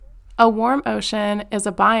A warm ocean is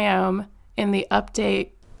a biome in the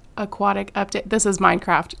aquatic update. This is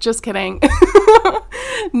Minecraft. Just kidding.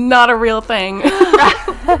 Not a real thing. She said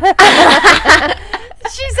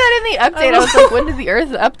in the update, I was like, when did the Earth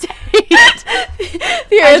update?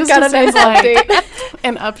 The Earth got a nice update. Like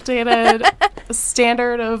an updated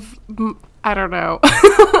standard of, I don't know,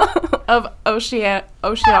 of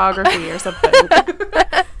oceanography or something.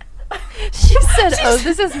 She said, "Oh,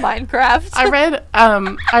 this is Minecraft."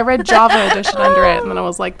 I read Java edition under it, and then I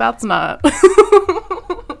was like, "That's not."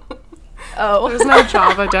 Oh, there's no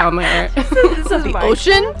Java down there. This is the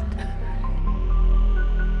ocean.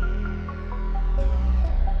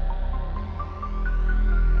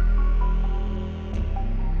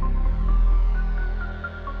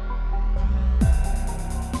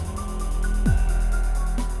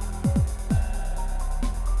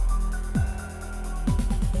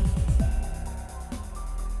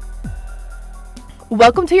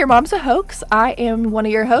 Welcome to Your Mom's a Hoax. I am one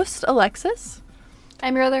of your hosts, Alexis.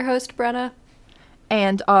 I'm your other host, Brenna.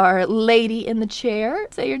 And our lady in the chair.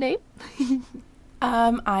 Say your name.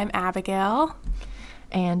 I'm Abigail.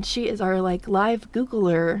 And she is our, live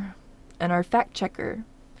Googler and our fact checker.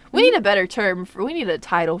 We need a better term. We need a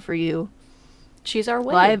title for you. She's our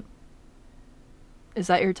Wade. Live. Is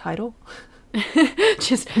that your title?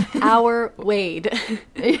 Just our Wade.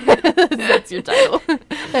 That's your title.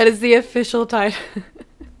 That is the official title.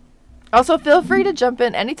 Also, feel free to jump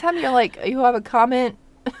in anytime you have a comment.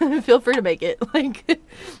 Feel free to make it.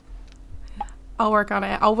 I'll work on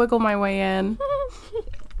it. I'll wiggle my way in.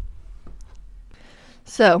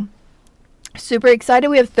 So, super excited.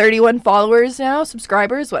 We have 31 followers now,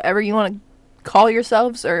 subscribers, whatever you want to call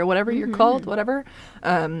yourselves or whatever you're called, whatever.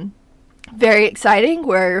 Very exciting.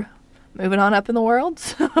 We're moving on up in the world.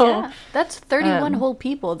 So, yeah, that's 31 whole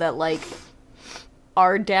people that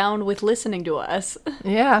are down with listening to us.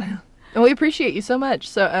 Yeah. And we appreciate you so much.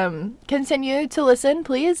 So continue to listen,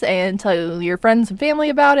 please, and tell your friends and family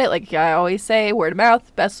about it. Like I always say, word of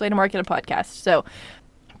mouth, best way to market a podcast. So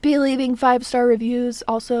be leaving 5-star reviews.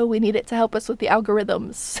 Also, we need it to help us with the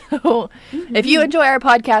algorithms. So if you enjoy our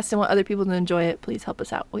podcast and want other people to enjoy it, please help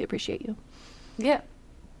us out. We appreciate you. Yeah.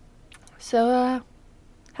 So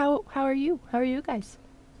how are you? How are you guys?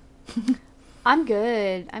 I'm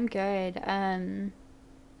good.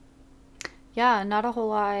 Yeah, not a whole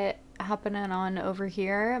lot happening on over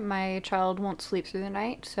here. My child won't sleep through the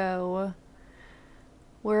night, so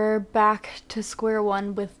we're back to square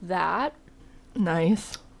one with that.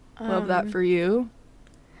 Nice. Love that for you.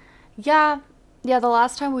 Yeah, the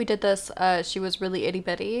last time we did this, she was really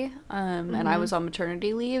itty-bitty, and I was on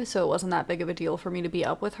maternity leave, so it wasn't that big of a deal for me to be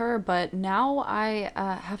up with her, but now I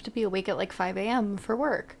have to be awake at 5 a.m. for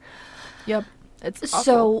work. Yep. It's awful.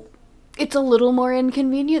 So it's a little more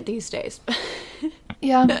inconvenient these days.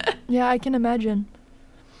 Yeah, I can imagine.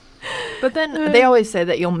 But then they always say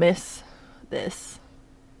that you'll miss this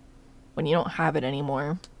when you don't have it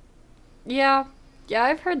anymore. Yeah,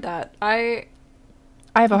 I've heard that. I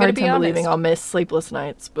have a hard time believing I'll miss sleepless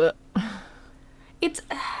nights, but it's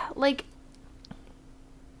and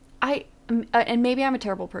maybe I'm a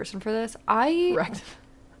terrible person for this. I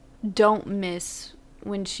don't miss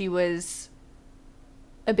when she was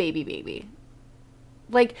a baby.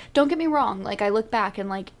 Don't get me wrong, I look back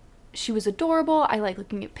and she was adorable. I like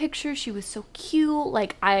looking at pictures. She was so cute.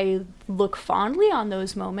 I look fondly on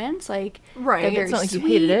those moments. Right. They're very it's not sweet. You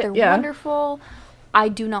hated it. They're wonderful. I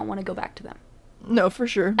do not want to go back to them. No, for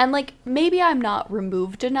sure. And maybe I'm not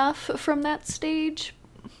removed enough from that stage.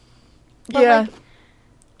 But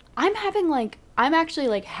I'm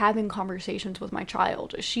actually having conversations with my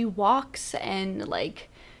child. She walks and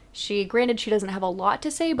she doesn't have a lot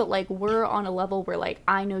to say, but we're on a level where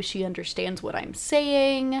I know she understands what I'm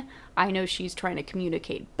saying. I know she's trying to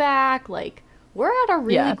communicate back. We're at a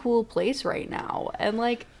really cool place right now. And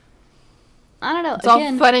I don't know. It's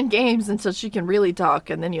all fun and games until she can really talk,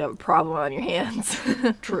 and then you have a problem on your hands.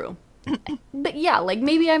 True. But yeah,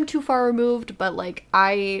 maybe I'm too far removed, but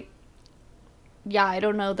I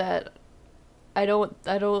don't know that I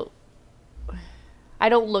don't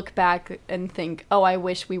look back and think, oh, I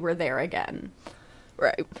wish we were there again.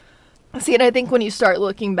 Right. See, and I think when you start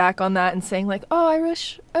looking back on that and saying oh, I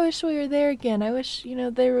wish we were there again. I wish,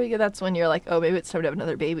 that's when you're oh, maybe it's time to have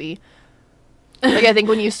another baby. I think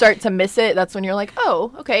when you start to miss it, that's when you're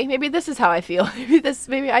oh, okay, maybe this is how I feel.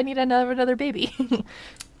 Maybe I need another baby.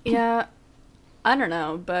 Yeah. I don't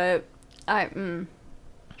know, but I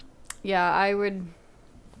would.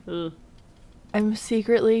 Ugh. I'm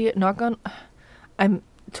secretly I'm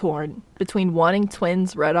torn between wanting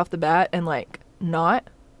twins right off the bat and not.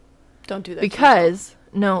 Don't do that. Because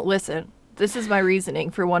no, listen. This is my reasoning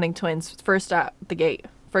for wanting twins first out the gate.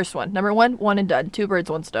 First one. Number one and done. 2 birds,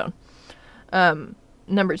 1 stone.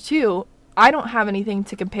 Number 2, I don't have anything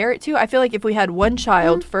to compare it to. I feel like if we had one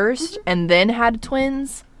child first and then had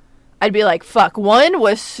twins, I'd be like, fuck, 1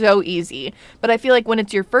 was so easy. But I feel like when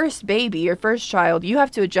it's your first baby, your first child, you have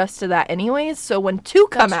to adjust to that anyways. So when 2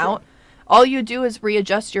 come out, all you do is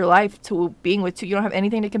readjust your life to being with 2. You don't have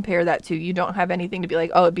anything to compare that to. You don't have anything to be like,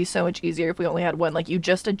 oh, it'd be so much easier if we only had 1. Like, you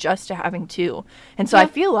just adjust to having 2. And so I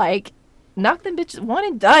feel like, knock them bitches 1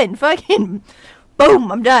 and done. Fucking boom,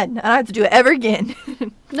 I'm done. I don't have to do it ever again.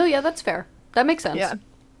 No, yeah, that's fair. That makes sense. Yeah.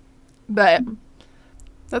 But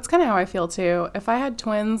that's kind of how I feel too. If I had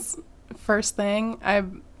twins first thing,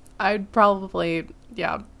 I'd probably,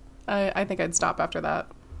 I think I'd stop after that.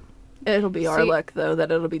 It'll be our luck, though,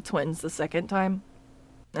 that it'll be twins the second time.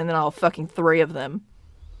 And then I'll fucking 3 of them.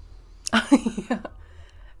 Yeah.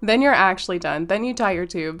 Then you're actually done. Then you tie your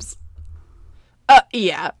tubes.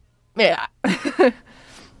 Yeah. Yeah.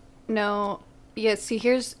 No. Yeah, see,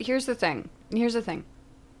 here's the thing. Me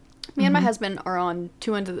and my husband are on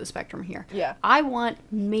 2 ends of the spectrum here. Yeah. I want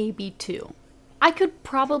maybe 2. I could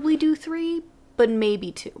probably do 3, but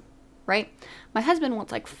maybe 2, right? My husband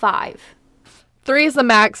wants like 5. 3 is the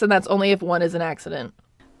max, and that's only if 1 is an accident.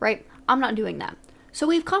 Right? I'm not doing that. So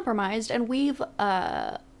we've compromised, and we've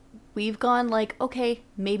gone like, okay,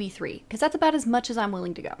 maybe 3. Because that's about as much as I'm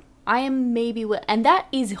willing to go. I am maybe, and that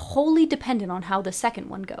is wholly dependent on how the second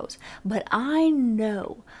one goes. But I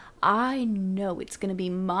know it's going to be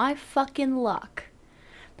my fucking luck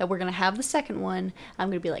that we're going to have the second one. I'm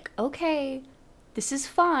going to be like, okay, this is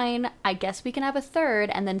fine. I guess we can have a third.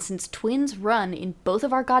 And then since twins run in both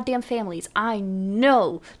of our goddamn families, I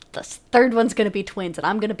know the third one's going to be twins, and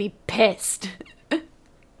I'm going to be pissed.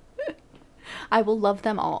 I will love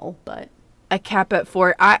them all, but I cap at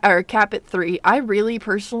 4, or cap at 3. I really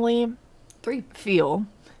personally 3 feel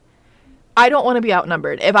I don't want to be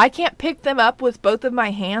outnumbered. If I can't pick them up with both of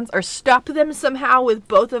my hands or stop them somehow with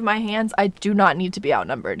both of my hands, I do not need to be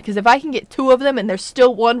outnumbered. Because if I can get 2 of them and there's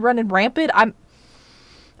still 1 running rampant, I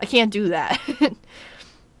can't do that.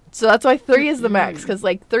 So that's why 3 is the max. Because,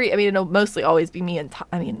 like, 3, I mean, it'll mostly always be me and Ty.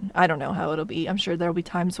 I mean, I don't know how it'll be. I'm sure there'll be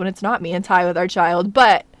times when it's not me and Ty with our child.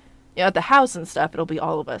 But, you know, at the house and stuff, it'll be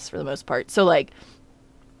all of us for the most part. So, like,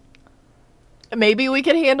 maybe we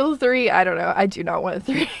could handle 3. I don't know. I do not want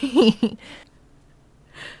 3.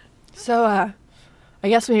 So, I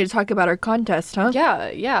guess we need to talk about our contest, huh?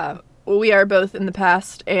 Yeah. We are both in the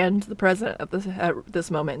past and the present at this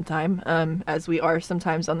moment in time, as we are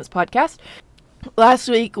sometimes on this podcast. Last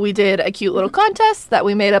week, we did a cute little contest that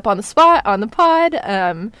we made up on the spot on the pod,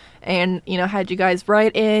 and, you know, had you guys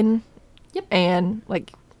write in. Yep. And,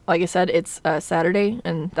 like I said, it's Saturday,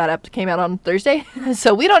 and that app came out on Thursday.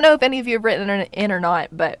 So we don't know if any of you have written in or not,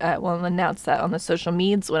 but we'll announce that on the social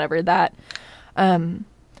medias whenever that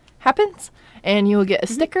happens, and you will get a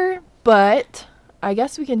sticker. But I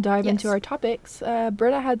guess we can dive into our topics.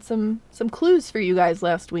 Britta had some clues for you guys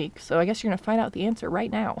last week, so I guess you're going to find out the answer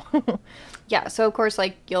right now. Yeah, so of course,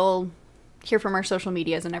 like, you'll hear from our social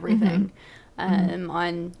medias and everything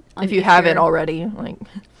on if you haven't already. Like,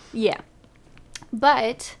 yeah.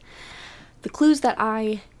 But the clues that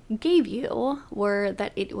I gave you were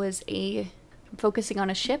that it was focusing on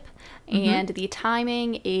a ship, and the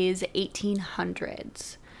timing is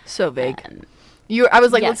 1800s. So vague. I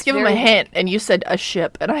was like, let's give him a hint, and you said a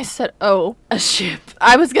ship, and I said, oh, a ship.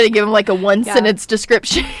 I was gonna give him like a 1-sentence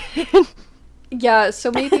description. Yeah,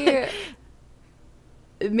 so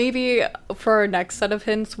maybe for our next set of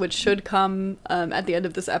hints, which should come at the end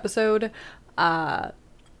of this episode,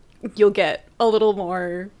 you'll get a little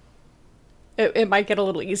more. It might get a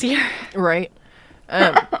little easier, right?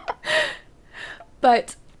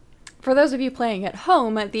 But for those of you playing at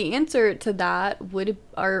home, the answer to that would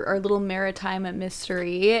our little maritime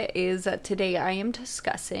mystery is that today I am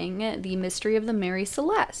discussing the mystery of the Mary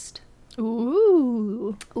Celeste.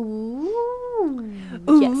 Ooh.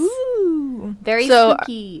 Yes. Very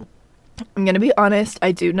spooky. I'm going to be honest,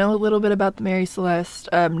 I do know a little bit about the Mary Celeste,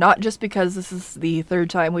 not just because this is the 3rd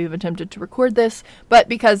time we've attempted to record this, but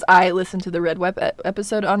because I listened to the Red Web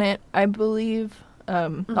episode on it, I believe,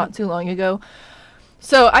 not too long ago.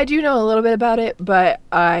 So I do know a little bit about it, but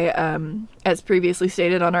I, as previously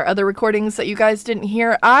stated on our other recordings that you guys didn't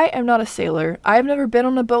hear, I am not a sailor. I've never been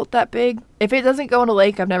on a boat that big. If it doesn't go in a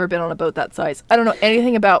lake, I've never been on a boat that size. I don't know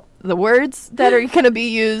anything about the words that are going to be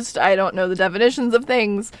used. I don't know the definitions of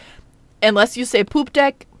things. Unless you say poop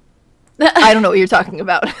deck, I don't know what you're talking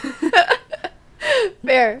about.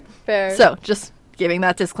 Fair. So, just giving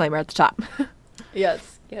that disclaimer at the top.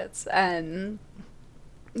 Yes. And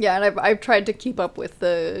yeah, and I've tried to keep up with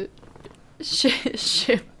the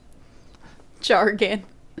ship jargon.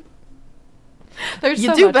 There's You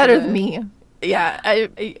so do much better of than it. me. Yeah,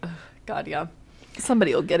 God, yeah.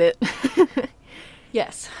 somebody will get it.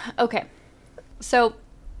 Yes. Okay. So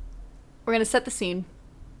we're gonna set the scene.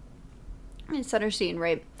 I'm gonna set our scene,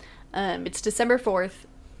 right? It's December 4th,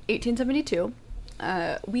 1872.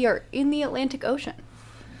 We are in the Atlantic Ocean.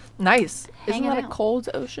 Nice. Isn't Hanging that a out. cold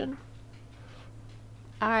ocean?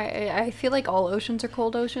 I feel like all oceans are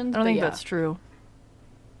cold oceans. I don't but think yeah. that's true.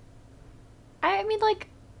 I mean, like,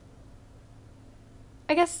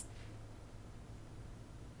 I guess.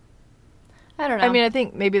 I don't know. I mean, I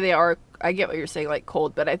think maybe they are. I get what you're saying, like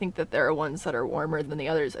cold, but I think that there are ones that are warmer than the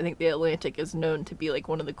others. I think the Atlantic is known to be like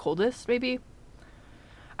one of the coldest, maybe.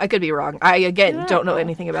 I could be wrong. I, again, Yeah. don't know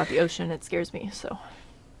anything about the ocean. It scares me, so.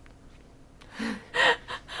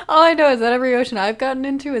 all I know is that every ocean I've gotten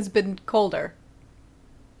into has been colder.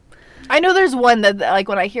 I know there's one that, like,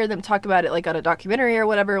 when I hear them talk about it, like, on a documentary or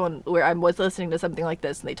whatever, where I was listening to something like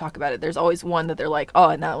this and they talk about it, there's always one that they're like, oh,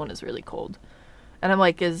 and that one is really cold. And I'm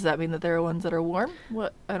like, does that mean that there are ones that are warm?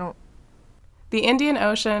 What? I don't... The Indian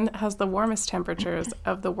Ocean has the warmest temperatures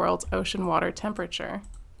of the world's ocean water temperature.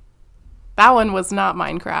 That one was not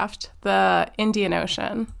Minecraft. The Indian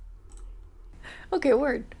Ocean. Okay,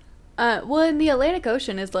 word. Well, in the Atlantic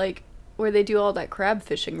Ocean is like where they do all that crab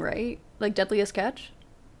fishing, right? Like Deadliest Catch.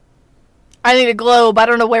 I need a globe. I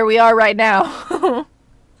don't know where we are right now.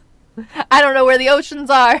 I don't know where the oceans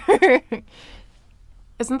are.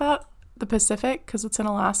 Isn't that the Pacific because it's in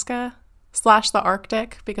Alaska? / the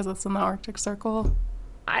Arctic because it's in the Arctic Circle?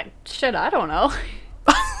 I don't know.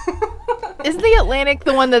 Isn't the Atlantic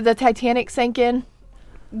the one that the Titanic sank in?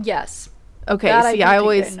 Yes. Okay, That I see, do I think I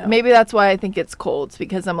always... know. Maybe that's why I think it's cold. It's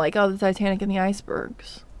because I'm like, oh, the Titanic and the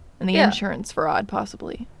icebergs. And the Yeah. insurance fraud,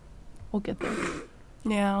 possibly. We'll get there.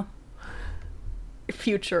 Yeah.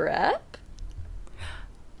 Future ep?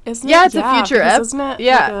 Isn't Yeah, it? it's a future because ep. Isn't it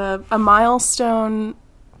Yeah. like a milestone?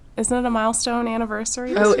 Isn't it a milestone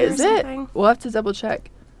anniversary? Oh, this year or is it? something? We'll have to double check.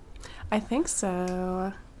 I think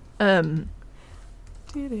so.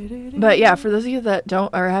 But yeah, for those of you that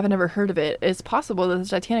don't or haven't ever heard of it, it's possible that the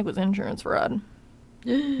Titanic was insurance fraud.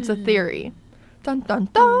 It's a theory. Dun dun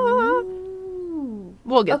dun.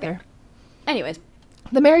 We'll get Okay. there. Anyways,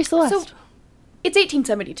 The Mary Celeste. so it's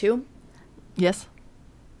 1872, Yes.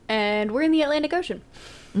 and we're in the Atlantic Ocean.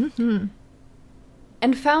 Mm-hmm.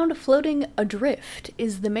 And found floating adrift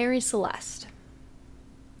is the Mary Celeste.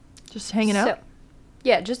 Just hanging out. So,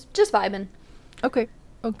 yeah, just vibing. Okay.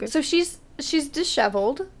 Okay. So she's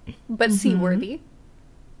disheveled, but seaworthy.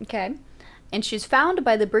 Okay. And she's found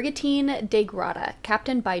by the Brigantine de Grata,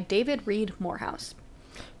 captained by David Reed Morehouse.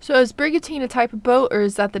 So is brigantine a type of boat, or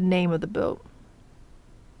is that the name of the boat?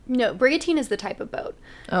 No, brigantine is the type of boat.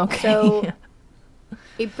 Okay. So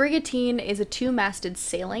a brigantine is a two-masted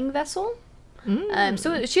sailing vessel.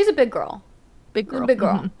 So she's a big girl. big girl. big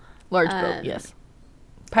girl. Mhm. Large boat. Um, Yes.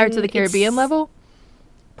 Pirates of the and Caribbean it's- level.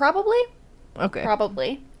 Probably. Okay.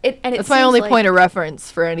 Probably. That's my only point of reference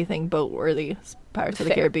for anything boat worthy. Pirates of the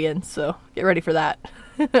Fair. Caribbean. So get ready for that.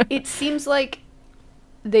 It seems like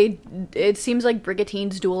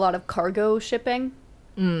brigantines do a lot of cargo shipping.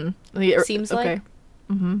 Seems like. Okay.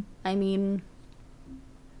 Mm-hmm. I mean,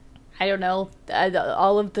 I don't know.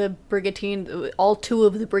 All two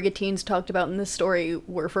of the brigantines talked about in this story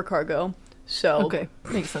were for cargo. So Okay.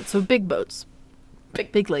 Makes sense. So big boats.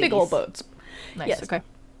 Big ladies. big old boats. Nice. Yes. Okay.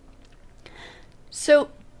 So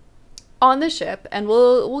on the ship, and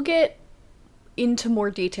we'll get into more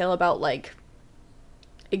detail about like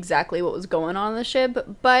exactly what was going on the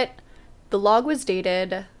ship, but the log was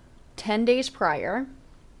dated 10 days prior.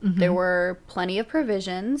 There were plenty of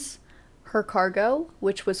provisions. Her cargo,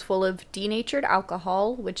 which was full of denatured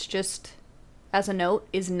alcohol, which just as a note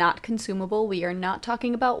is not consumable. We are not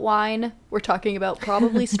talking about wine. We're talking about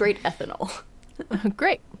probably straight ethanol.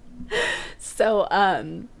 Great. So,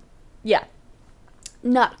 yeah,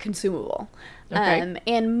 not consumable. Okay.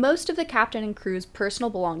 And most of the captain and crew's personal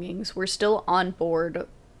belongings were still on board,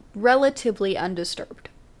 relatively undisturbed.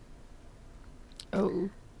 Okay.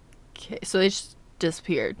 So they just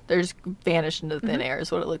disappeared. They're just vanished into thin air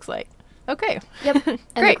is what it looks like. Okay. Yep. And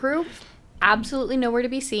the Great. crew, absolutely nowhere to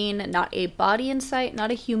be seen, not a body in sight,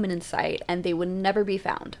 not a human in sight, and they would never be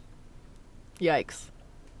found. Yikes.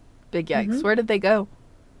 Big yikes. Where did they go?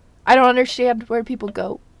 I don't understand where people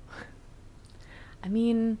go. I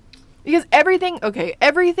mean, Because everything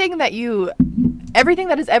that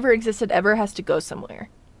has ever existed ever has to go somewhere.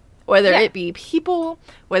 Whether Yeah. it be people,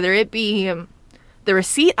 whether it be the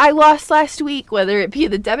receipt I lost last week, whether it be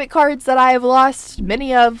the debit cards that I have lost,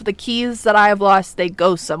 many of the keys that I have lost, they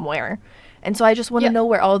go somewhere. And so I just want to know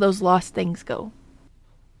where all those lost things go.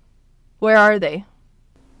 Where are they?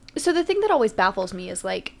 So the thing that always baffles me is,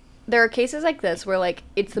 like, there are cases like this where, like,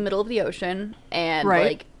 it's the middle of the ocean and,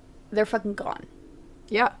 like, they're fucking gone.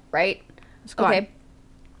 Yeah. Right? It's gone. Okay.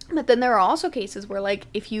 But then there are also cases where, like,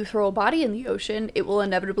 if you throw a body in the ocean, it will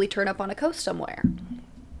inevitably turn up on a coast somewhere.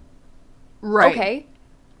 Right. Okay.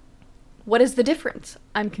 What is the difference?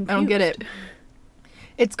 I'm confused. I don't get it.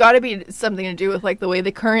 It's got to be something to do with, like, the way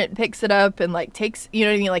the current picks it up and, like, takes, you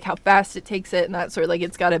know what I mean? Like, how fast it takes it and that sort of, like,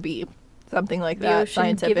 it's got to be something like The that, ocean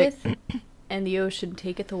scientific. giveth, and the ocean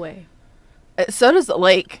taketh away. So does the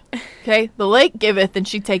lake. Okay? The lake giveth and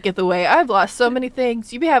she taketh away. I've lost so many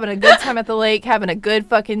things. You be having a good time at the lake, having a good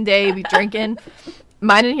fucking day, be drinking,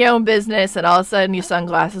 minding your own business, and all of a sudden your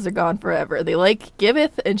sunglasses are gone forever. The lake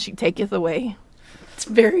giveth and she taketh away. It's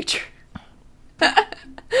very true.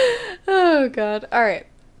 Oh, God. All right.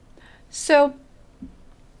 So,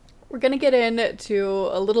 we're going to get into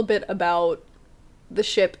a little bit about the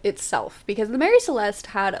ship itself, because the Mary Celeste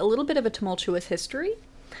had a little bit of a tumultuous history.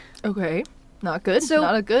 Okay. Not good. So-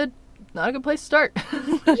 not a good place to start.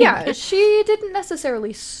 Yeah, she didn't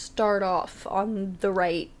necessarily start off on the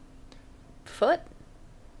right foot.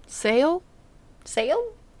 Sail?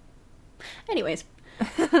 Anyways.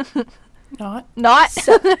 Not.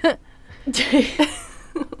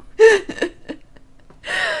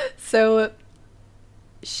 So,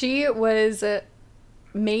 she was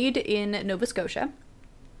made in Nova Scotia.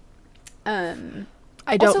 I don't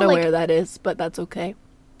also, know like- where that is, but that's okay.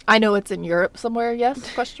 I know it's in Europe somewhere,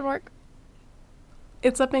 yes? Question mark?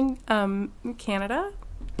 It's up in Canada.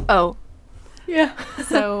 Oh. Yeah.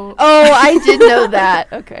 So Oh, I did know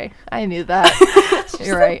that. Okay. I knew that.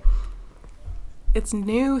 You're right. it's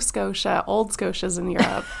New Scotia. Old Scotia's in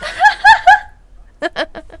Europe.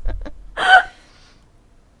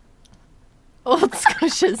 Old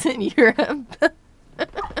Scotia's in Europe.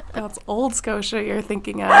 That's Old Scotia you're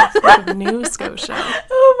thinking of New Scotia.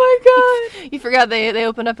 Oh my god. You forgot they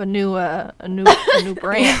opened up a new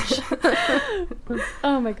branch.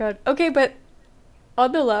 Oh my god. Okay, but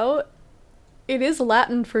on the low, it is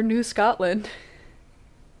Latin for New Scotland.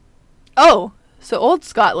 Oh, so Old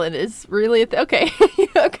Scotland is really okay.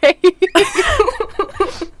 Okay.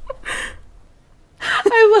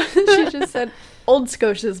 I love that she just said Old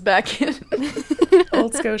Scotia's back in.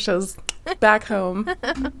 Old Scotia's back home.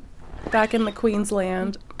 Back in the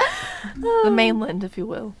Queensland. The mainland, if you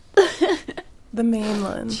will. The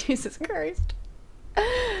mainland. Jesus Christ.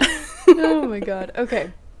 Oh my god.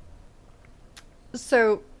 Okay.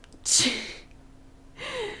 So,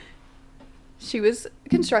 she was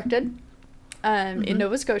constructed in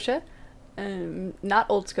Nova Scotia, not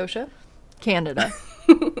Old Scotia. Canada.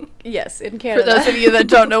 Yes, in For Canada. those of you that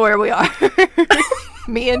don't know where we are.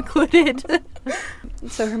 Me included.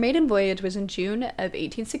 So her maiden voyage was in June of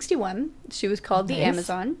 1861. She was called the Nice.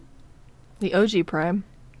 Amazon. The OG Prime.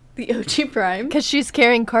 The OG Prime. Because she's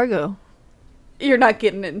carrying cargo. You're not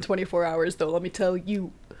getting it in 24 hours, though, let me tell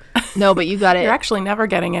you. No, but you got it. You're actually never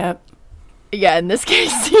getting it. Yeah, in this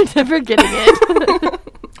case, you're never getting it.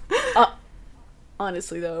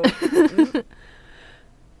 Honestly, though.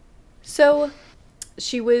 So,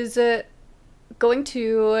 she was going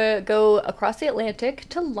to go across the Atlantic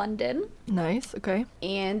to London. Nice, okay.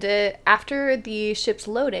 And after the ship's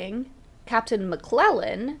loading, Captain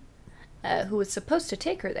McClellan, who was supposed to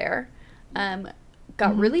take her there,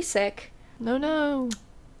 got really sick. No.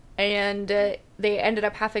 And they ended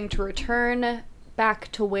up having to return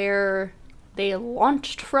back to where they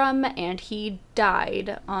launched from, and he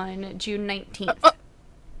died on June 19th.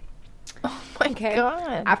 Oh my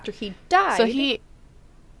god. After he died... So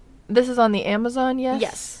this is on the Amazon, yes?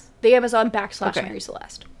 Yes. The Amazon / Okay. Mary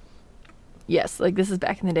Celeste. Yes, like this is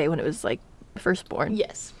back in the day when it was like firstborn.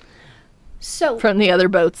 Yes. So... From the other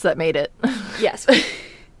boats that made it. Yes.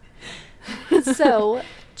 So,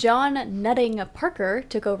 John Nutting Parker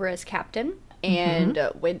took over as captain and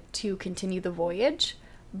went to continue the voyage.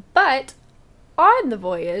 But on the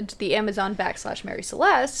voyage, the Amazon / Mary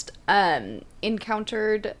Celeste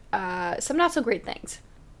encountered some not so great things.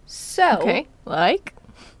 So, Okay, like?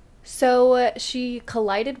 So she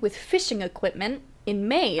collided with fishing equipment in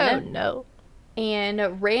Maine. Oh no.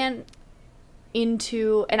 And ran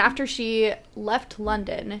into, and after she left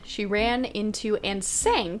London, she ran into and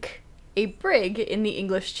sank a brig in the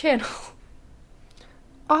English Channel.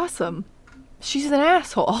 Awesome. She's an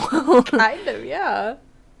asshole. Kind of, yeah.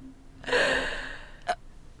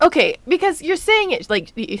 Okay, because you're saying it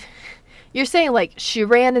like you're saying like she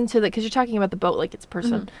ran into the, because you're talking about the boat like it's a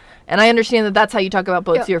person. And I understand that that's how you talk about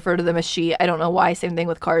boats. Yep. You refer to them as she. I don't know why. Same thing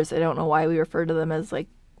with cars. I don't know why we refer to them as like,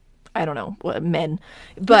 I don't know, men.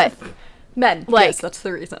 But Men. Like, yes, that's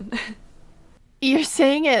the reason. You're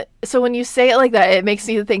saying it, so when you say it like that, it makes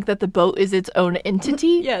me think that the boat is its own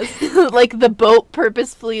entity. Yes. Like the boat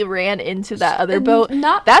purposefully ran into that other boat.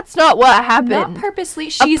 That's not what happened. Not purposely.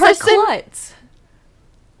 She's a klutz.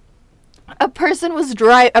 A person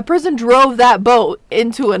drove that boat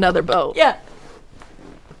into another boat. Yeah.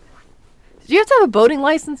 Do you have to have a boating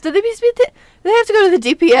license? Do they have to go to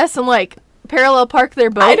the DPS and like parallel park their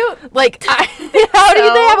boat? I don't like. How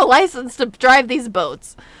do they have a license to drive these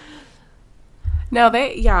boats? No,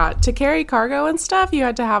 to carry cargo and stuff, you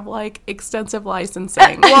had to have, like, extensive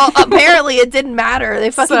licensing. Well, apparently it didn't matter.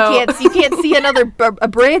 They fucking you can't see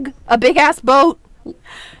a big-ass boat.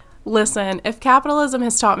 Listen, if capitalism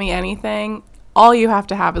has taught me anything, all you have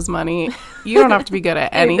to have is money. You don't have to be good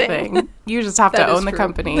at anything. You just have to own the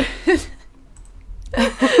company.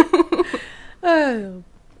 Oh.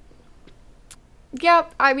 Yeah,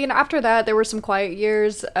 I mean, after that, there were some quiet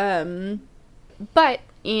years, but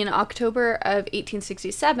in October of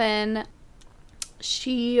 1867,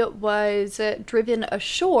 she was driven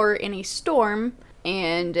ashore in a storm,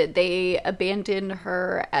 and they abandoned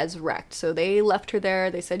her as wrecked. So they left her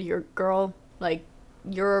there. They said, "You're girl, like,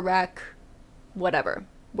 you're a wreck, whatever.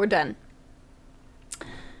 We're done."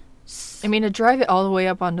 I mean, to drive it all the way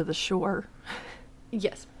up onto the shore.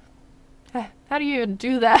 Yes. How do you even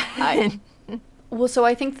do that? Well, so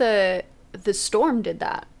I think the storm did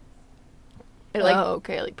that. It, like,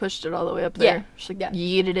 okay, like pushed it all the way up there. Yeah. She like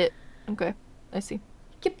yeeted it. Okay, I see.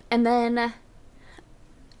 Yep. And then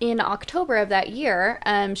in October of that year,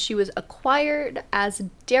 she was acquired as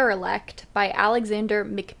derelict by Alexander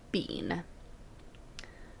McBean.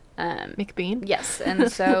 McBean? Yes. And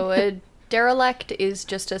so a derelict is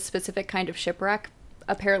just a specific kind of shipwreck.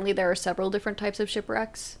 Apparently there are several different types of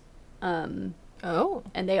shipwrecks. And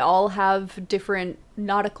they all have different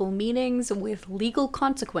nautical meanings with legal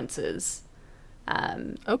consequences.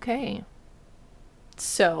 Okay.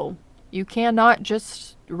 So you cannot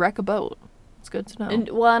just wreck a boat. It's good to know.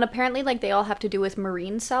 And apparently, like, they all have to do with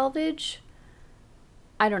marine salvage.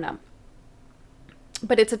 I don't know.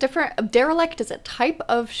 But it's a derelict is a type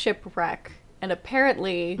of shipwreck, and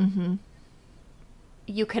apparently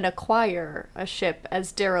you can acquire a ship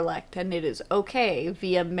as derelict, and it is okay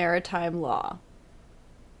via maritime law.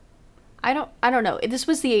 I don't know. This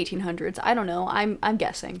was the 1800s. I don't know. I'm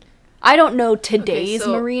guessing. I don't know today's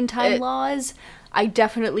maritime laws. I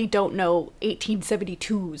definitely don't know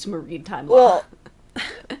 1872's maritime law. Well,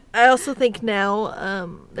 I also think now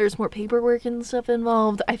there's more paperwork and stuff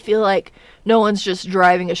involved. I feel like no one's just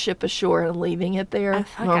driving a ship ashore and leaving it there.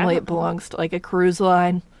 Normally it belongs to like a cruise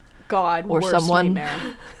line. God, or worst someone.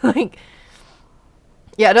 nightmare. Like,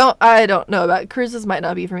 yeah, I don't know about cruises. Might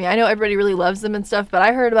not be for me. I know everybody really loves them and stuff, but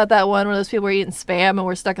I heard about that one where those people were eating spam and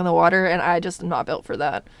were stuck in the water, and I just am not built for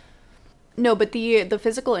that. No, but the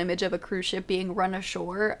physical image of a cruise ship being run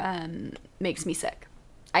ashore makes me sick.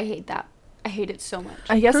 I hate that. I hate it so much.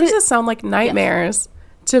 I guess cruises sound like nightmares.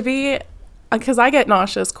 To be, because I get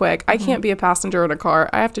nauseous quick. I can't be a passenger in a car.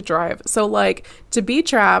 I have to drive. So, like, to be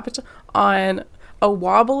trapped on a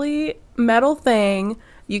wobbly metal thing,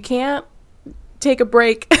 you can't take a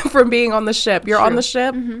break from being on the ship. You're on the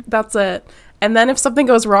ship. That's it. And then if something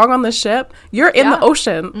goes wrong on the ship, you're in the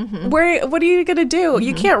ocean. What are you going to do?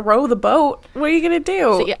 You can't row the boat. What are you going to do?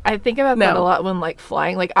 So, yeah, I think about that a lot when, like,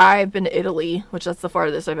 flying. Like, I've been to Italy, which that's the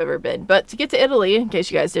farthest I've ever been. But to get to Italy, in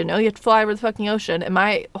case you guys didn't know, you have to fly over the fucking ocean. And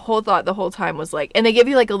my whole thought the whole time was, like, and they give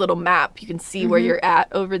you, like, a little map. You can see where you're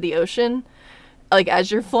at over the ocean, like,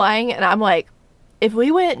 as you're flying. And I'm like, if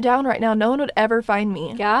we went down right now, no one would ever find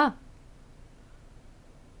me. Yeah.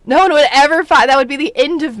 No one would ever find... That would be the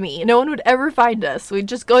end of me. No one would ever find us. We'd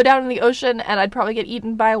just go down in the ocean, and I'd probably get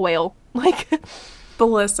eaten by a whale. Like... But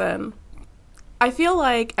listen, I feel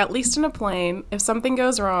like, at least in a plane, if something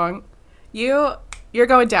goes wrong, you're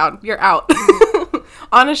going down. You're out.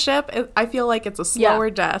 On a ship, I feel like it's a slower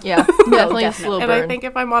death. Yeah, definitely a slow burn. And I think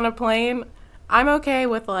if I'm on a plane, I'm okay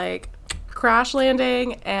with, like, crash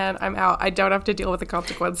landing, and I'm out. I don't have to deal with the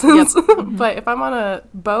consequences. But if I'm on a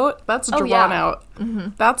boat, that's drawn out.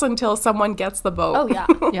 That's until someone gets the boat. Oh, yeah.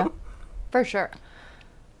 Yeah. For sure.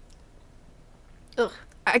 Ugh.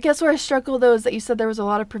 I guess where I struggle, though, is that you said there was a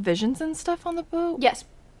lot of provisions and stuff on the boat? Yes.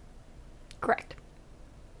 Correct.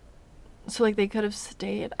 So, like, they could have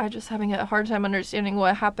stayed. I'm just having a hard time understanding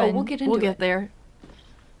what happened. Oh, we'll get into it. We'll get there.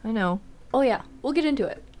 I know. Oh, yeah. We'll get into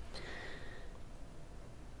it.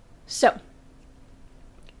 So,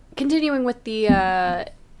 continuing with the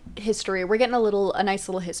history, we're getting a nice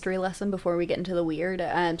little history lesson before we get into the weird.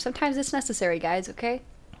 Sometimes it's necessary, guys, okay?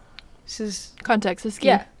 This is... Context is key.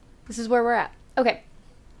 Yeah. This is where we're at. Okay.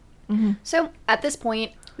 So, at this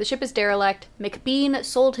point, The ship is derelict. McBean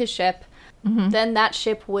sold his ship. Then that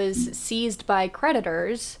ship was seized by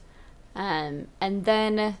creditors. And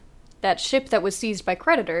then that ship that was seized by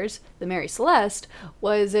creditors, the Mary Celeste,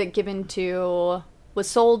 was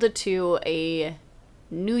sold to a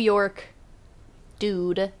New York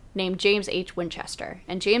dude named James H. Winchester.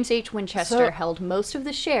 And James H. Winchester held most of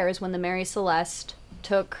the shares when the Mary Celeste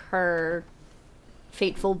took her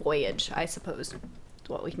fateful voyage, I suppose is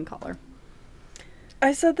what we can call her.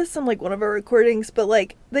 I said this in, like, one of our recordings, but,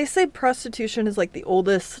 like, they say prostitution is, like, the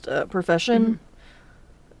oldest profession,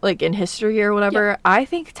 like, in history or whatever. Yep. I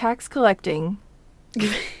think tax collecting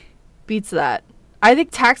beats that. I think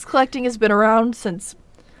tax collecting has been around since...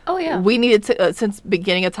 Oh, yeah. We needed to... since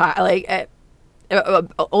beginning of time, like,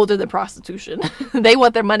 older than prostitution. They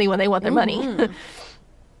want their money when they want their money.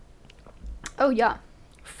 Oh, yeah.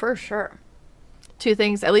 For sure. Two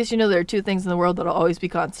things. At least you know there are two things in the world that'll always be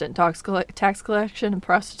constant: tax collection and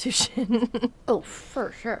prostitution. Oh,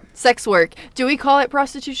 for sure. Sex work. Do we call it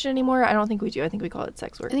prostitution anymore? I don't think we do. I think we call it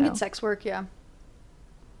sex work. I think it's sex work. Yeah.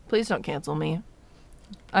 Please don't cancel me.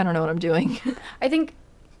 I don't know what I'm doing. I think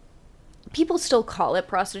people still call it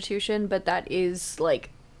prostitution, but that is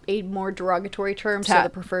like a more derogatory term. So the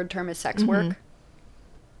preferred term is sex work.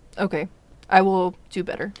 Okay, I will do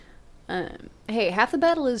better. Hey, half the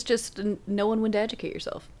battle is just knowing when to educate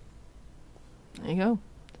yourself. There you go.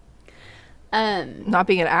 Not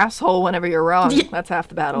being an asshole whenever you're wrong. Yeah, that's half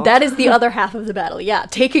the battle. That is the other half of the battle. Yeah,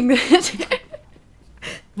 taking the...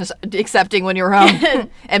 Just accepting when you're wrong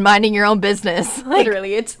and minding your own business. Like,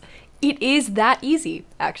 literally, it is that easy,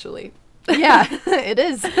 actually. Yeah, it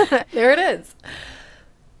is. There it is.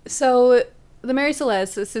 So, the Mary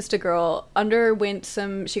Celeste, the sister girl, underwent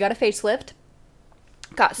she got a facelift.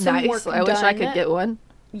 Got some work done. I wish I could get one.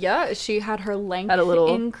 Yeah, she had her length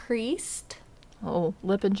increased. Oh,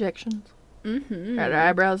 lip injections. Had her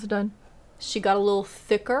eyebrows done. She got a little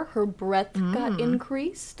thicker. Her breadth got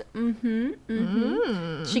increased.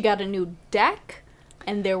 She got a new deck,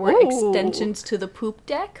 and there were extensions to the poop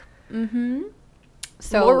deck.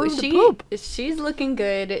 So she's looking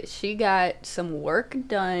good. She got some work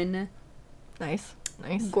done. Nice.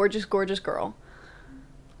 Gorgeous, gorgeous girl.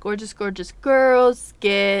 Gorgeous, gorgeous girls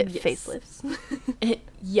get facelifts.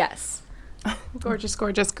 Yes. Gorgeous,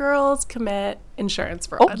 gorgeous girls commit insurance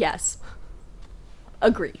fraud. Oh, yes.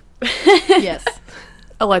 Agree. Yes.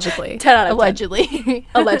 Allegedly. 10 out of 10.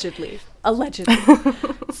 Allegedly. Allegedly.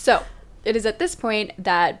 So, it is at this point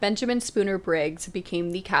that Benjamin Spooner Briggs became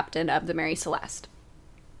the captain of the Mary Celeste.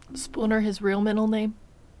 Spooner his real middle name?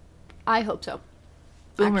 I hope so.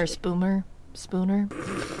 Boomer, Spooner.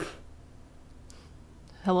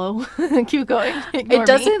 Hello? Keep going. Ignore it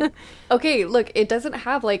doesn't... me. Okay, look, it doesn't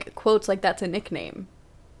have, like, quotes like that's a nickname.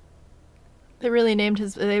 They really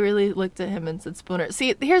looked at him and said Spooner.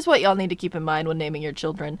 See, here's what y'all need to keep in mind when naming your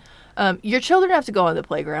children. Your children have to go on the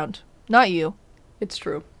playground, not you. It's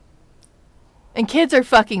true. And kids are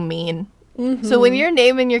fucking mean. So when you're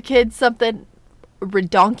naming your kids something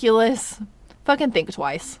redonkulous, fucking think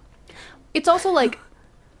twice. It's also like...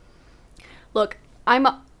 Look,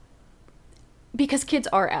 because kids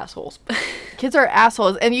are assholes. Kids are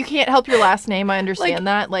assholes, and you can't help your last name. I understand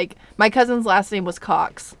that. Like, my cousin's last name was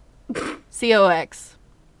Cox. C-O-X.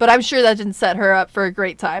 But I'm sure that didn't set her up for a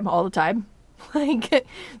great time all the time. Like,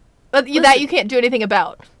 but that you can't do anything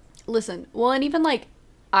about. Listen, well, and even, like,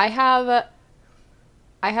 I have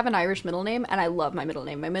an Irish middle name, and I love my middle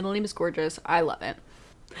name. My middle name is gorgeous. I love it.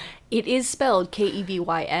 It is spelled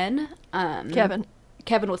Kevyn.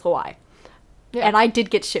 Kevin with a Y. Yeah. And I did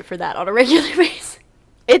get shit for that on a regular basis.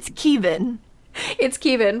 It's Kevyn. It's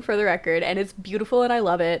Kevyn, for the record, and it's beautiful, and I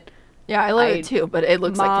love it. Yeah, I love it too, but it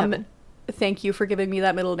looks like Kevin. Thank you for giving me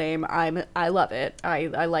that middle name. I love it. I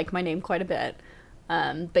like my name quite a bit.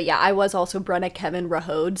 But yeah, I was also Brenna Kevin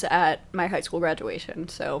Rahodes at my high school graduation.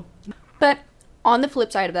 So, but on the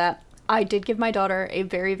flip side of that, I did give my daughter a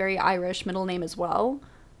very, very Irish middle name as well.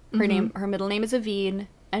 Her middle name is Aveen,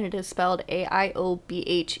 and it is spelled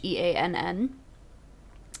Aiobheann.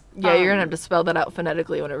 Yeah, you're gonna have to spell that out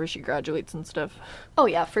phonetically whenever she graduates and stuff. Oh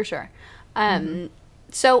yeah, for sure.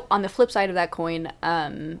 So on the flip side of that coin,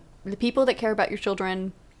 the people that care about your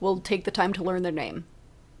children will take the time to learn their name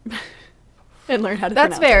and learn how to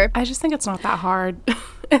pronounce fair. it. I just think it's not that hard.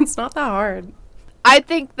 It's not that hard. I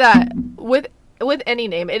think that with any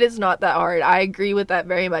name, it is not that hard. I agree with that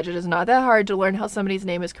very much. It is not that hard to learn how somebody's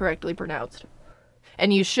name is correctly pronounced.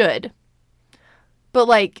 And you should. But,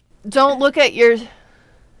 like, don't look at your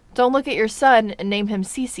son and name him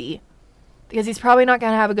Cece, because he's probably not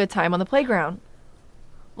going to have a good time on the playground.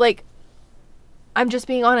 Like, I'm just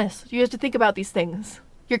being honest. You have to think about these things.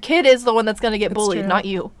 Your kid is the one that's going to get That's bullied, true. not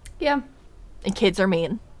you. Yeah. And kids are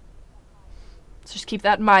mean. So just keep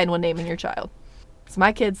that in mind when naming your child. It's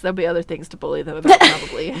my kids, there'll be other things to bully them about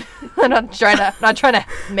probably. I'm not trying to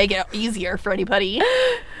make it easier for anybody.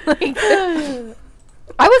 Like, I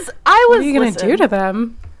was What are you going to listen, do to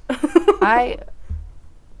them?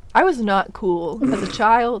 I was not cool as a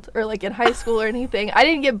child or like in high school or anything. I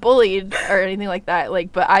didn't get bullied or anything like that.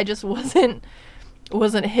 Like, but I just wasn't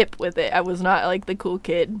hip with it. I was not like the cool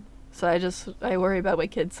kid. So I worry about my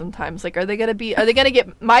kids sometimes. Like, are they gonna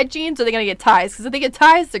get my genes or are they gonna get ties? Because if they get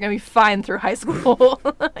ties, they're gonna be fine through high school.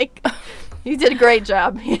 Like, you did a great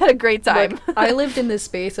job. You had a great time. Like, I lived in this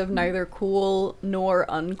space of neither cool nor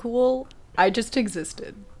uncool. I just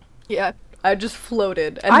existed. Yeah. I just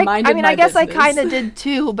floated and minded my I guess business. I kind of did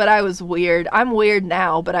too, but I was weird. I'm weird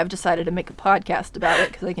now, but I've decided to make a podcast about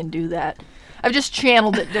it because I can do that. I've just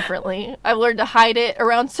channeled it differently. I've learned to hide it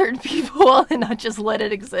around certain people and not just let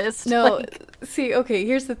it exist. No, Like, see, okay,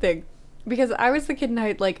 here's the thing. Because I was the kid in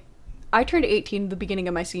high, like, I turned 18 at the beginning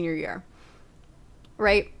of my senior year.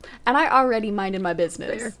 Right? And I already minded my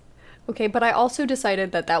business. Fair. Okay, but I also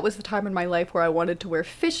decided that that was the time in my life where I wanted to wear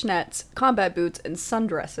fishnets, combat boots, and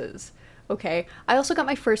sundresses. Okay? I also got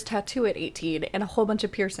my first tattoo at 18 and a whole bunch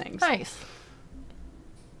of piercings. nice.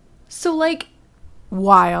 So, like,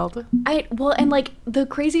 Wild. and, like, the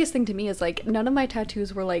craziest thing to me is, like, none of my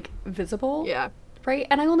tattoos were, like, visible. Yeah. Right?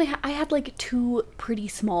 And I had, like, 2 pretty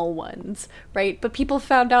small ones, right? But people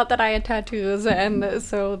found out that I had tattoos, and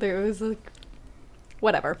so there was, like,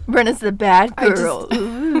 whatever. Brenna's the bad girl.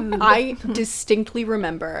 I distinctly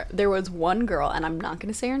remember there was one girl, and I'm not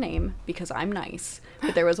going to say her name because I'm nice,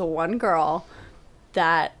 but there was one girl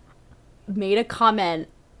that made a comment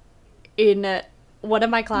in one of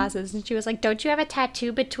my classes, and she was like, "Don't you have a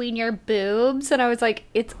tattoo between your boobs?" And I was like,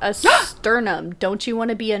 "It's a sternum. Don't you want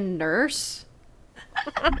to be a nurse?"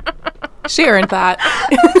 She earned that.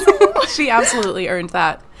 She absolutely earned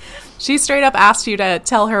that. She straight up asked you to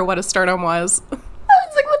tell her what a sternum was. I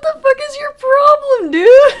was like, "What the fuck is your problem,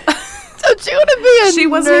 dude?" Don't you want to be a She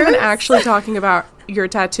wasn't even nurse? actually talking about your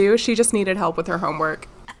tattoo. She just needed help with her homework.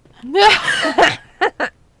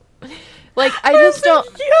 Like, I just don't.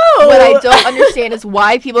 Yo! What I don't understand is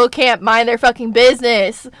why people can't mind their fucking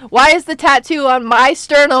business. Why is the tattoo on my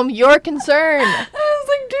sternum your concern? I was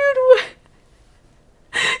like, "Dude,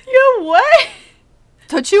 what? Yo, what?"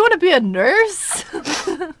 Don't you want to be a nurse?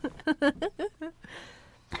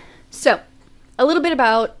 So, a little bit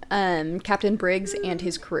about Captain Briggs and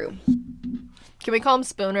his crew. Can we call him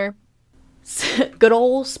Spooner? Good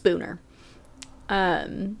old Spooner.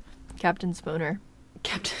 Captain Spooner.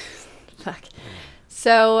 Captain... Fuck.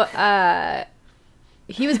 So,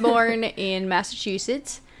 he was born in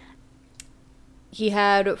Massachusetts. He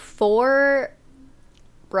had 4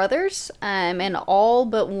 brothers, and all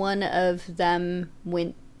but one of them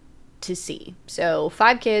went to sea. So,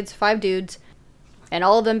 5 kids, 5 dudes, and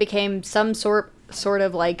all of them became some sort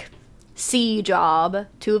of, like, sea job.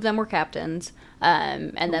 2 of them were captains,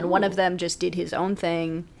 and then one of them just did his own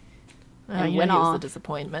thing. And He went was off. the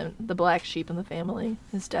disappointment. The black sheep in the family.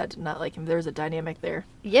 His dad did not like him. There was a dynamic there.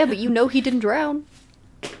 Yeah, but you know he didn't drown.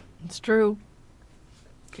 It's true.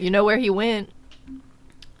 You know where he went.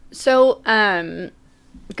 So,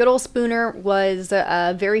 good old Spooner was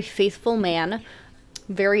a very faithful man,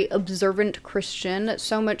 very observant Christian,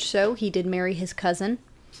 so much so he did marry his cousin.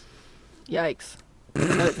 Yikes.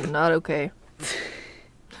 That is not okay.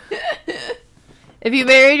 If you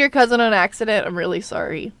married your cousin on accident, I'm really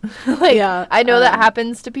sorry. Like, Yeah, I know that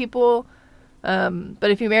happens to people,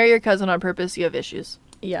 but if you marry your cousin on purpose, you have issues.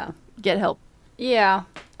 Yeah. Get help. Yeah.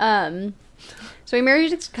 So he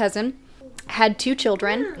married his cousin, had 2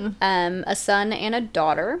 children, a son and a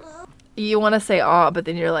daughter. You want to say aw, but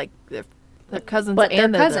then you're like, they're cousins But they're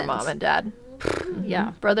and they're their cousins. mom and dad.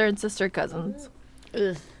 Yeah. Brother and sister cousins.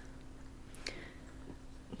 Ugh.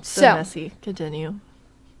 So So, messy. Continue.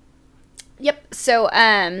 yep. So,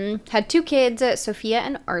 had 2 kids, Sophia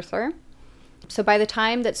and Arthur. So by the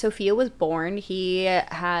time that Sophia was born, he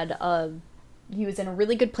was in a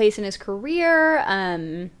really good place in his career.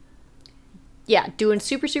 Yeah, doing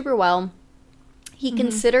super, super well. He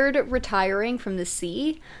considered retiring from the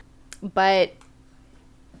sea, but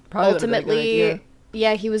Probably would've been a good ultimately, idea.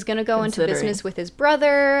 yeah, he was going to go into Considering. business with his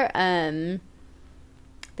brother.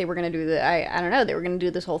 They were going to do I don't know, they were going to do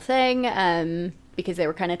this whole thing because they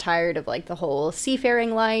were kind of tired of like the whole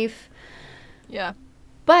seafaring life. Yeah.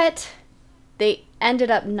 But they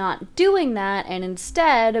ended up not doing that, and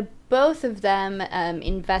instead, both of them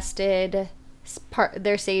invested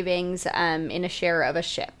their savings in a share of a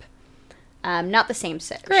ship. Not the same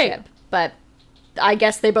ship, Great. but I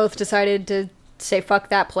guess they both decided to say fuck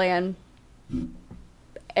that plan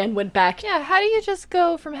and went back. Yeah, how do you just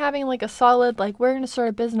go from having like a solid, like, we're going to start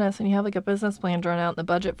a business and you have like a business plan drawn out and the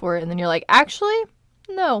budget for it, and then you're like, actually,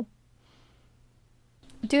 no.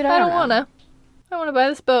 Dude, I don't want to. I want to buy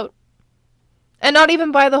this boat. And not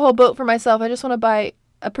even buy the whole boat for myself. I just want to buy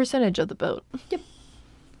a percentage of the boat.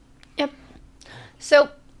 Yep. So,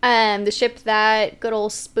 the ship that good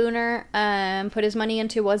old Spooner put his money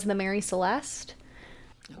into was the Mary Celeste.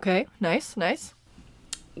 Okay, nice.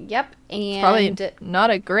 Yep, and Probably not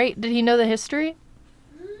a great... Did he know the history?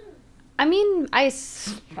 I mean, I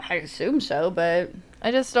assume so, but...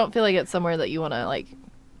 I just don't feel like it's somewhere that you want to, like,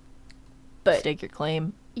 stake your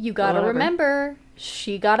claim. You gotta remember,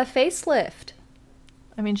 she got a facelift.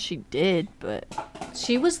 I mean, she did, but...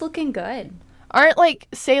 She was looking good. Aren't, like,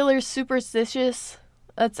 sailors superstitious?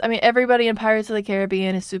 Everybody in Pirates of the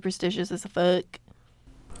Caribbean is superstitious as a fuck.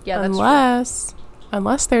 Yeah, that's true.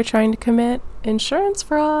 Unless they're trying to commit insurance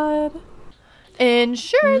fraud.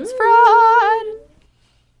 Insurance fraud!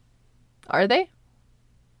 Are they?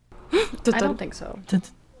 I don't think so.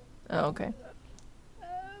 Oh, okay.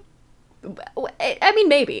 I mean,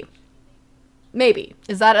 maybe. Maybe.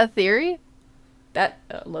 Is that a theory? That,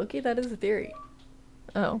 Loki, that is a theory.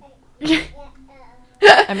 Oh.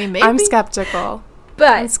 I mean, maybe. I'm skeptical.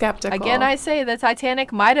 Again, I say the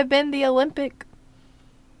Titanic might have been the Olympic.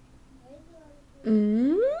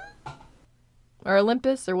 Or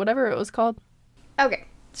Olympus, or whatever it was called. Okay.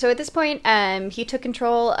 So at this point, he took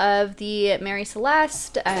control of the Mary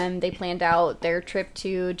Celeste. They planned out their trip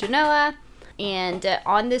to Genoa. And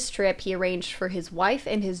on this trip, he arranged for his wife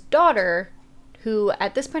and his daughter, who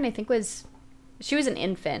at this point I think she was an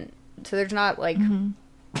infant. So there's not like,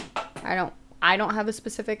 I don't have a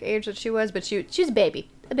specific age that she was, but she's a baby.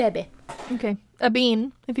 A baby. Okay. A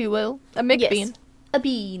bean, if you will. A McBean. Yes, a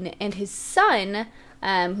bean. And his son,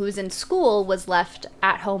 who was in school, was left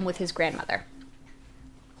at home with his grandmother.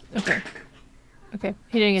 Okay.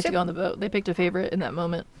 He didn't get to go on the boat. They picked a favorite in that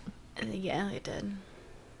moment. Yeah, they did.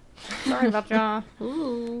 Sorry about y'all.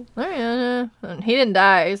 Ooh. He didn't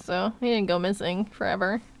die, so he didn't go missing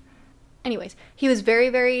forever. Anyways, he was very,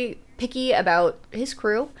 very picky about his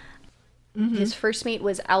crew. His first mate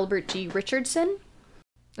was Albert G. Richardson.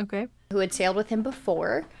 Okay. Who had sailed with him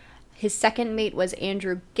before. His second mate was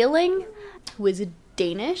Andrew Gilling, who was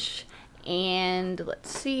Danish. And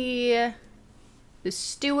let's see. The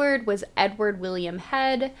steward was Edward William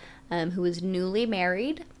Head, who was newly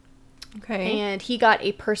married. Okay. And he got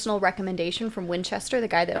a personal recommendation from Winchester, the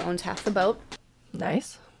guy that owns half the boat.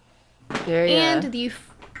 Nice. Very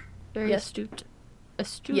astute.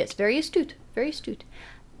 Yes, very astute. Very astute.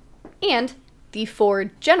 And the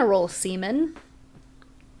 4 general seamen.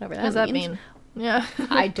 Whatever that means. What does that mean? Yeah.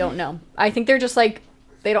 I don't know. I think they're just like,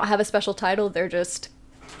 they don't have a special title. They're just...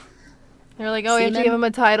 They're like, oh, we have to give him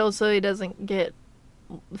a title so he doesn't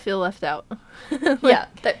feel left out. Yeah.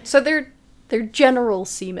 So they're general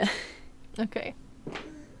seamen. Okay.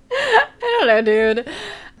 I don't know, dude.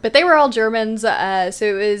 But they were all Germans. So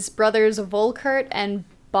it was brothers Volkert and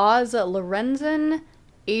Boz Lorenzen,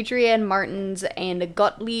 Adrian Martins, and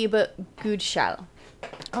Gottlieb Gudschall.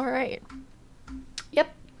 All right.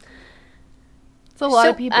 Yep. It's a lot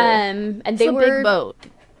of people. And they were a big boat.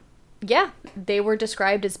 Yeah, they were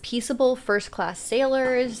described as peaceable first-class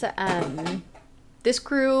sailors. This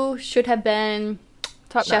crew should have been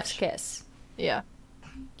top chef's notch. kiss. Yeah.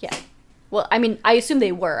 Yeah. Well, I mean, I assume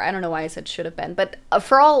they were. I don't know why I said should have been. But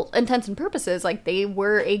for all intents and purposes, like, they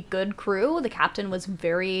were a good crew. The captain was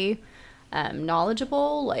very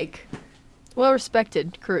knowledgeable. Like,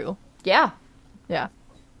 well-respected crew. Yeah. Yeah.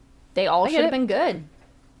 They all should have been good.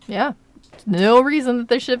 Yeah. No reason that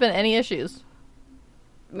there should have been any issues.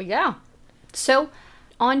 Yeah. So,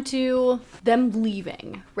 on to them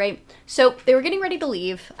leaving, right? So, they were getting ready to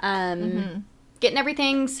leave. Getting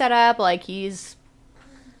everything set up. Like, he's...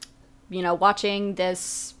 watching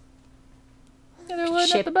this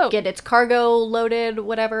ship get its cargo loaded,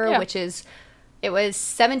 whatever, which is, it was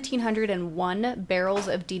 1,701 barrels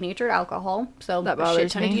of denatured alcohol. So that a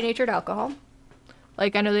shit ton of denatured alcohol.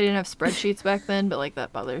 Like, I know they didn't have spreadsheets back then, but, like,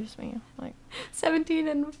 that bothers me. Like,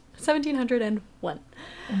 1,701.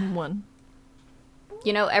 One.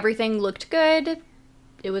 Everything looked good.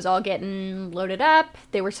 It was all getting loaded up.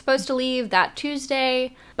 They were supposed to leave that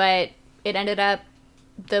Tuesday, but it ended up,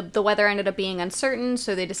 the weather ended up being uncertain,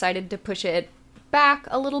 so they decided to push it back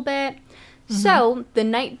a little bit. So, the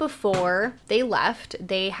night before they left,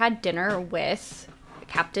 they had dinner with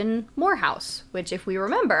Captain Morehouse, which, if we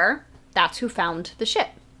remember, that's who found the ship,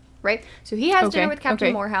 right? So he has dinner with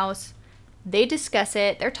Captain Morehouse. They discuss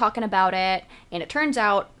it. They're talking about it. And it turns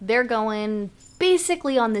out they're going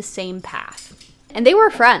basically on the same path. And they were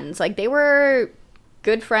friends. Like, they were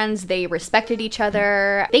good friends. They respected each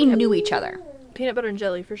other. They knew each other. Peanut butter and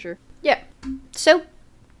jelly, for sure. Yeah. So,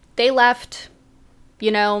 they left,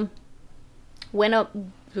 went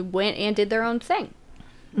and did their own thing.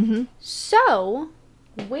 Mm-hmm. So,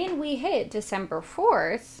 when we hit December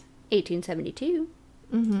 4th, 1872,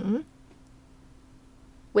 Mm-hmm.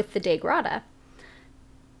 with the Day Grata.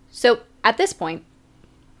 So, at this point,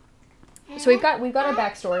 so we've got our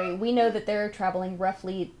backstory. We know that they're traveling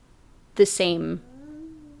roughly the same,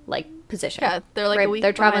 position. Yeah, they're like right? a week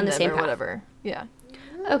They're traveling behind the same them or path. whatever. Yeah.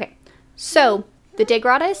 Okay. So, the Day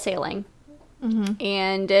Grata is sailing, Mm-hmm.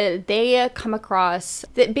 and they come across,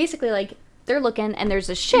 basically, they're looking, and there's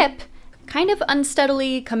a ship kind of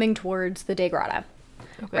unsteadily coming towards the Day Grata,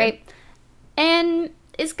 Okay. right? And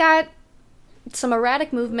it's got some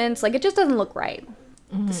erratic movements. It just doesn't look right.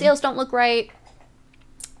 Mm-hmm. The sails don't look right.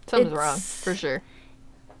 Something's wrong, for sure.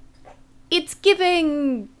 It's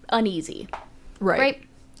giving uneasy, Right. right?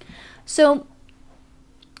 So,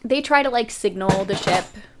 they try to, signal the ship.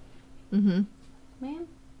 Mm-hmm. Man.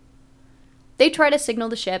 They try to signal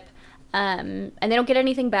the ship, and they don't get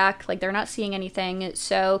anything back. They're not seeing anything.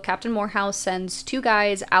 So, Captain Morehouse sends 2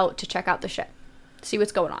 guys out to check out the ship, see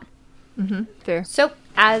what's going on. Mm-hmm. Fair. So,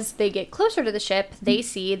 as they get closer to the ship, they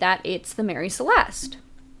see that it's the Mary Celeste.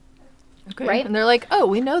 Okay. Right? And they're like, oh,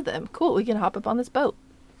 we know them. Cool, we can hop up on this boat.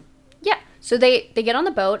 Yeah. So they get on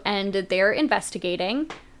the boat and they're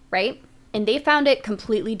investigating, right? And they found it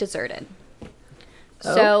completely deserted.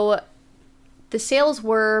 Oh. So the sails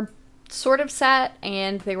were sort of set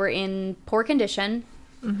and they were in poor condition,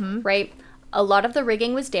 Mm-hmm. right? A lot of the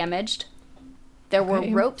rigging was damaged. There were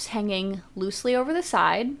Okay. ropes hanging loosely over the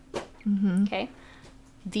side. Mm-hmm. Okay.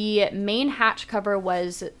 The main hatch cover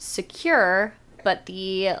was secure, but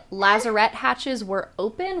the lazarette hatches were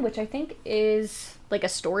open, which I think is like a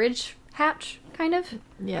storage hatch, kind of.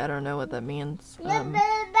 Yeah, I don't know what that means.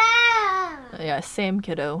 Yeah, same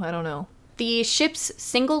kiddo. I don't know. The ship's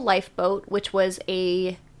single lifeboat, which was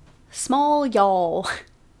a small yawl.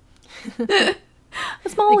 A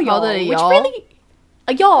small They yawl. called it a which yawl? really,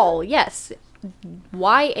 a yawl, yes.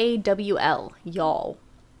 YAWL, yawl.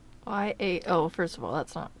 Oh, first of all,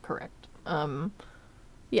 that's not correct.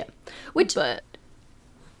 Yeah. Which But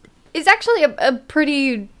is actually a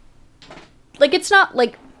pretty, it's not,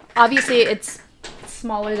 obviously it's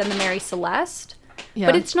smaller than the Mary Celeste, yeah.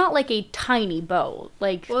 but it's not a tiny boat.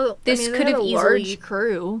 well, this I mean, they could had have a easily... large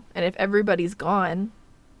crew, and if everybody's gone,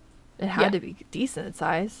 it had Yeah. to be decent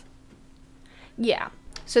size. Yeah.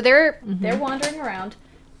 So they're Mm-hmm. wandering around.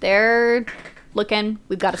 They're looking.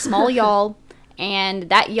 We've got a small yawl, and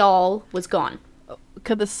that yawl was gone.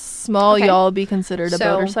 Could the small Okay. yawl be considered a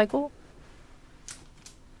So- motorcycle?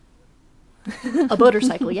 A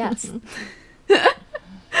motorcycle, yes.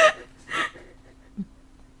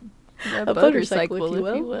 A motorcycle, if you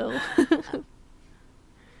if you will.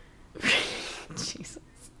 Jesus.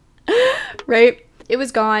 Right? It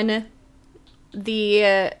was gone.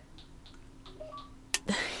 The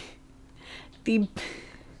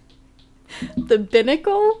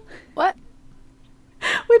binnacle, What?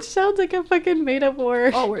 which sounds like a fucking made up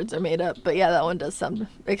word. All words are made up, but yeah, that one does sound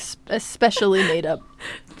especially made up.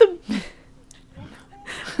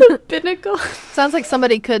 The binnacle. Sounds like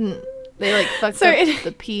somebody couldn't. They fucked So up it-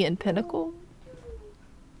 the P in pinnacle,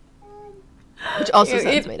 which also It-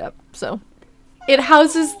 sounds made up. So It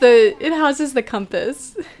houses the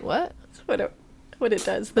compass. what? That's what it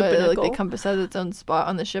does. The But, binnacle. the compass has its own spot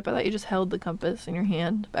on the ship. I thought you just held the compass in your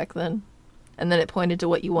hand back then, and then it pointed to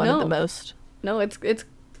what you wanted No. the most. No, it's got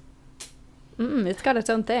its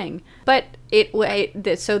own thing. But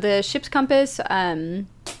so the ship's compass, or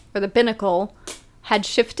the binnacle, had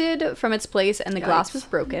shifted from its place, and the glass Yikes. was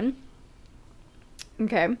broken.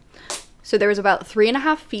 Okay, so there was about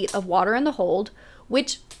 3.5 feet of water in the hold,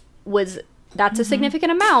 that's Mm-hmm. a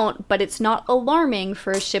significant amount, but it's not alarming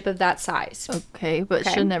for a ship of that size. Okay, but Okay.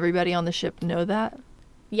 shouldn't everybody on the ship know that?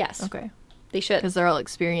 Yes, Okay, they should. because they're all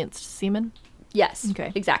experienced seamen. Yes,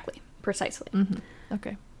 Okay. exactly, precisely. Mm-hmm.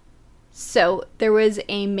 Okay. So there was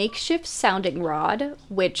a makeshift sounding rod,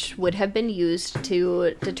 which would have been used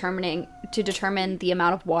to determine the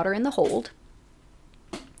amount of water in the hold,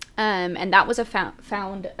 and that was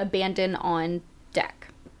found abandoned on deck.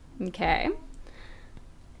 Okay.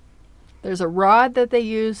 There's a rod that they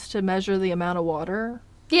use to measure the amount of water.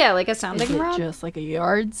 Yeah, like a Is sounding it rod. just like a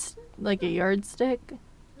yardstick?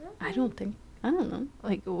 I don't know.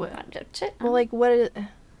 Like what? Well, Well, like what?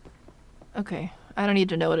 Okay, I don't need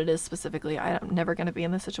to know what it is specifically. I'm never gonna be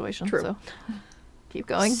in this situation. True. So keep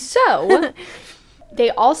going. So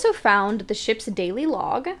they also found the ship's daily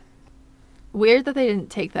log, Weird that they didn't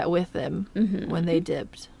take that with them when they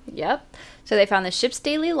dipped. Yep. So they found the ship's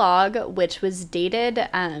daily log, which was dated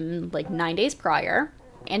like 9 days prior,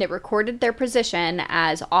 and it recorded their position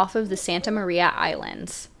as off of the Santa Maria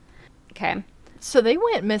Islands. Okay. So they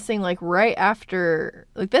went missing like right after,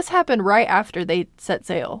 like this happened right after they set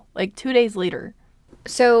sail, like 2 days later.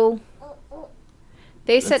 So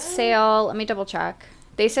they set sail, let me double check.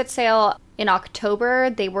 They set sail in October.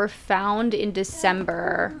 They were found in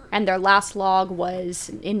December, and their last log was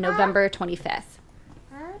in November 25th.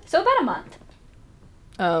 So about a month.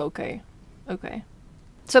 Oh, okay. Okay.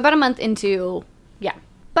 So about a month into, yeah.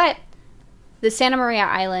 But the Santa Maria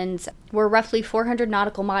Islands were roughly 400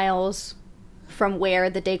 nautical miles from where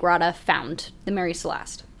the De Grata found the Mary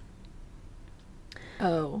Celeste.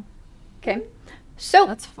 Oh. Okay. So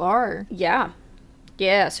that's far. Yeah.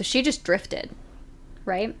 Yeah, so she just drifted,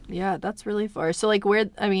 right? Yeah, that's really far. So like where,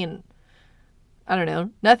 I mean, I don't know.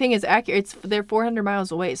 Nothing is accurate. They're 400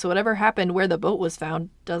 miles away. So whatever happened where the boat was found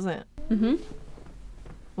doesn't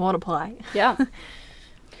won't apply. Yeah.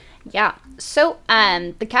 Yeah. So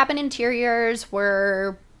the cabin interiors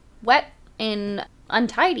were wet and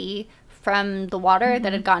untidy from the water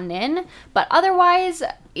that had gotten in, but otherwise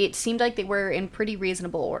it seemed like they were in pretty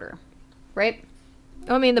reasonable order, right?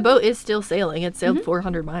 I mean, the boat is still sailing. It sailed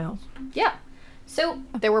 400 miles. Yeah. So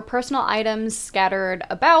there were personal items scattered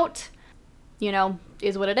about, you know,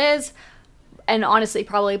 is what it is. And honestly,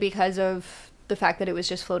 probably because of the fact that it was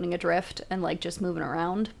just floating adrift and like just moving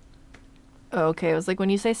around. Okay, I was like, when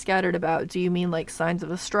you say scattered about, do you mean like signs of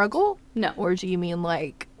a struggle? No. Or do you mean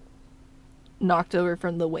like knocked over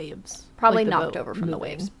from the waves? Probably like knocked over from the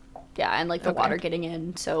waves. Yeah, and like the water getting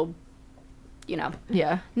in, so, you know.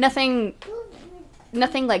 Yeah. Nothing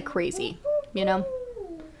like crazy, you know?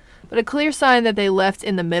 But a clear sign that they left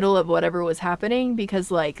in the middle of whatever was happening because,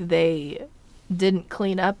 like, they didn't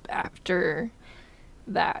clean up after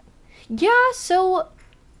that. Yeah, so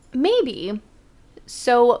maybe.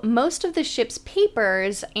 So most of the ship's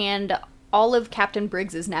papers and all of Captain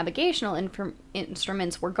Briggs's navigational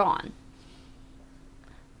instruments were gone.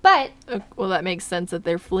 But well, that makes sense that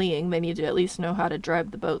they're fleeing. They need to at least know how to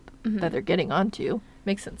drive the boat that they're getting onto.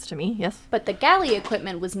 Makes sense to me, yes. But the galley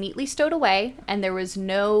equipment was neatly stowed away, and there was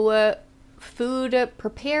no food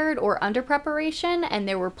prepared or under preparation, and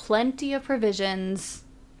there were plenty of provisions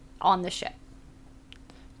on the ship.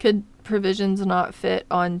 Could provisions not fit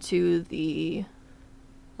onto the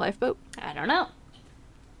lifeboat? I don't know.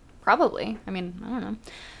 Probably. I mean, I don't know.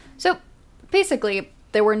 So, basically,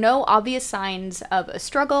 there were no obvious signs of a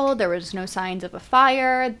struggle. There was no signs of a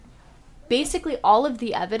fire. Basically, all of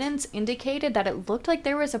the evidence indicated that it looked like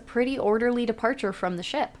there was a pretty orderly departure from the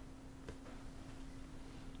ship.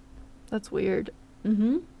 That's weird.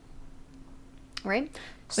 Mm-hmm. Right?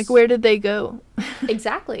 Like, where did they go?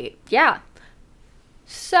 Exactly. Yeah.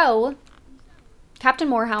 So, Captain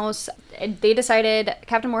Morehouse and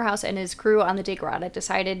his crew on the De Grata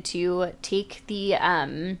decided to take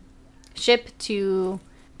the ship to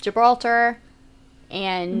Gibraltar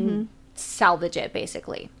and salvage it,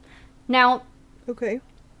 basically. Now, okay,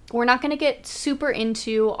 we're not going to get super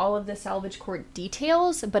into all of the salvage court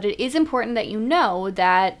details, but it is important that you know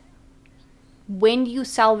that when you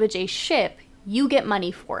salvage a ship, you get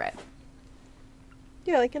money for it.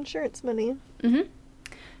 Yeah, like insurance money. Mm-hmm.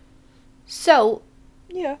 So,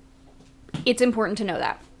 yeah, it's important to know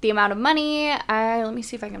that. The amount of money, let me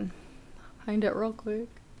see if I can find it real quick.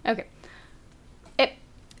 Okay.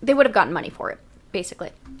 They would have gotten money for it, basically,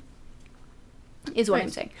 is what I'm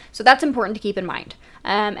saying. So that's important to keep in mind.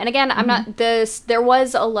 And again, I'm not there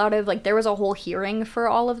was a lot of, like, there was a whole hearing for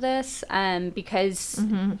all of this, because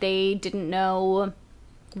they didn't know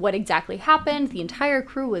what exactly happened. The entire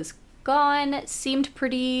crew was gone. It seemed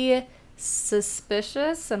pretty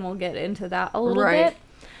suspicious, and we'll get into that a little bit.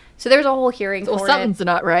 So there's a whole hearing for it. Well, something's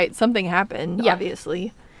not right. Something happened,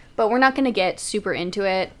 obviously. But we're not going to get super into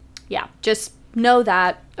it. Yeah, just know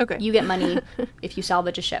that you get money if you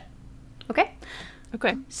salvage a ship. Okay?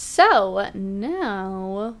 Okay. So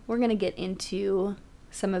now we're going to get into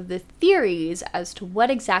some of the theories as to what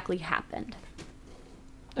exactly happened.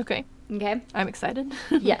 Okay. Okay? I'm excited.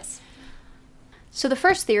 Yes. So the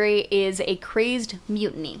first theory is a crazed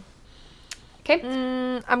mutiny. Okay?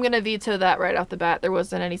 I'm going to veto that right off the bat. There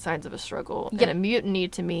wasn't any signs of a struggle. Yep. And a mutiny,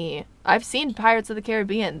 to me, I've seen Pirates of the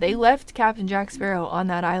Caribbean. They left Captain Jack Sparrow on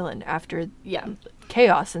that island after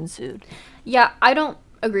chaos ensued. Yeah, I don't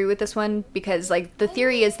agree with this one because, like, the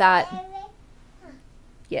theory is that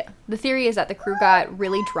the crew got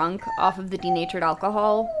really drunk off of the denatured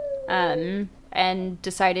alcohol and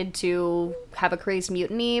decided to have a crazed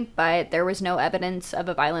mutiny, but there was no evidence of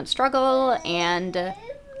a violent struggle, and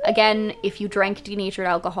Again, if you drank denatured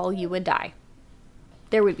alcohol, you would die.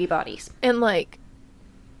 There would be bodies. And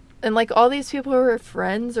all these people were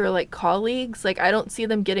friends or like colleagues. Like, I don't see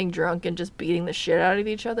them getting drunk and just beating the shit out of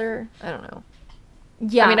each other. I don't know.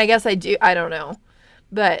 Yeah. I mean, I guess I do. I don't know.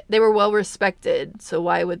 But they were well respected, so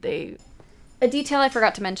why would they? A detail I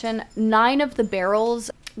forgot to mention, 9 of the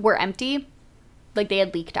barrels were empty. Like, they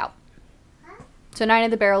had leaked out. So 9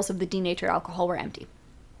 of the barrels of the denatured alcohol were empty.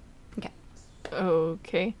 Okay.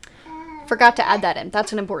 Okay. Forgot to add that in.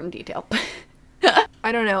 That's an important detail.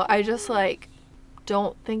 I don't know. I just, like,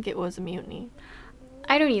 don't think it was a mutiny.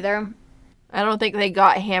 I don't either. I don't think they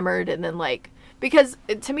got hammered and then, like... Because,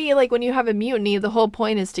 to me, like, when you have a mutiny, the whole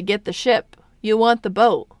point is to get the ship. You want the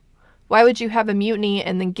boat. Why would you have a mutiny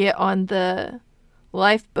and then get on the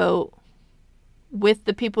lifeboat with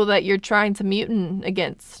the people that you're trying to mutin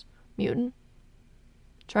against? Mutin?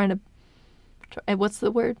 What's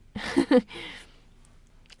the word?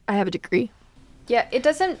 I have a degree. Yeah, it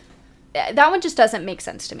doesn't... That one just doesn't make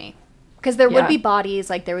sense to me. Because there would be bodies,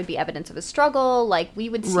 like, there would be evidence of a struggle, like, we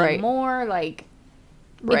would see more, like...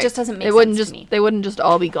 It just doesn't make sense to me. They wouldn't just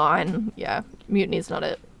all be gone. Yeah, mutiny's not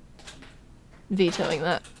it. Vetoing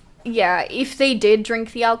that. Yeah, if they did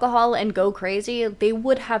drink the alcohol and go crazy, they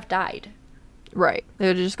would have died. Right. They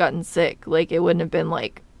would have just gotten sick. Like, it wouldn't have been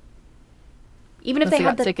like... Even if they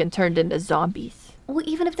had sick and turned into zombies. Well,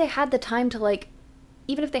 even if they had the time to, like...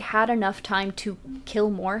 Even if they had enough time to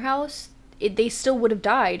kill Morehouse, they still would have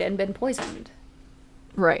died and been poisoned.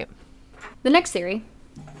 Right. The next theory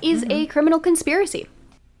is a criminal conspiracy.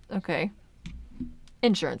 Okay.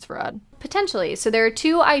 Insurance fraud. Potentially. So there are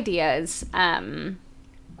 2 ideas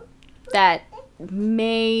that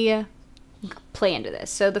may play into this.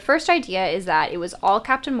 So the first idea is that it was all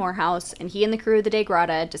Captain Morehouse, and he and the crew of the De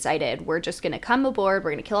Grata decided, we're just going to come aboard,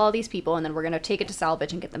 we're going to kill all these people, and then we're going to take it to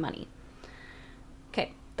salvage and get the money.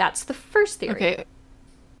 Okay, that's the first theory. Okay.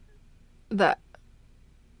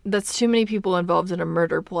 That's too many people involved in a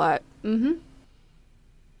murder plot. Mm-hmm.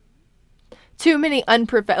 Too many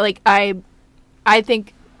like, I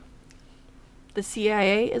think the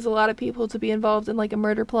CIA is a lot of people to be involved in, like, a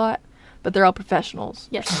murder plot, but they're all professionals.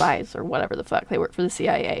 Yes. Or spies or whatever the fuck. They work for the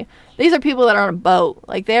CIA. These are people that are on a boat.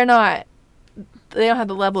 Like, they don't have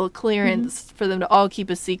the level of clearance for them to all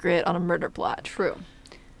keep a secret on a murder plot. True.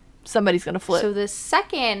 Somebody's gonna flip. So the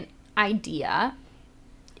second idea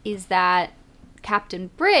is that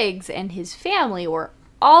Captain Briggs and his family were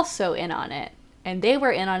also in on it. And they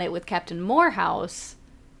were in on it with Captain Morehouse.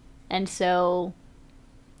 And so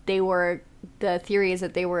the theory is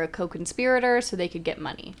that they were a co-conspirator so they could get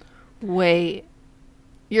money. Wait.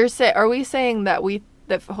 Are we saying that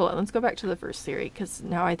hold on, let's go back to the first theory, because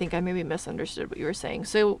now I think I maybe misunderstood what you were saying.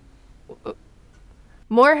 So,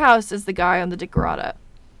 Morehouse is the guy on the De Grata.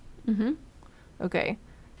 Mm-hmm. Okay.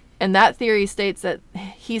 And that theory states that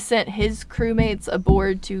he sent his crewmates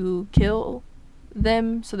aboard to kill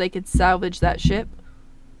them so they could salvage that ship.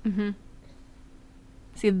 Mm-hmm.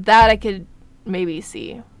 See, that I could maybe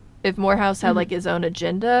see. If Morehouse had, like, his own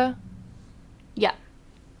agenda. Yeah.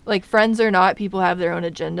 Like, friends or not, people have their own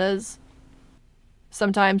agendas.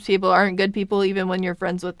 Sometimes people aren't good people even when you're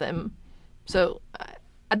friends with them. So,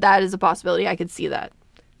 that is a possibility. I could see that.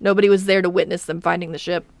 Nobody was there to witness them finding the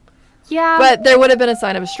ship. Yeah. But there would have been a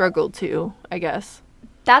sign of a struggle, too, I guess.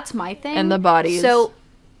 That's my thing. And the bodies. So,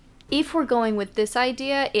 if we're going with this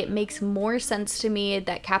idea, it makes more sense to me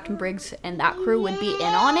that Captain Briggs and that crew would be in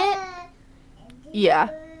on it. Yeah.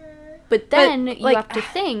 But then you have to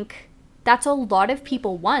think, that's a lot of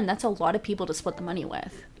people. One, that's a lot of people to split the money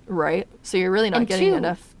with. Right. So you're really not And getting 2,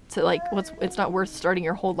 enough to, like, it's not worth starting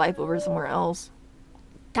your whole life over somewhere else.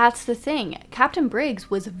 That's the thing. Captain Briggs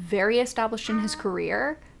was very established in his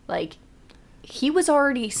career. Like, he was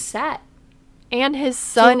already set. And his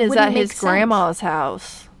son is at his sense. grandma's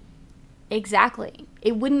house. Exactly.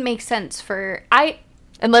 It wouldn't make sense for...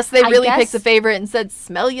 Unless they really guess, picked a favorite and said,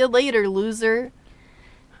 smell you later, loser.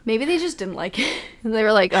 Maybe they just didn't like it. And they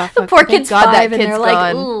were like, oh, The fuck, poor thank kid's God 5, that and kid's they're gone.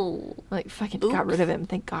 like, ooh. Like, fucking Oops. got rid of him.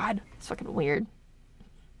 Thank God. It's fucking weird.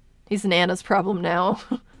 He's Nana's problem now.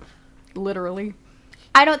 Literally.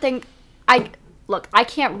 I don't think... Look, I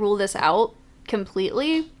can't rule this out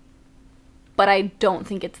completely, but I don't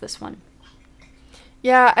think it's this one.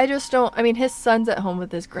 Yeah, I just don't... I mean, his son's at home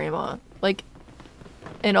with his grandma. Like,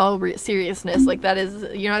 in all seriousness, like, that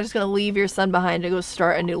is... You're not just going to leave your son behind to go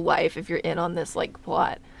start a new life if you're in on this, like,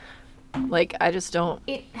 plot. Like, I just don't...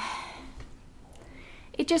 It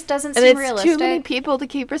just doesn't and seem it's realistic. too many people to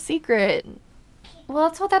keep a secret.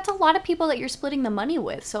 Well, that's a lot of people that you're splitting the money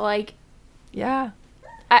with. So, like... Yeah.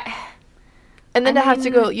 And then you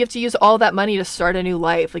have to use all that money to start a new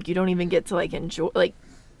life. Like, you don't even get to, like, enjoy... Like,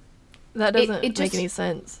 That doesn't make any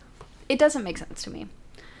sense. It doesn't make sense to me.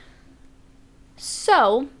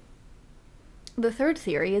 So, the third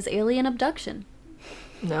theory is alien abduction.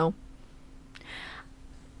 No.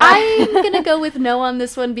 I'm gonna go with no on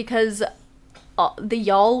this one because the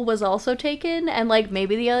yawl was also taken, and like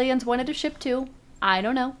maybe the aliens wanted a ship too. I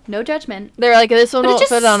don't know. No judgment. They're like, this one But it won't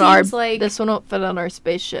just fit on our seems like- this one won't fit on our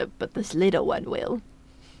spaceship, but this little one will.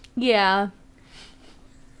 Yeah.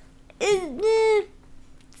 I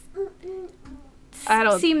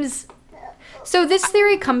don't. Seems. So this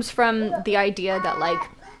theory comes from the idea that like,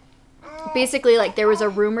 basically like there was a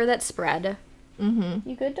rumor that spread. Mm-hmm.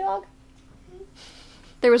 You good, dog?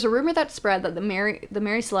 There was a rumor that spread that the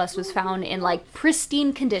Mary Celeste was found in like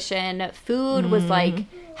pristine condition. Food was like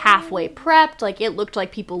halfway prepped. Like it looked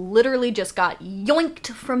like people literally just got yoinked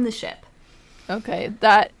from the ship. Okay,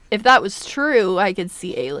 if that was true, I could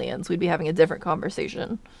see aliens. We'd be having a different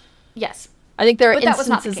conversation. Yes. I think there are But that was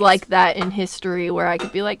not the instances case. like that in history where I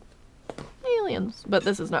could be like, aliens. But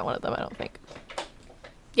this is not one of them, I don't think.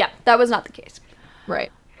 Yeah, that was not the case.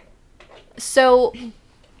 Right. So,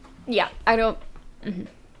 yeah, I don't. Mm-hmm.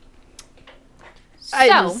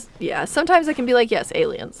 Sometimes I can be like, yes,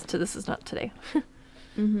 aliens. This is not today.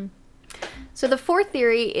 Mm-hmm. So the fourth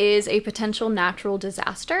theory is a potential natural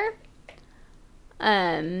disaster.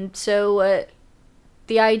 The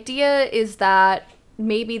idea is that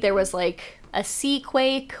maybe there was like a sea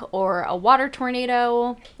quake or a water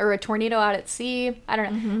tornado or a tornado out at sea. I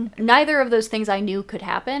don't know. Mm-hmm. Neither of those things I knew could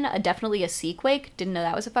happen. Definitely a sea quake. Didn't know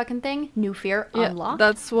that was a fucking thing. New fear unlocked.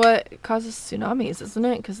 That's what causes tsunamis, isn't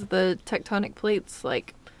it? Because the tectonic plates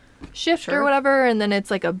like shift or Sure. whatever, and then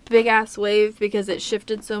it's like a big ass wave because it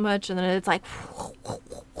shifted so much, and then it's like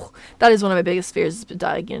that is one of my biggest fears, is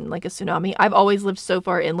dying in like a tsunami. I've always lived so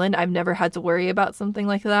far inland, I've never had to worry about something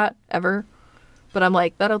like that ever. But I'm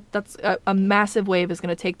like, that's a massive wave is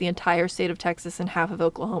going to take the entire state of Texas and half of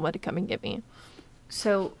Oklahoma to come and get me.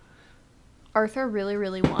 So, Arthur really,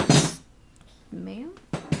 really wants... Ma'am?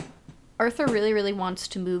 Arthur really, really wants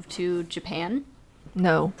to move to Japan.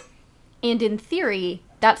 No. And in theory,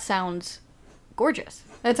 that sounds gorgeous.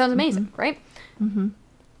 That sounds amazing, right? Mm-hmm.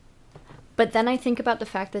 But then I think about the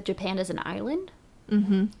fact that Japan is an island.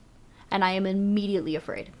 Mm-hmm. And I am immediately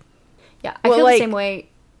afraid. Yeah, I Well, feel like, the same way.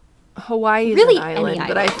 Hawaii is Really, an island, any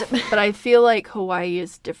but island. but I feel like Hawaii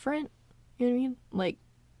is different. You know what I mean? Like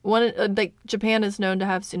like Japan is known to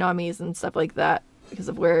have tsunamis and stuff like that because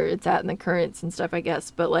of where it's at in the currents and stuff, I guess.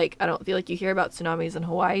 But like, I don't feel like you hear about tsunamis in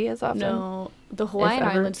Hawaii as often. No, the Hawaiian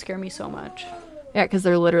ever. Islands scare me so much. Yeah, because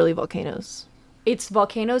they're literally volcanoes. It's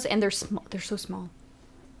volcanoes and they're small. They're so small.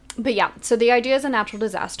 But yeah, so the idea is a natural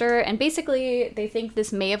disaster, and basically they think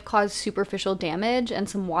this may have caused superficial damage and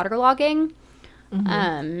some waterlogging.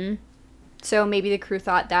 Mm-hmm. So maybe the crew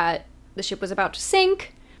thought that the ship was about to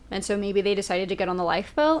sink, and so maybe they decided to get on the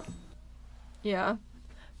lifeboat. Yeah.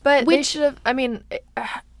 But they should have, I mean,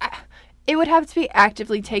 it would have to be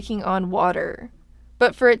actively taking on water.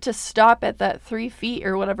 But for it to stop at that 3 feet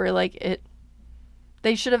or whatever, like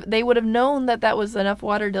they would have known that was enough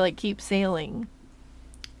water to like keep sailing.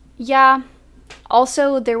 Yeah.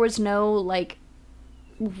 Also, there was no, like,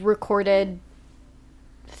 recorded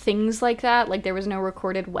things like that. Like, there was no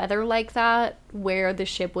recorded weather like that where the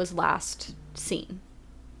ship was last seen.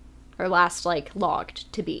 Or last, like,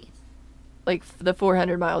 logged to be. Like the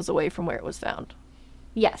 400 miles away from where it was found.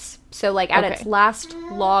 Yes. So, like, at Okay. its last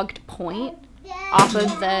logged point off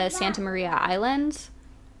of the Santa Maria Islands.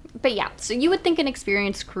 But yeah, so you would think an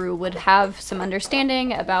experienced crew would have some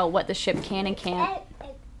understanding about what the ship can and can't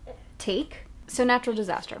take. So, natural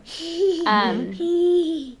disaster. Do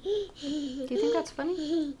you think that's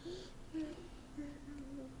funny?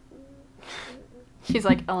 She's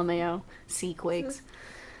like, LMAO, sea quakes.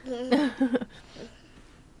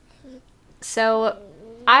 So,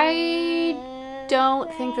 I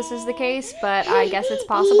don't think this is the case, but I guess it's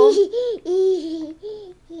possible.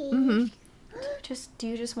 Mm-hmm. Do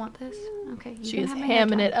you just want this? Okay. She is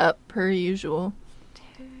hamming it up per usual.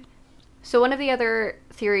 So one of the other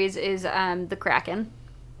theories is the Kraken,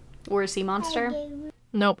 or a sea monster.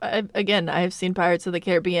 Nope. I have seen Pirates of the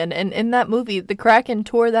Caribbean, and in that movie, the Kraken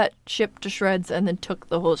tore that ship to shreds and then took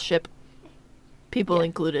the whole ship, people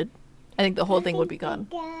included. I think the whole thing would be gone.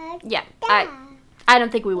 Yeah, I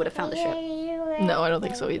don't think we would have found the ship. No, I don't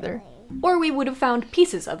think so either. Or we would have found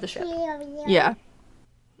pieces of the ship. Yeah.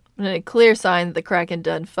 And a clear sign that the Kraken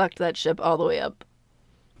done fucked that ship all the way up.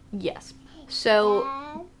 Yes.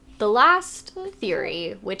 So the last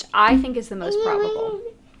theory, which I think is the most probable,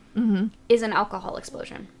 is an alcohol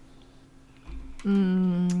explosion.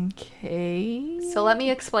 Okay. So let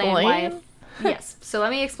me explain Yes. So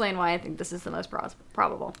let me explain why I think this is the most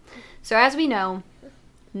probable. So as we know,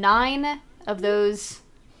 9 of those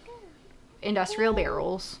industrial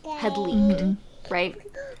barrels had leaked, right?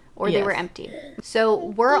 Or they were empty. So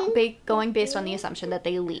we're going based on the assumption that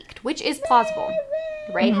they leaked, which is plausible,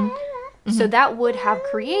 right? So that would have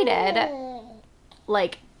created,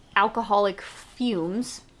 like, alcoholic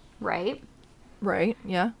fumes, right? Right,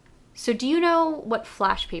 yeah. So do you know what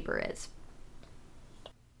flash paper is?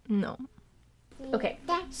 No. Okay,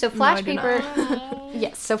 so flash paper...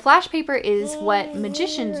 Yes, so flash paper is what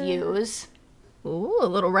magicians use. Ooh, a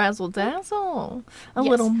little razzle-dazzle. A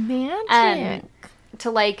little magic. To,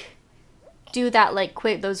 like, do that, like,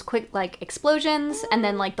 those quick, like, explosions, and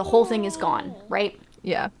then, like, the whole thing is gone, right?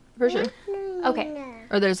 Yeah, for sure. Okay.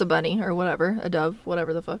 Or there's a bunny, or whatever. A dove,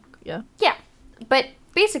 whatever the fuck, yeah. Yeah, but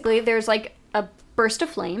basically there's, like, a burst of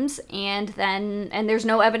flames, and there's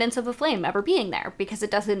no evidence of a flame ever being there, because it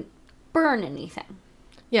doesn't burn anything.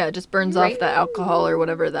 Yeah, it just burns off the alcohol or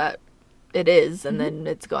whatever that it is, and then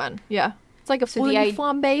it's gone. Yeah. It's like a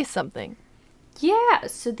flambe something. Yeah,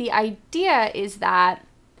 so the idea is that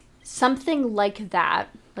something like that,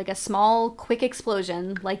 like a small, quick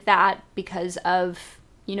explosion like that, because of,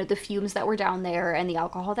 you know, the fumes that were down there and the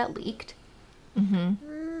alcohol that leaked,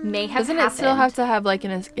 may have Doesn't happened. it still have to have, like,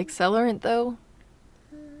 an accelerant, though?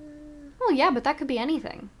 Well, yeah, but that could be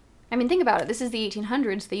anything. I mean, think about it. This is the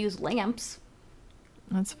 1800s. They use lamps.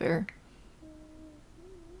 That's fair.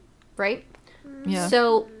 Right? Yeah.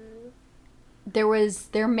 So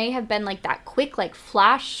there may have been, like, that quick, like,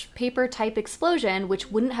 flash paper type explosion,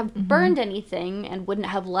 which wouldn't have burned anything and wouldn't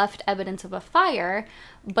have left evidence of a fire,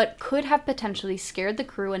 but could have potentially scared the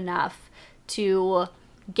crew enough to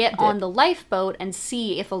get on the lifeboat and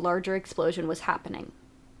see if a larger explosion was happening.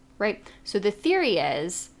 Right? So the theory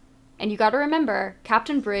is, and you got to remember,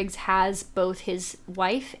 Captain Briggs has both his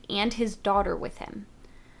wife and his daughter with him.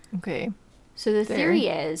 Okay. So the theory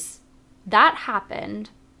is that happened,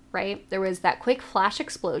 right? There was that quick flash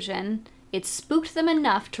explosion. It spooked them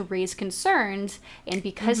enough to raise concerns, and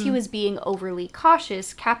because he was being overly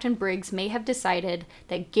cautious, Captain Briggs may have decided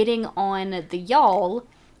that getting on the yawl,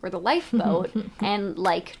 or the lifeboat, and,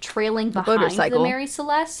 like, trailing behind the Mary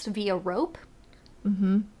Celeste via rope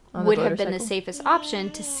would have been the safest option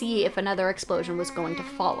to see if another explosion was going to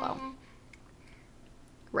follow.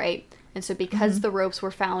 Right? And so because the ropes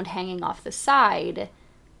were found hanging off the side,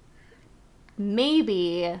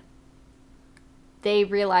 maybe they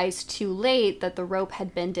realized too late that the rope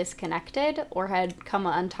had been disconnected or had come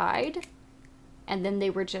untied, and then they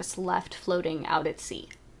were just left floating out at sea.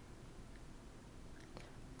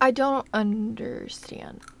 I don't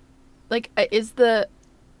understand. Like, I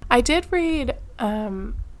did read,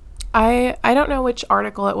 I don't know which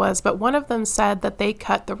article it was, but one of them said that they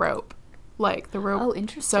cut the rope. Like, the rope. Oh,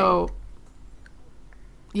 interesting. So,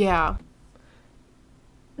 yeah.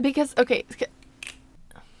 Because, okay,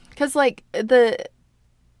 because, like, the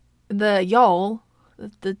yawl,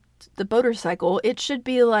 the motorcycle, it should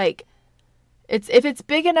be, like, if it's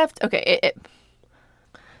big enough,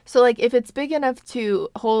 so, like, if it's big enough to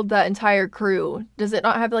hold that entire crew, does it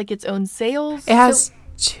not have, like, its own sails? It has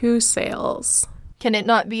 2 sails. Can it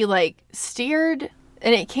not be, like, steered?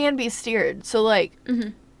 And it can be steered. So, like,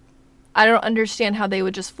 I don't understand how they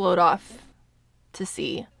would just float off to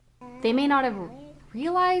sea. They may not have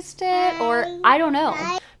realized it, or I don't know.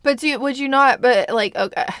 But would you not, but, like,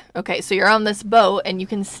 okay, so you're on this boat and you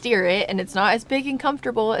can steer it, and it's not as big and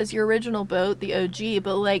comfortable as your original boat, the OG,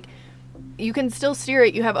 but, like, you can still steer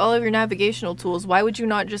it. You have all of your navigational tools. Why would you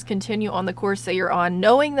not just continue on the course that you're on,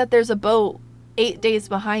 knowing that there's a boat 8 days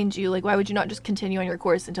behind you? Like, why would you not just continue on your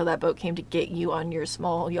course until that boat came to get you on your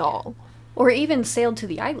small yawl? Or even sailed to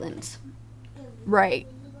the islands. Right.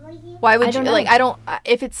 Why would you, like,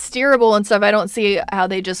 if it's steerable and stuff, I don't see how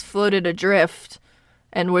they just floated adrift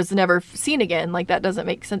and was never seen again. Like, that doesn't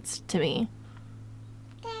make sense to me.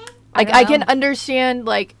 Like, I can understand,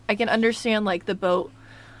 like, the boat,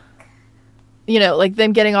 you know, like,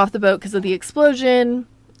 them getting off the boat because of the explosion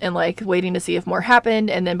and, like, waiting to see if more happened.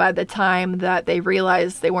 And then by the time that they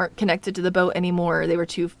realized they weren't connected to the boat anymore, they were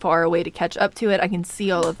too far away to catch up to it. I can see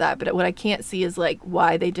all of that. But what I can't see is, like,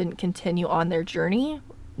 why they didn't continue on their journey,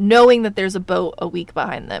 knowing that there's a boat a week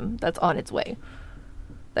behind them that's on its way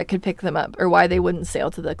that could pick them up, or why they wouldn't sail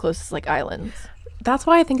to the closest, like, islands. That's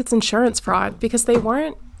why I think it's insurance fraud, because they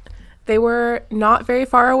were not very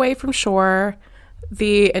far away from shore.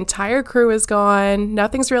 The entire crew is gone.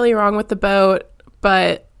 Nothing's really wrong with the boat,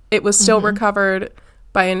 but it was still recovered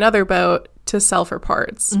by another boat to sell for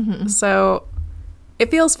parts. So it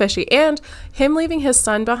feels fishy. And him leaving his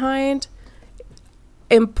son behind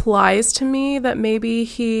implies to me that maybe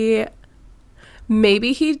he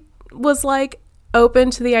maybe he was like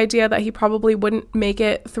open to the idea that he probably wouldn't make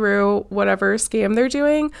it through whatever scam they're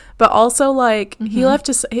doing, but also like he left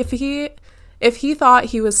his, if he thought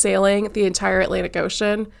he was sailing the entire Atlantic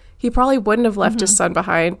Ocean, he probably wouldn't have left his son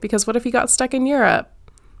behind, because what if he got stuck in Europe?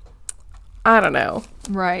 I don't know.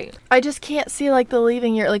 Right. I just can't see like the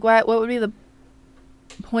leaving your, like what would be the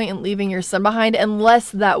point in leaving your son behind,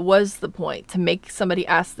 unless that was the point, to make somebody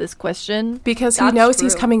ask this question, because he knows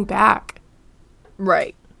he's coming back.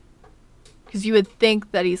 Right. Because you would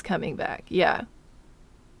think that he's coming back. Yeah.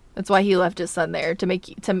 That's why he left his son there, to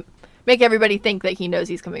make everybody think that he knows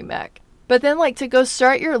he's coming back. But then, like, to go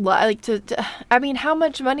start your life, like, to I mean, how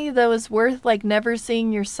much money, though, is worth, like, never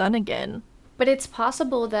seeing your son again? But it's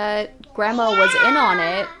possible that grandma was in on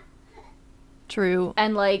it. True.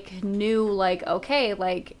 And, like, knew, like, okay,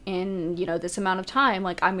 like, in, you know, this amount of time,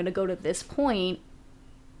 like, I'm going to go to this point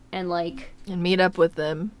and, like... And meet up with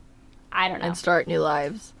them. I don't know. And start new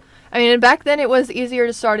lives. I mean, back then it was easier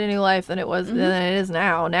to start a new life than it is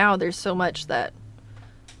now. Now there's so much that...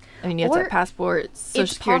 I mean, you have to have passport,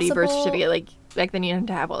 social security, birth certificate. Like, back then you didn't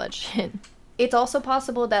have to have all that shit. It's also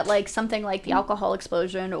possible that, like, something like the alcohol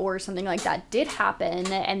explosion or something like that did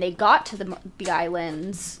happen, and they got to the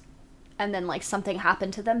islands, and then, like, something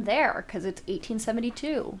happened to them there, because it's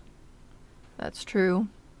 1872. That's true.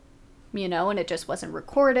 You know, and it just wasn't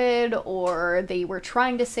recorded, or they were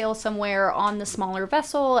trying to sail somewhere on the smaller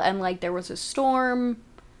vessel, and, like, there was a storm.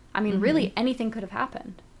 I mean, really, anything could have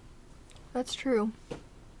happened. That's true.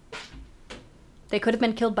 They could have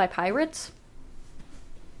been killed by pirates.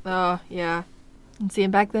 Oh, yeah. And see,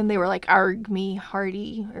 and back then they were like, arg me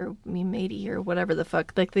hearty, or me matey, or whatever the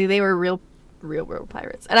fuck. Like, they were real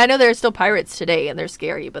pirates. And I know there are still pirates today, and they're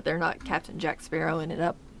scary, but they're not Captain Jack Sparrow in it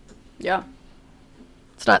up. Yeah.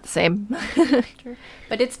 It's not the same.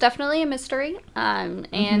 But it's definitely a mystery.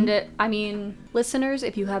 And, I mean, listeners,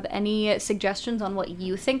 if you have any suggestions on what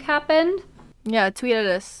you think happened... Yeah, tweet at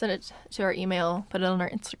us, send it to our email, put it on our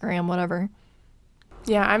Instagram, whatever.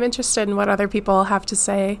 Yeah, I'm interested in what other people have to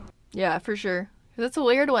say. Yeah, for sure. That's a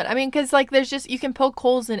weird one. I mean, because, like, there's just... You can poke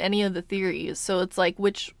holes in any of the theories, so it's like,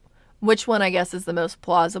 which one, I guess, is the most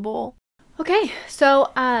plausible? Okay,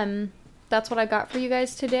 so, that's what I got for you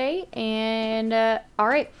guys today. And, all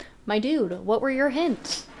right, my dude, what were your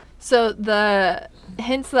hints? So the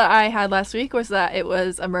hints that I had last week was that it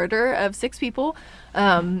was a murder of 6 people.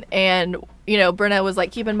 And, you know, Brenna was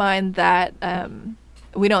like, keep in mind that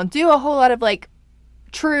we don't do a whole lot of, like,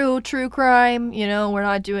 true crime. You know, we're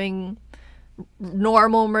not doing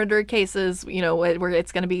normal murder cases, you know, where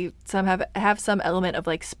it's going to be have some element of,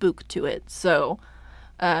 like, spook to it. So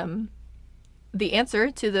the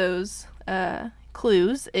answer to those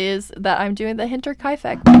clues is that I'm doing the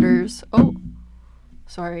Hinterkaifeck murders. Oh,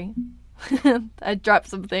 sorry. I dropped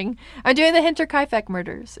something. I'm doing the Hinterkaifeck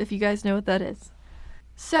murders, if you guys know what that is.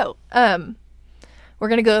 So, we're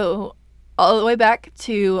going to go all the way back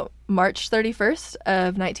to March 31st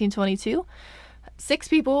of 1922. 6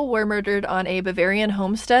 people were murdered on a Bavarian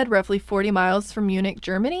homestead roughly 40 miles from Munich,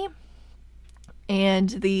 Germany. And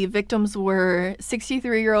the victims were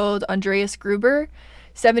 63-year-old Andreas Gruber,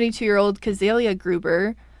 72-year-old Kazelia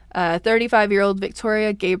Gruber, 35-year-old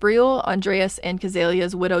Victoria Gabriel, Andreas and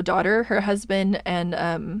Kazelia's widowed daughter, her husband,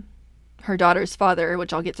 and her daughter's father,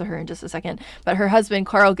 which I'll get to her in just a second. But her husband,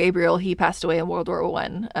 Carl Gabriel, he passed away in World War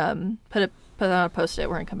I. Put it on a post-it.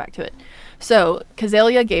 We're going to come back to it. So,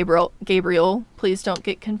 Kazelia Gabriel, please don't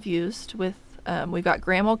get confused with, we've got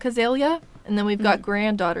Grandma Kazelia, and then we've got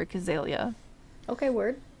granddaughter Kazelia. Okay,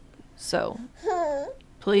 word. So,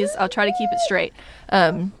 please, I'll try to keep it straight.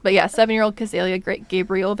 But yeah, 7-year-old Kazelia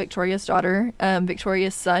Gabriel, Victoria's daughter.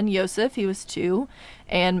 Victoria's son, Joseph, he was 2.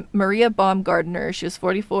 And Maria Baumgartner, she was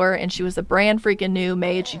 44, and she was a brand freaking new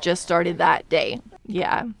maid. She just started that day.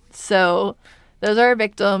 Yeah. So, those are our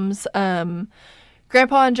victims.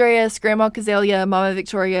 Grandpa Andreas, Grandma Kazelia, Mama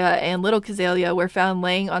Victoria, and little Kazelia were found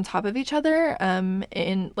laying on top of each other,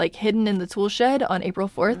 hidden in the tool shed on April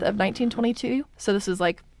 4th of 1922. So this was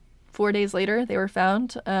like 4 days later they were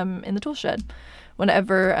found in the tool shed.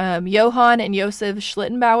 Whenever Johann and Josef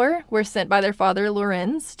Schlittenbauer were sent by their father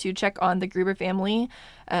Lorenz to check on the Gruber family,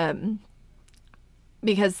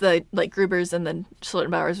 because the Grubers and the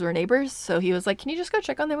Schlittenbauers were neighbors. So he was like, can you just go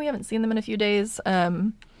check on them? We haven't seen them in a few days.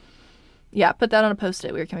 Yeah, put that on a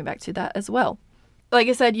post-it. We were coming back to that as well. Like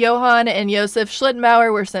I said, Johann and Josef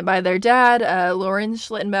Schlittenbauer were sent by their dad, Lorenz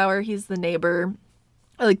Schlittenbauer. He's the neighbor,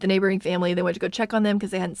 the neighboring family. They went to go check on them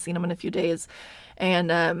because they hadn't seen them in a few days.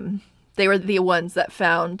 And they were the ones that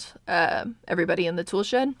found everybody in the tool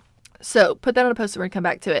shed. So put that on a post-it. We're going to come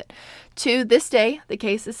back to it. To this day, the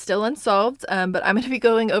case is still unsolved, but I'm going to be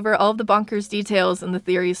going over all of the bonkers details and the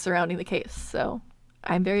theories surrounding the case. So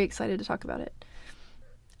I'm very excited to talk about it.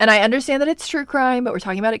 And I understand that it's true crime, but we're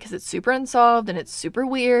talking about it because it's super unsolved and it's super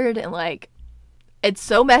weird and like it's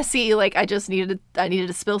so messy. Like I needed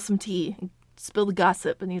to spill some tea, spill the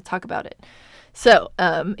gossip, and need to talk about it. So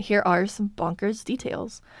here are some bonkers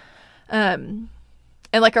details. And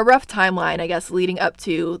like a rough timeline, I guess, leading up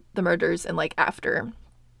to the murders and like after.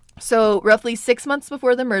 So roughly 6 months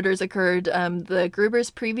before the murders occurred, the Gruber's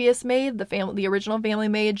previous maid, the original family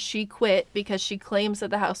maid, she quit because she claims that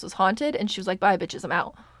the house was haunted, and she was like, "Bye, bitches, I'm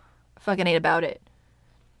out. Fucking ain't about it."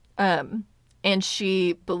 And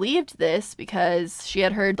she believed this because she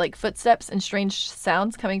had heard like footsteps and strange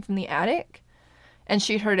sounds coming from the attic, and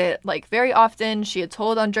she'd heard it like very often. She had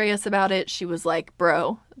told Andreas about it. She was like,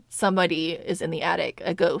 "Bro, somebody is in the attic,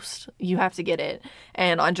 a ghost. You have to get it."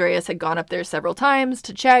 And Andreas had gone up there several times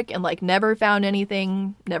to check and like never found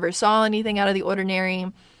anything, never saw anything out of the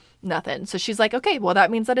ordinary, nothing. So she's like, "Okay, well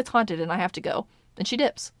that means that it's haunted and I have to go." And she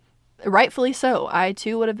dips. Rightfully so. I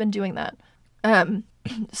too would have been doing that.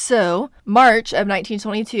 So March of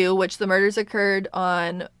 1922, which the murders occurred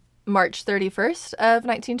on March 31st of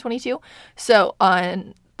 1922. So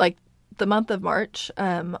on like the month of March,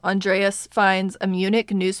 Andreas finds a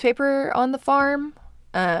Munich newspaper on the farm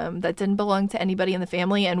that didn't belong to anybody in the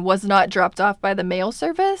family and was not dropped off by the mail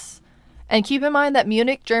service. And keep in mind that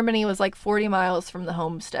Munich, Germany was like 40 miles from the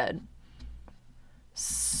homestead.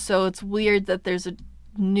 So it's weird that there's a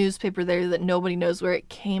newspaper there that nobody knows where it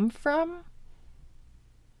came from.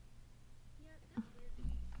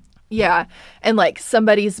 Yeah, and like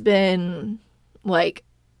somebody's been like,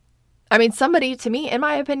 I mean, somebody, to me, in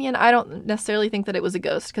my opinion, I don't necessarily think that it was a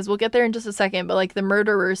ghost, because we'll get there in just a second, but like the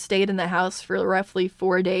murderer stayed in the house for roughly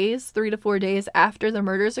 4 days, 3 to 4 days after the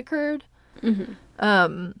murders occurred.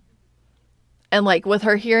 Mm-hmm. And like with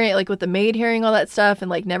her hearing, like with the maid hearing all that stuff and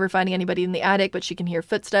like never finding anybody in the attic, but she can hear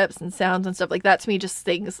footsteps and sounds and stuff like that, to me just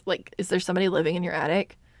things like, is there somebody living in your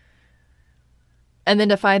attic? And then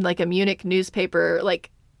to find like a Munich newspaper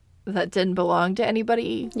like that didn't belong to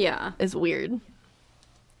anybody, Yeah, is weird.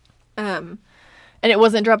 And it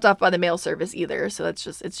wasn't dropped off by the mail service either, so it's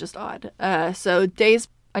just odd. So days,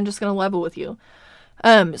 I'm just gonna level with you.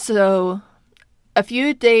 So a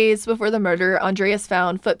few days before the murder, Andreas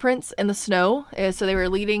found footprints in the snow. So they were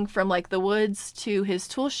leading from like the woods to his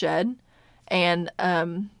tool shed, and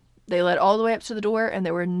they led all the way up to the door, and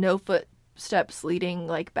there were no footsteps leading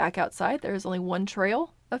like back outside. There was only one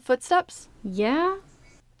trail of footsteps. yeah.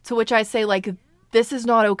 To which I say, like, this is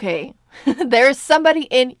not okay. There is somebody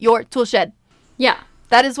in your tool shed. Yeah.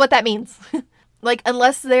 That is what that means. Like,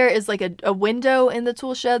 unless there is, like, a window in the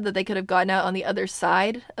tool shed that they could have gotten out on the other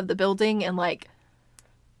side of the building and, like,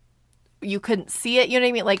 you couldn't see it, you know what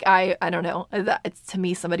I mean? Like, I don't know. It's, to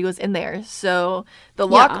me, somebody was in there. So the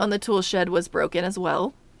lock on the tool shed was broken as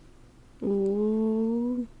well.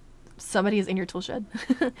 Ooh. Somebody is in your tool shed.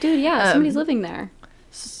 Dude, yeah, somebody's living there.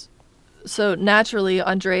 So naturally,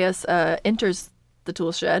 Andreas enters the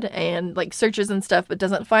tool shed and like searches and stuff, but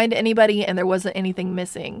doesn't find anybody, and there wasn't anything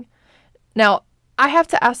missing. Now, I have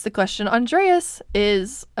to ask the question. Andreas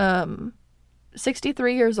is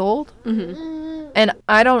 63 years old, and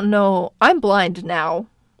I don't know. I'm blind now.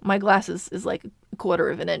 My glasses is like a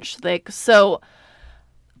quarter of an inch thick, so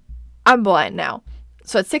I'm blind now.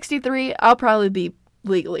 So at 63, I'll probably be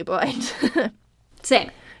legally blind.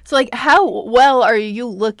 Same. So, like, how well are you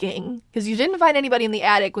looking? Because you didn't find anybody in the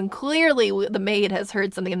attic when clearly the maid has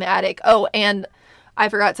heard something in the attic. Oh, and I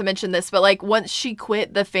forgot to mention this, but, like, once she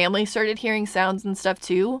quit, the family started hearing sounds and stuff,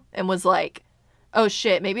 too, and was like, oh,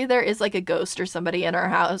 shit, maybe there is, like, a ghost or somebody in our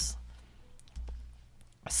house.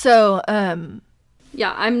 So,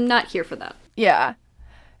 yeah, I'm not here for that. Yeah.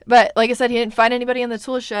 But, like I said, he didn't find anybody in the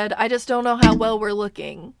tool shed. I just don't know how well we're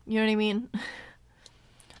looking. You know what I mean?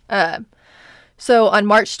 So on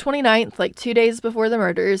March 29th, like 2 days before the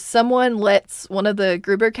murders, someone lets one of the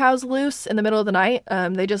Gruber cows loose in the middle of the night.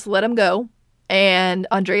 They just let him go. And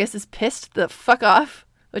Andreas is pissed the fuck off,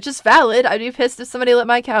 which is valid. I'd be pissed if somebody let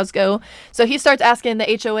my cows go. So he starts asking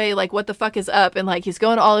the HOA, like, what the fuck is up? And, like, he's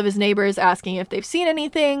going to all of his neighbors asking if they've seen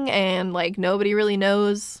anything. And, like, nobody really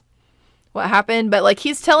knows what happened. But, like,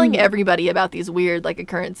 he's telling everybody about these weird, like,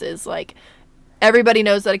 occurrences. Like, everybody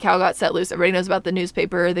knows that a cow got set loose. Everybody knows about the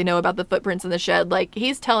newspaper. They know about the footprints in the shed. Like,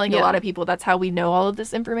 he's telling a lot of people. That's how we know all of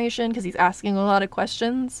this information, because he's asking a lot of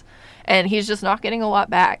questions. And he's just not getting a lot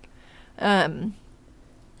back.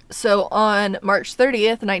 So on March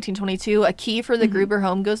 30th, 1922, a key for the Gruber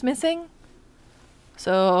home goes missing.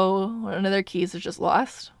 So one of their keys is just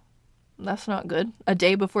lost. that's not good. A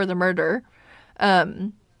day before the murder.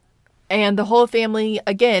 And the whole family,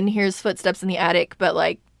 again, hears footsteps in the attic, but,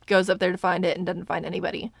 like, goes up there to find it and doesn't find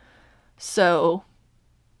anybody. So,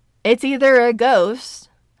 it's either a ghost.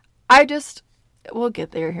 We'll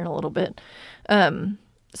get there here in a little bit.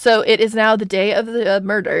 So it is now the day of the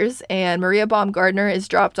murders, and Maria Baumgartner is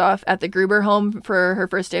dropped off at the Gruber home for her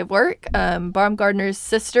first day of work. Baumgartner's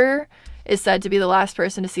sister is said to be the last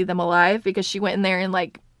person to see them alive because she went in there and,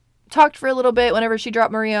 like, talked for a little bit whenever she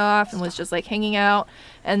dropped Maria off and was just, like, hanging out,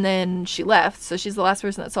 and then she left. So she's the last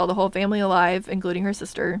person that saw the whole family alive, including her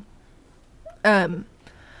sister.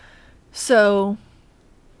 So,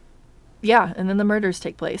 yeah, and then the murders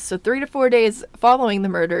take place. So 3 to 4 days following the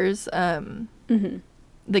murders,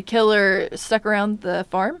 the killer stuck around the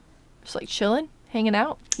farm, just, like, chilling, hanging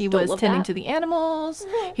out. He was tending to the animals.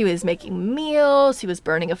 He was making meals. He was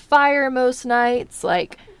burning a fire most nights.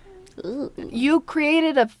 Like, you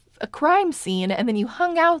created a crime scene, and then you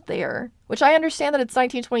hung out there, which I understand that it's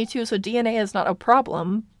 1922, so DNA is not a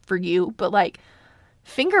problem for you, but, like,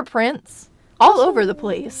 fingerprints all over the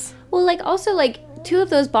place. Well, like, also, like, 2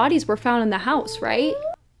 of those bodies were found in the house, right?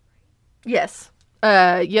 Yes.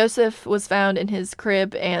 Joseph was found in his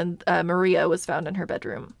crib, and Maria was found in her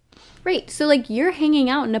bedroom. Right. So, like, you're hanging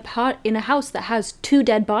out in a house that has 2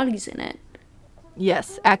 dead bodies in it.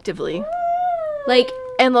 Yes, actively. Like,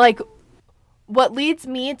 and, like, what leads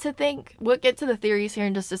me to think, we'll get to the theories here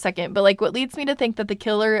in just a second, but, like, what leads me to think that the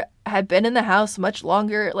killer had been in the house much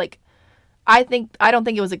longer, like, I don't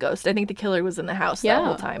think it was a ghost. I think the killer was in the house that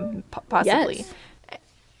whole time, possibly. Yes.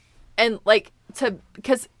 And, like,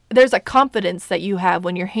 because there's a confidence that you have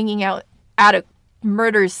when you're hanging out at a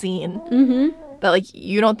murder scene that, like,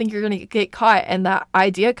 you don't think you're going to get caught. And that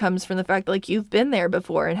idea comes from the fact that, like, you've been there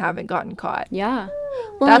before and haven't gotten caught. Yeah.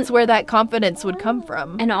 Well, that's where that confidence would come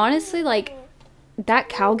from. And honestly, like, that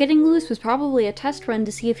cow getting loose was probably a test run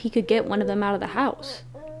to see if he could get one of them out of the house.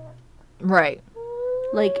 Right.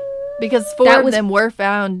 Like, because 4 of them were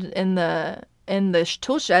found in the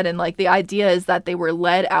tool shed, and, like, the idea is that they were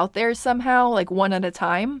led out there somehow, like, one at a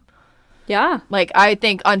time. Yeah. Like, I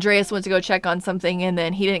think Andreas went to go check on something, and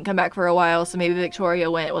then he didn't come back for a while, so maybe Victoria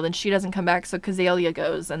went. Well, then she doesn't come back, so Cazalia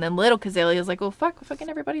goes. And then little Cazalia's like, well, fucking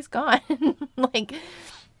everybody's gone. Like,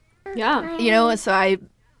 yeah. You know, so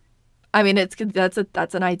I mean,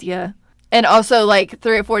 that's an idea. And also, like,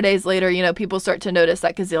 3 or 4 days later, you know, people start to notice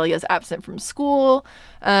that Cazalia's absent from school,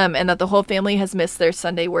 and that the whole family has missed their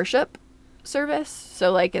Sunday worship service.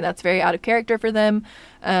 So, like, and that's very out of character for them.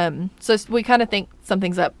 So we kind of think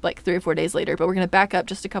something's up, like, 3 or 4 days later, but we're going to back up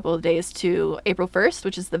just a couple of days to April 1st,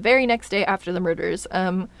 which is the very next day after the murders.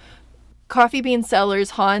 Coffee bean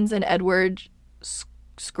sellers Hans and Edward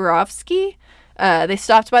Skrovsky, they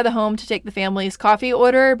stopped by the home to take the family's coffee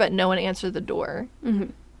order, but no one answered the door.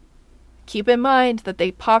 Keep in mind that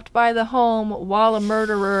they popped by the home while a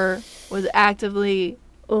murderer was actively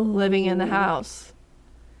living in the house.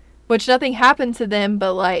 Which nothing happened to them,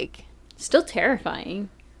 but, like, still terrifying.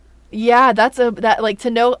 Yeah, like, to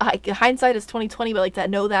know, like, hindsight is 20/20, but, like, to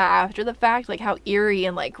know that after the fact, like, how eerie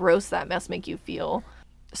and, like, gross that must make you feel.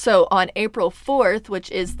 So on April 4th, which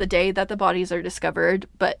is the day that the bodies are discovered,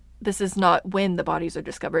 but this is not when the bodies are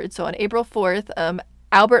discovered. So on April 4th,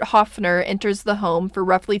 Albert Hoffner enters the home for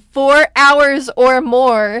roughly 4 hours or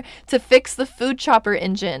more to fix the food chopper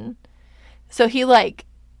engine. So he, like,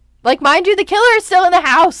 mind you, the killer is still in the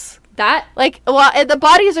house. The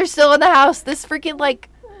bodies are still in the house. This freaking, like,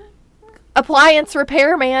 appliance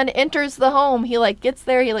repairman enters the home. He, like, gets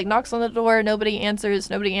there. He, like, knocks on the door. Nobody answers.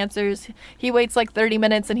 He waits, like, 30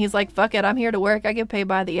 minutes, and he's like, fuck it, I'm here to work. I get paid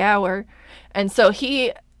by the hour. And so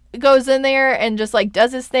he goes in there and just, like,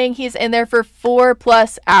 does his thing. He's in there for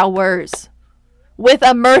 4+ hours with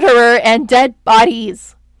a murderer and dead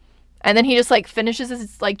bodies. And then he just, like, finishes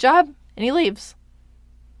his, like, job, and he leaves.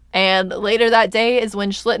 And later that day is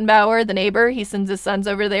when Schlittenbauer, the neighbor, he sends his sons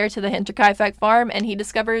over there to the Hinterkaifeck farm, and they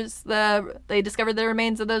discover the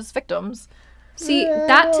remains of those victims. See,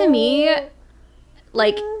 that to me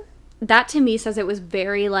says it was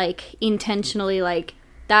very, like, intentionally, like,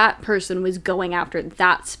 that person was going after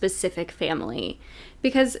that specific family.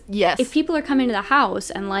 Because if people are coming to the house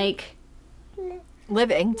and, like,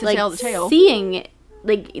 living to tell the tale, seeing,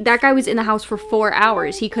 like, that guy was in the house for 4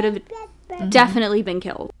 hours, he could have definitely been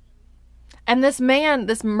killed. And this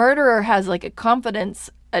murderer has, like, a confidence,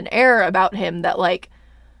 an air about him that, like,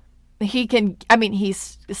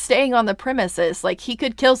 he's staying on the premises. Like, he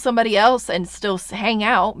could kill somebody else and still hang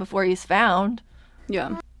out before he's found.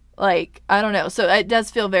 Yeah. Like, I don't know. So it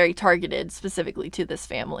does feel very targeted specifically to this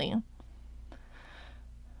family.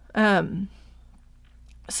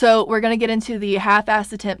 So we're going to get into the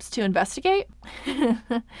half-assed attempts to investigate.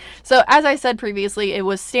 So as I said previously, it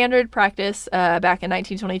was standard practice back in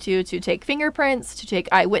 1922 to take fingerprints, to take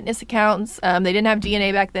eyewitness accounts. They didn't have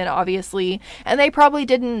DNA back then, obviously, and they probably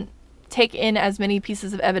didn't take in as many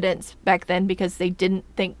pieces of evidence back then because they didn't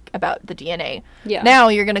think about the DNA. Yeah. Now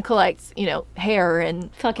you're going to collect, hair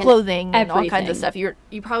and Fucking clothing and all kinds everything. of stuff.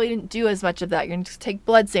 You probably didn't do as much of that. You're going to take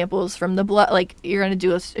blood samples from the blood. Like, you're going to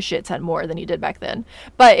do a shit ton more than you did back then.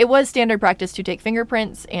 But it was standard practice to take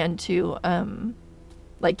fingerprints and to,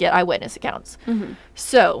 get eyewitness accounts. Mm-hmm.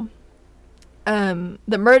 So,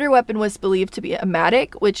 the murder weapon was believed to be a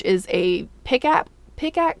mattock, which is a pickaxe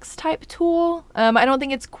type tool. I don't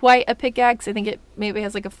think it's quite a pickaxe. I think it maybe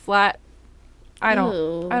has like a flat. I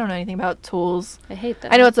don't know anything about tools. I hate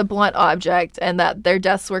that. I know it's a blunt object and that their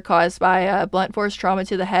deaths were caused by blunt force trauma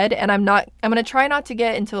to the head. And I'm going to try not to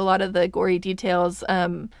get into a lot of the gory details.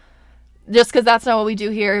 Just because that's not what we do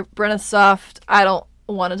here. Brenna's soft. I don't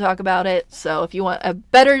want to talk about it. So if you want a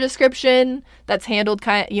better description that's handled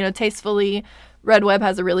tastefully, Red Web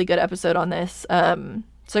has a really good episode on this.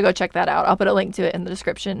 So go check that out. I'll put a link to it in the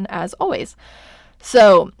description as always.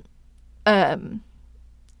 So,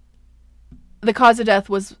 the cause of death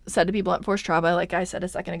was said to be blunt force trauma, like I said a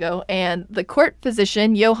second ago. And the court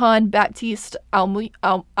physician, Johann Baptist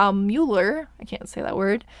Almuller, I can't say that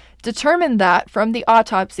word, determined that from the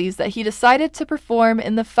autopsies that he decided to perform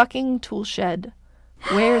in the fucking tool shed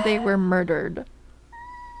where they were murdered.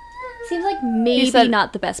 Seems like maybe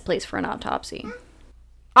not the best place for an autopsy.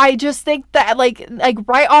 I just think that, like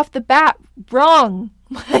right off the bat, wrong.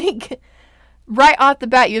 Like, right off the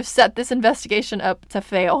bat, you've set this investigation up to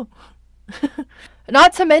fail.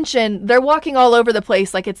 Not to mention, they're walking all over the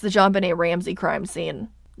place like it's the JonBenet Ramsey crime scene.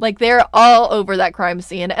 Like, they're all over that crime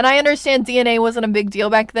scene. And I understand DNA wasn't a big deal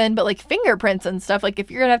back then, but, like, fingerprints and stuff, like, if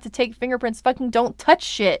you're gonna have to take fingerprints, fucking don't touch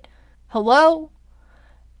shit. Hello?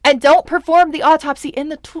 And don't perform the autopsy in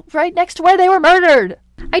the right next to where they were murdered.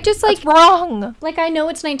 I just, like... That's wrong. Like, I know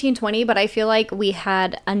it's 1920, but I feel like we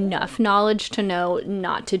had enough knowledge to know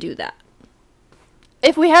not to do that.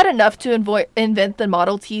 If we had enough to invent the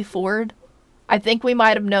Model T Ford, I think we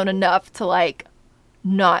might have known enough to, like,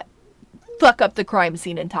 not fuck up the crime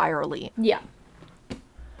scene entirely. Yeah.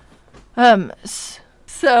 The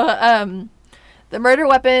murder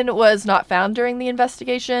weapon was not found during the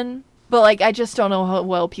investigation, but, like, I just don't know how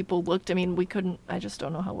well people looked. I mean, I just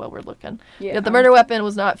don't know how well we're looking. Yeah. The murder weapon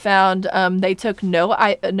was not found. They took no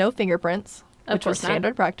fingerprints, which was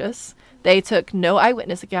standard practice. They took no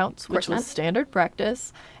eyewitness accounts, which was standard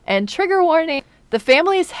practice. And trigger warning, the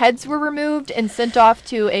family's heads were removed and sent off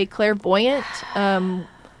to a clairvoyant,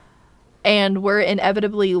 and were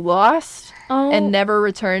inevitably lost and never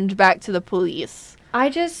returned back to the police. I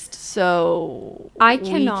we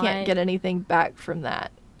can't get anything back from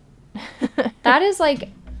that. That is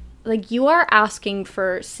like you are asking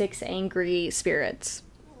for 6 angry spirits.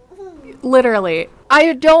 Literally.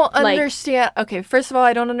 I don't understand. Okay, first of all,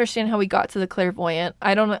 I don't understand how we got to the clairvoyant.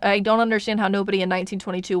 I don't understand how nobody in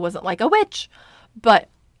 1922 wasn't like a witch. But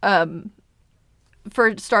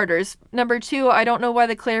for starters, number 2, I don't know why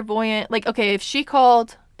the clairvoyant, like, okay, if she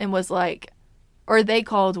called and was like, or they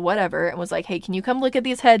called, whatever, and was like, hey, can you come look at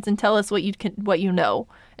these heads and tell us what you know?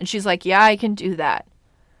 And she's like, yeah, I can do that.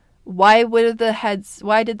 Why did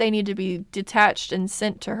they need to be detached and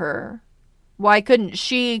sent to her? Why couldn't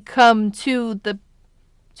she come to the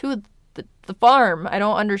farm? I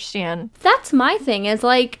don't understand. That's my thing, is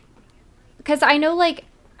like, because I know, like,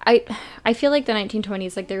 I feel like the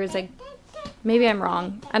 1920s, like, there was, like, maybe I'm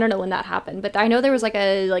wrong, I don't know when that happened, but I know there was, like,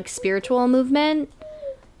 a, like, spiritual movement,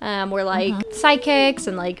 where, like, psychics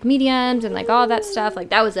and, like, mediums and, like, all that stuff, like,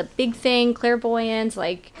 that was a big thing, clairvoyance,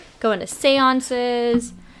 like, going to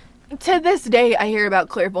seances. To this day, I hear about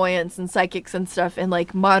clairvoyance and psychics and stuff in,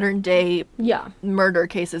 like, modern day murder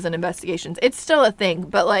cases and investigations. It's still a thing,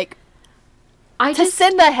 but, like, to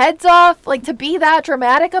send the heads off, like, to be that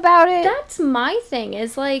dramatic about it. That's my thing,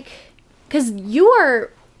 is, like, because you are,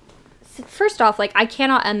 first off, like, I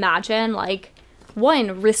cannot imagine, like,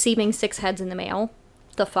 1, receiving 6 heads in the mail.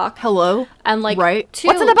 The fuck? Hello? And, like, right? 2,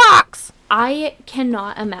 what's in the box? I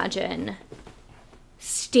cannot imagine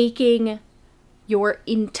staking your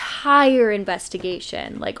entire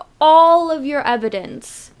investigation, like all of your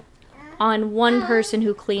evidence, on one person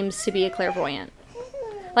who claims to be a clairvoyant.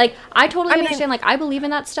 Like, I totally understand, like, I believe in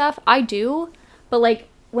that stuff, I do, but, like,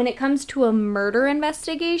 when it comes to a murder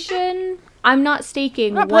investigation, I'm not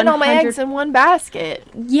staking 100... I'm not putting all my eggs in one basket.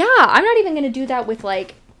 Yeah, I'm not even gonna do that with,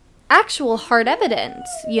 like, actual hard evidence,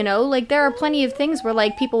 you know? Like, there are plenty of things where,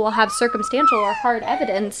 like, people will have circumstantial or hard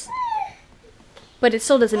evidence, but it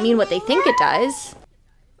still doesn't mean what they think it does.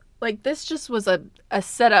 Like, this just was a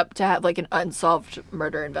setup to have, like, an unsolved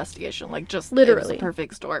murder investigation. Like, just Literally. It was a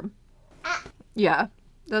perfect storm. Yeah.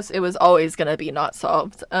 It was always going to be not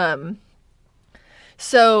solved.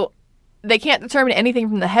 So they can't determine anything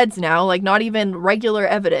from the heads now. Like, not even regular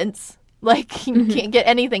evidence. Like, you can't get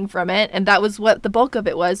anything from it. And that was what the bulk of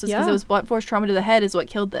it was because it was blunt force trauma to the head is what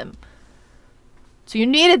killed them. So you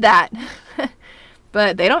needed that.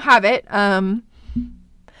 But they don't have it.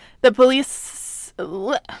 The police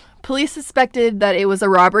suspected that it was a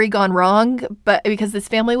robbery gone wrong, but because this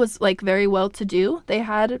family was like very well to do, they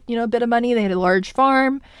had, a bit of money, they had a large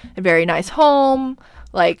farm, a very nice home,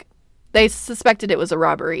 like they suspected it was a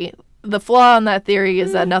robbery. The flaw in that theory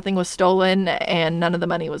is that nothing was stolen and none of the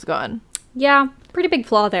money was gone. Yeah, pretty big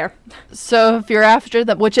flaw there. So if you're after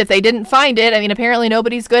them, which if they didn't find it, I mean, apparently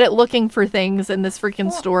nobody's good at looking for things in this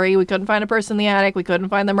freaking story. We couldn't find a person in the attic. We couldn't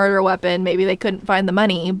find the murder weapon. Maybe they couldn't find the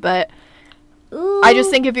money, but ooh. I just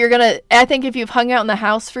think if you've hung out in the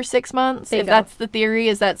house for 6 months, that's the theory,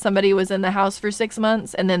 is that somebody was in the house for 6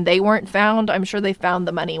 months and then they weren't found, I'm sure they found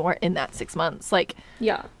the money in that 6 months. Like,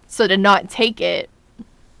 yeah. So to not take it,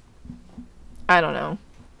 I don't know.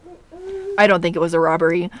 I don't think it was a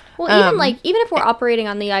robbery. Well, even if we're operating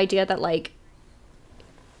on the idea that, like,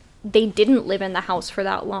 they didn't live in the house for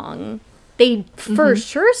that long, they for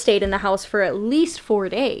sure stayed in the house for at least 4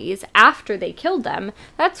 days after they killed them.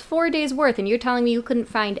 That's 4 days worth, and you're telling me you couldn't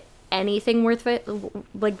find anything worth it,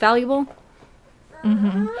 like, valuable?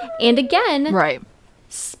 Mm-hmm. And again, right.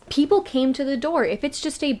 People came to the door. If it's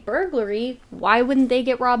just a burglary, why wouldn't they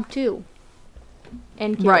get robbed too?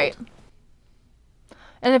 And killed? Right.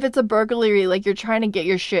 And if it's a burglary, like, you're trying to get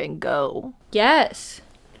your shit and go. Yes.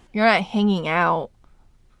 You're not hanging out,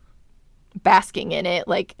 basking in it.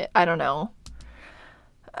 Like, I don't know.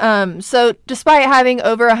 So despite having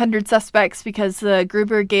over 100 suspects, because the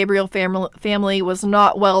Gruber-Gabriel family was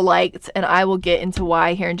not well liked, and I will get into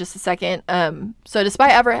why here in just a second. So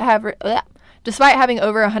despite having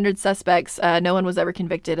over 100 suspects, no one was ever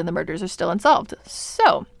convicted, and the murders are still unsolved.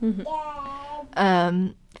 So,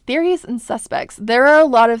 theories and suspects. There are a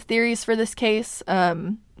lot of theories for this case,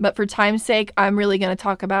 but for time's sake, I'm really going to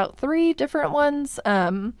talk about 3 different ones.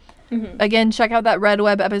 Again, check out that Red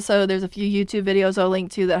Web episode. There's a few YouTube videos I'll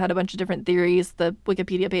link to that had a bunch of different theories. The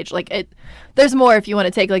Wikipedia page, there's more if you want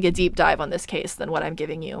to take like a deep dive on this case than what I'm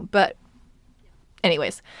giving you. But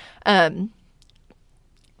anyways,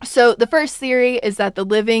 so the first theory is that the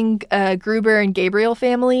living Gruber and Gabriel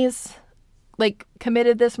families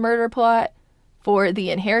committed this murder plot for the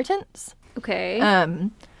inheritance. Okay.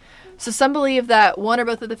 So some believe that one or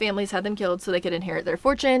both of the families had them killed so they could inherit their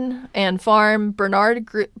fortune and farm. Bernhard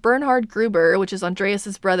Gruber, which is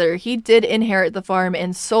Andreas's brother, he did inherit the farm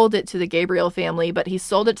and sold it to the Gabriel family, but he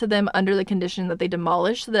sold it to them under the condition that they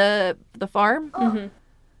demolish the farm. Mm-hmm.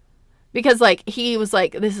 Because, he was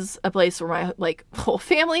like, this is a place where my, whole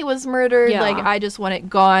family was murdered. Yeah. I just want it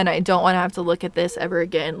gone. I don't want to have to look at this ever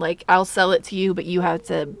again. I'll sell it to you, but you have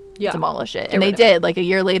to demolish it. And they did. A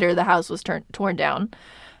year later, the house was torn down.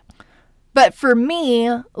 But for me,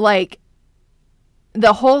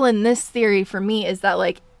 the hole in this theory for me is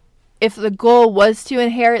that, if the goal was to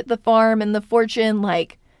inherit the farm and the fortune,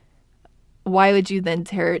 why would you then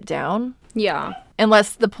tear it down? Yeah.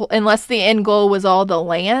 Unless the end goal was all the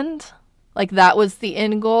land. That was the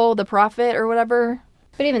end goal, the profit or whatever.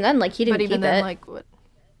 But even then, he didn't keep it. What?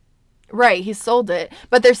 Right, he sold it.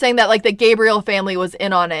 But they're saying that, the Gabriel family was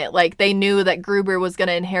in on it. They knew that Gruber was going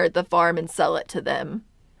to inherit the farm and sell it to them.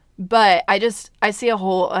 But I see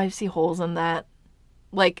holes in that.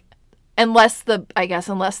 Unless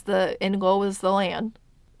the end goal was the land.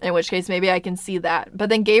 In which case, maybe I can see that. But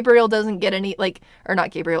then Gabriel doesn't get any, or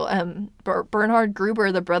not Gabriel, Bernhard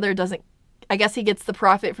Gruber, the brother, doesn't, I guess he gets the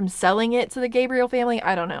profit from selling it to the Gabriel family.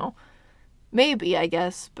 I don't know. Maybe, I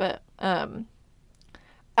guess. But, I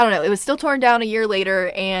don't know. It was still torn down a year later,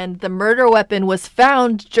 and the murder weapon was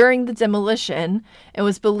found during the demolition and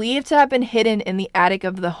was believed to have been hidden in the attic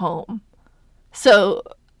of the home. So,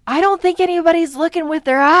 I don't think anybody's looking with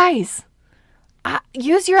their eyes.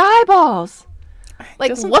 Use your eyeballs.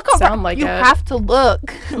 Look around. You have to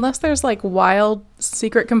look. Unless there's wild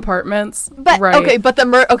secret compartments. But right. Okay, but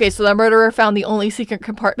so the murderer found the only secret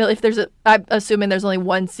compartment. I'm assuming there's only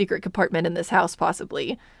one secret compartment in this house,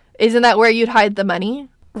 possibly. Isn't that where you'd hide the money?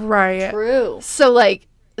 Right. True. So would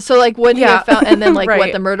he have found, and then right.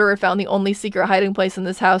 What, the murderer found the only secret hiding place in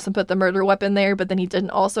this house and put the murder weapon there, but then he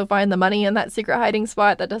didn't also find the money in that secret hiding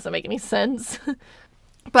spot? That doesn't make any sense.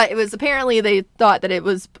 But it was apparently they thought that it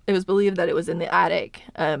was believed that it was in the attic,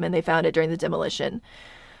 and they found it during the demolition.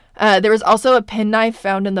 There was also a penknife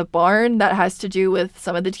found in the barn that has to do with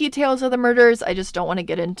some of the details of the murders. I just don't want to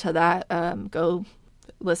get into that. Go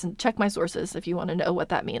listen, check my sources if you want to know what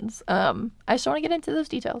that means. I just don't want to get into those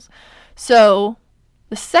details. So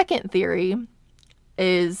the second theory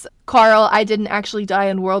is Carl, I didn't actually die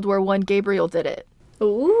in World War I. Gabriel did it.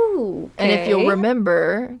 Ooh. Okay. And if you'll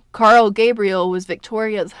remember, Carl Gabriel was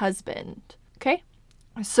Victoria's husband. Okay?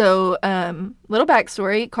 So, little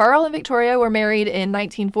backstory. Carl and Victoria were married in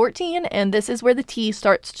 1914, and this is where the tea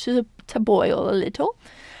starts to boil a little.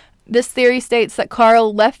 This theory states that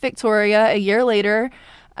Carl left Victoria a year later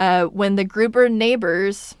when the Gruber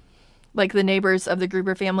neighbors, like the neighbors of the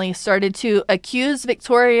Gruber family, started to accuse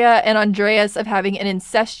Victoria and Andreas of having an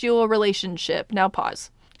incestual relationship. Now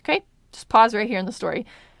pause. Okay? Just pause right here in the story.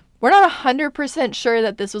 We're not 100% sure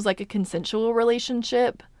that this was like a consensual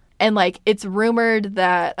relationship. And like it's rumored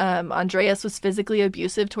that Andreas was physically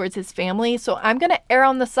abusive towards his family. So I'm going to err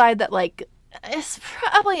on the side that like it's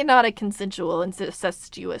probably not a consensual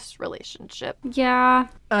incestuous relationship. Yeah.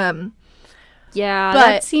 Yeah, but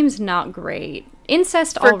that seems not great.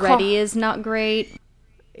 Incest already is not great.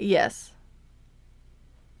 Yes.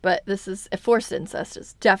 But this is forced incest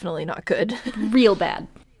is definitely not good. Real bad.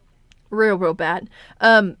 Real bad.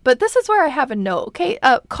 But this is where I have a note. Okay,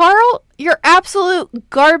 Carl, you're absolute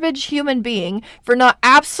garbage human being for not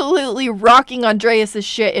absolutely rocking Andreas's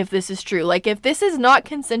shit if this is true. Like, if this is not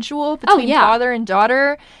consensual between father and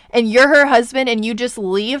daughter, and you're her husband and you just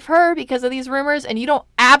leave her because of these rumors, and you don't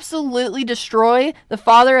absolutely destroy the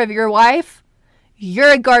father of your wife,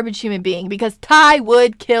 you're a garbage human being, because Ty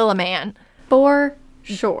would kill a man. For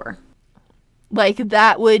sure. Like,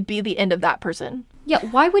 that would be the end of that person. Yeah,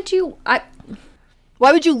 why would you...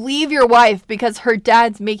 Why would you leave your wife because her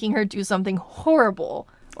dad's making her do something horrible?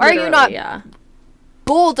 Why are you not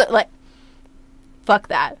bold? Like, fuck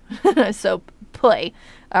that. So, play.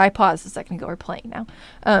 I paused a second ago. We're playing now.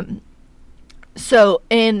 So,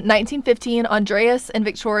 in 1915, Andreas and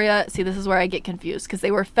Victoria... See, this is where I get confused. Because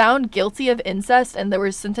they were found guilty of incest and they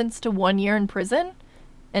were sentenced to 1 year in prison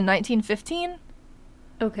in 1915.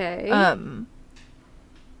 Okay.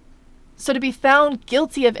 So to be found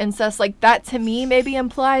guilty of incest, like, that to me maybe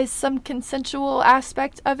implies some consensual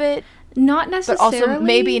aspect of it. Not necessarily. But also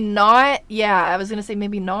maybe not. Yeah, I was going to say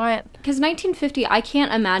maybe not. Because 1950, I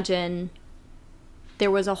can't imagine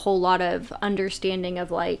there was a whole lot of understanding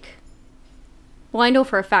of, like... Well, I know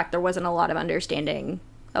for a fact there wasn't a lot of understanding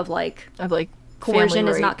of, like... coercion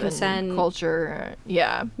is not consent. Culture,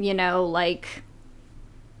 yeah. You know, like...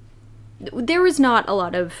 There was not a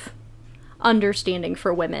lot of... understanding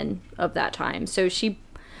for women of that time. So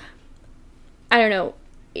I don't know.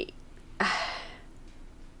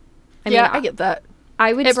 I get that.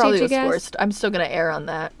 I would it probably stage was a guess. forced. I'm still gonna err on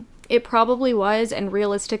that. It probably was, and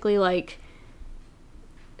realistically, like,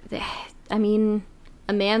 I mean,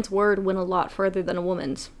 a man's word went a lot further than a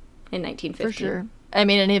woman's in 1950. For sure. I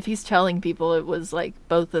mean, and if he's telling people it was like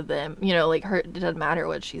both of them, you know, like, her, it doesn't matter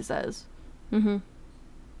what she says. Mm-hmm.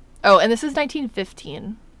 Oh, and this is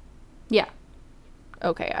 1915. Yeah.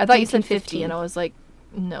 Okay, I thought you said 50, and I was like,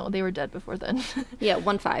 no, they were dead before then. Yeah,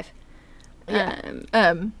 1-5.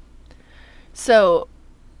 Yeah. So,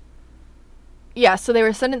 yeah, so they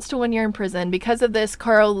were sentenced to 1 year in prison. Because of this,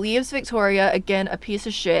 Carl leaves Victoria, again, a piece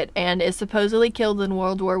of shit, and is supposedly killed in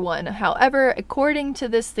World War I. However, according to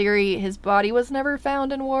this theory, his body was never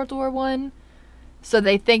found in World War I. So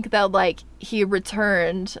they think that, like, he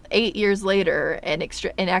returned 8 years later and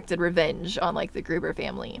enacted revenge on, like, the Gruber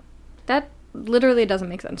family. That literally doesn't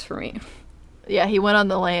make sense for me. Yeah, he went on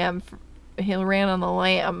the lam. He ran on the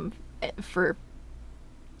lam for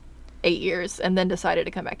 8 years and then decided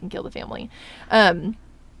to come back and kill the family.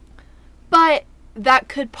 But that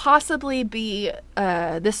could possibly be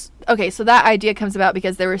this. Okay, so that idea comes about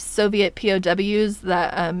because there were Soviet POWs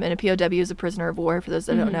that, and a POW is a prisoner of war, for those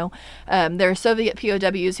that don't know. There are Soviet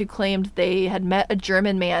POWs who claimed they had met a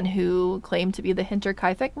German man who claimed to be the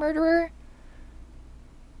Hinterkaifeck murderer.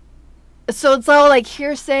 So it's all like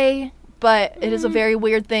hearsay, but it is a very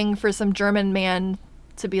weird thing for some German man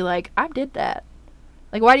to be like, I did that.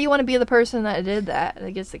 Like, why do you want to be the person that did that?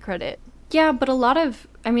 That gets the credit. Yeah, but a lot of,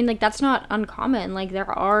 I mean, like, that's not uncommon. Like, there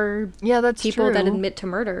are that's people true. that admit to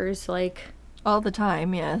murders, like... All the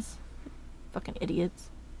time, yes. Fucking idiots.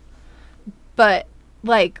 But,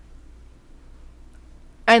 like...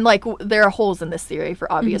 And, like, there are holes in this theory for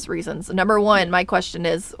obvious reasons. Number one, my question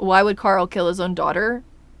is, why would Carl kill his own daughter?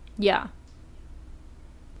 Yeah.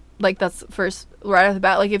 Like, that's first, right off the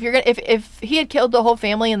bat. Like, if you're gonna... If he had killed the whole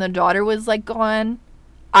family and the daughter was, like, gone,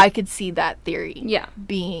 I could see that theory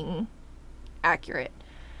being... accurate.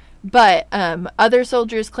 But other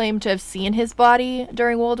soldiers claim to have seen his body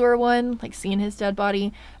during World War One, like seen his dead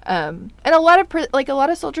body. And a lot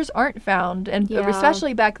of soldiers aren't found, and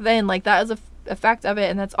especially back then, like that is a fact of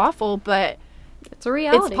it, and that's awful. But it's a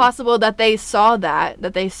reality. It's possible that they saw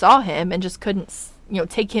that they saw him and just couldn't,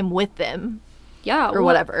 take him with them. Yeah, or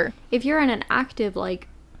whatever. If you're in an active like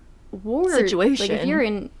war situation, like if you're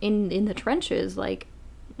in the trenches, like,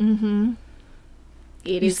 you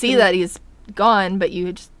see that he's gone, but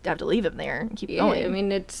you just have to leave him there and keep going. I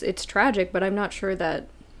mean, it's tragic, but I'm not sure that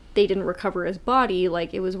they didn't recover his body.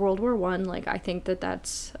 Like, it was World War One. Like, I think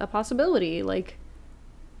that's a possibility. Like,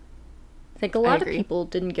 I think a lot of people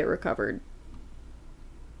didn't get recovered.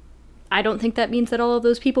 I don't think that means that all of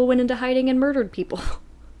those people went into hiding and murdered people.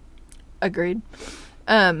 Agreed.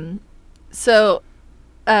 So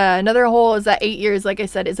another hole is that 8 years, like I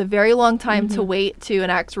said, is a very long time to wait to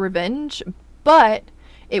enact revenge, but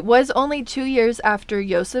it was only 2 years after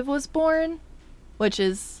Yosef was born, which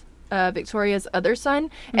is Victoria's other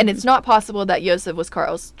son, and it's not possible that Yosef was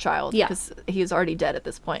Carl's child, because he's already dead at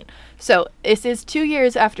this point. So this is 2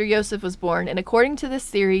 years after Yosef was born, and according to this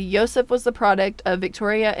theory, Yosef was the product of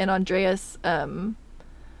Victoria and Andreas,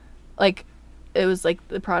 it was like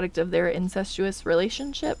the product of their incestuous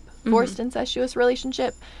relationship, forced incestuous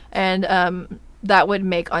relationship, and that would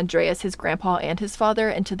make Andreas his grandpa and his father,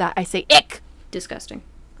 and to that I say ick! Disgusting.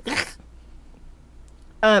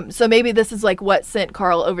 So maybe this is like what sent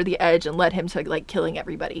Carl over the edge and led him to like killing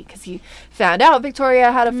everybody, because he found out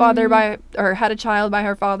Victoria had a had a child by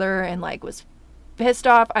her father and like was pissed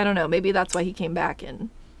off. I don't know. Maybe that's why he came back and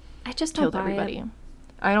I just don't killed buy everybody. it.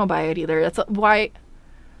 I don't buy it either. That's why.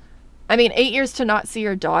 I mean, 8 years to not see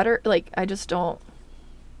your daughter. Like, I don't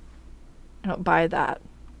buy that.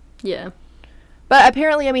 Yeah. But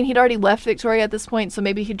apparently, I mean, he'd already left Victoria at this point, so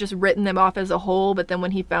maybe he'd just written them off as a whole, but then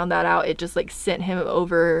when he found that out, it just, like, sent him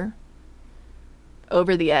over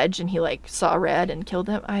the edge, and he, like, saw red and killed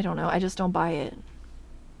him. I don't know. I just don't buy it.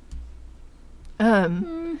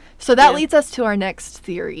 So that leads us to our next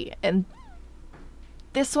theory, and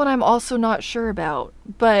this one I'm also not sure about,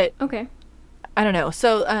 but... Okay. I don't know.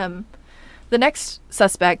 So, the next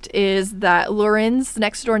suspect is that Lauren's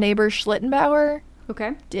next-door neighbor, Schlittenbauer,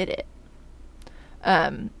 did it.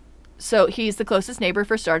 So he's the closest neighbor,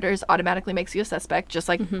 for starters, automatically makes you a suspect, just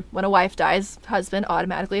like when a wife dies, husband,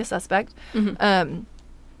 automatically a suspect.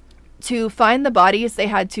 To find the bodies, they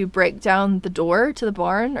had to break down the door to the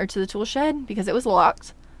barn or to the tool shed because it was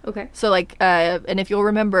locked. Okay. So, like, and if you'll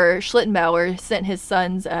remember, Schlittenbauer sent his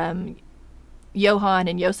sons, Johann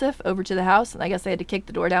and Josef, over to the house, and I guess they had to kick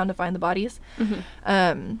the door down to find the bodies.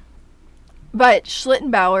 But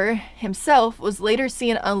Schlittenbauer himself was later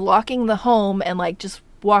seen unlocking the home and like just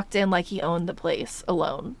walked in like he owned the place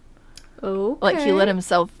alone. Okay. Like he let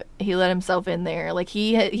himself in there. Like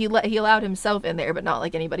he allowed himself in there, but not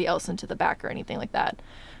like anybody else into the back or anything like that.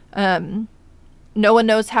 No one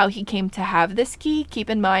knows how he came to have this key. Keep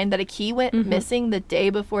in mind that a key went missing the day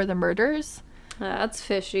before the murders. That's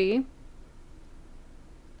fishy.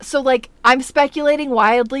 So, like, I'm speculating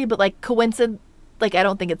wildly, but, like, like, I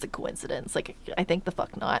don't think it's a coincidence. Like, I think the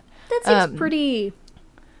fuck not. That seems pretty...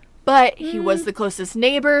 But he was the closest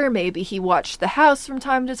neighbor. Maybe he watched the house from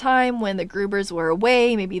time to time when the Grubers were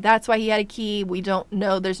away. Maybe that's why he had a key. We don't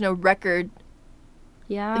know. There's no record.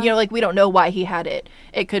 Yeah. Like, we don't know why he had it.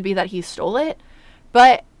 It could be that he stole it.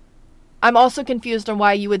 But I'm also confused on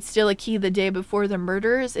why you would steal a key the day before the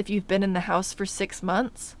murders if you've been in the house for 6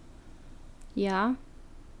 months. Yeah.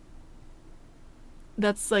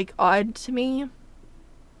 That's, like, odd to me.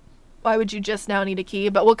 Why would you just now need a key?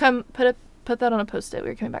 But we'll put that on a post-it.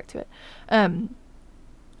 We're coming back to it.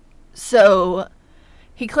 So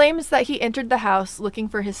he claims that he entered the house looking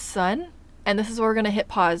for his son. And this is where we're going to hit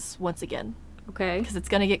pause once again. Okay. Because it's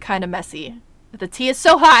going to get kind of messy. The tea is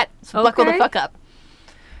so hot, so buckle the fuck up.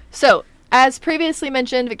 So, as previously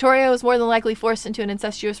mentioned, Victoria was more than likely forced into an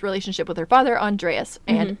incestuous relationship with her father, Andreas.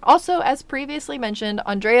 And also, as previously mentioned,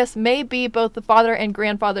 Andreas may be both the father and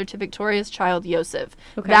grandfather to Victoria's child, Josef.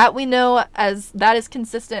 Okay. That we know as that is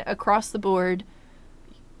consistent across the board.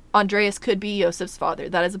 Andreas could be Josef's father.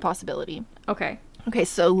 That is a possibility. Okay. Okay,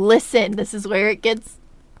 so listen. This is where it gets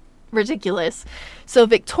ridiculous. So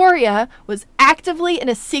Victoria was actively in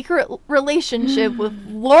a secret relationship with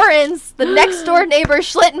Lawrence, the next door neighbor,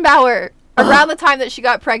 Schlittenbauer, around the time that she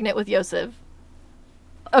got pregnant with Josef.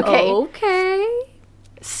 Okay.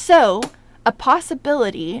 So a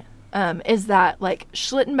possibility is that like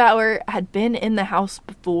Schlittenbauer had been in the house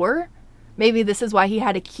before. Maybe this is why he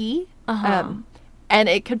had a key. And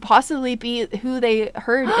it could possibly be who they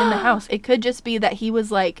heard in the house. It could just be that he was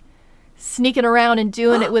like sneaking around and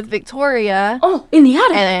doing it with Victoria. Oh, in the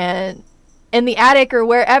attic. And in the attic or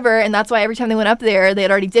wherever, and that's why every time they went up there, they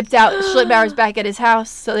had already dipped out. Schlittenbauer's back at his house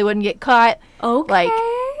so they wouldn't get caught. Okay. Like,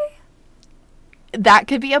 that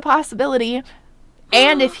could be a possibility.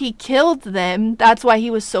 And if he killed them, that's why he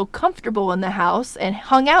was so comfortable in the house and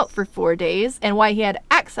hung out for 4 days, and why he had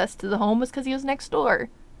access to the home was because he was next door.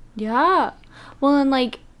 Yeah. Well, and,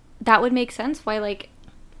 like, that would make sense why, like,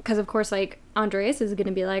 because, of course, like, Andreas is going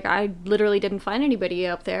to be like, I literally didn't find anybody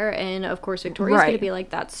up there. And, of course, Victoria's going to be like,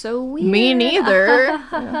 that's so weird. Me neither.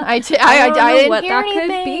 I didn't hear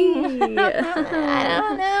anything. Could be. I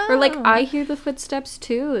don't know. Or, like, I hear the footsteps,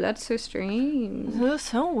 too. That's so strange. It was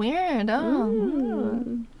so weird.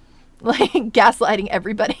 Like, gaslighting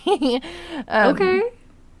everybody. Okay.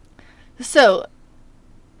 So,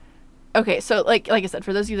 like I said,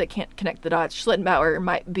 for those of you that can't connect the dots, Schlittenbauer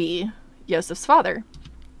might be Joseph's father.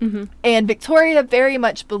 Mm-hmm. And Victoria very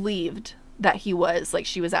much believed that he was. Like,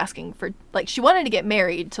 she was asking for, like, she wanted to get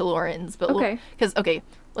married to Lorenz, but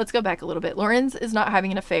let's go back a little bit. Lorenz is not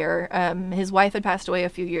having an affair. His wife had passed away a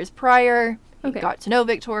few years prior. He got to know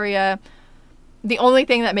Victoria. The only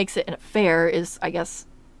thing that makes it an affair is, I guess,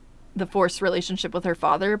 the forced relationship with her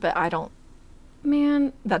father, but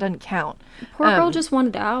Man, that doesn't count. Poor girl just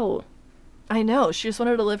wanted out. I know. She just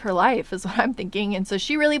wanted to live her life, is what I'm thinking. And so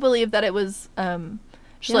she really believed that it was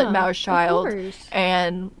Schlittenbauer's child.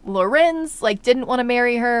 And Lorenz, like, didn't want to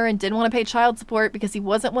marry her and didn't want to pay child support because he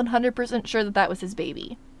wasn't 100% sure that was his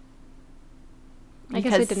baby. I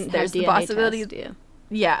guess it didn't have DNA possibility test,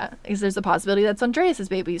 yeah, because there's a possibility that's Andreas's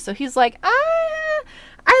baby. So he's like,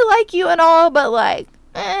 I like you and all, but, like,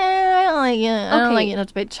 I don't like you. I don't like you enough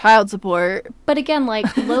to pay child support. But again,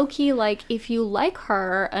 like, low-key, like, if you like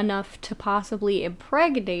her enough to possibly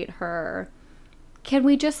impregnate her, can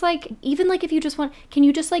we just, like, even, like, if you just want, can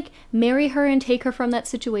you just, like, marry her and take her from that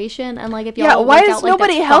situation? And, like, if y'all why work is out, like,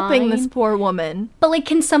 nobody that's helping fine. this poor woman? But, like,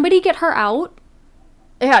 can somebody get her out?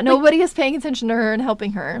 Yeah, nobody is paying attention to her and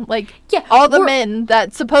helping her. Like, yeah, all the men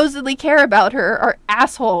that supposedly care about her are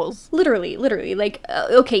assholes. Literally. Like,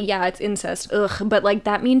 okay, yeah, it's incest. Ugh, but, like,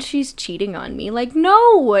 that means she's cheating on me. Like,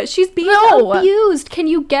 no, she's being abused. Can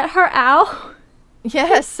you get her out?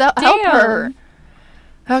 Yes, so help her.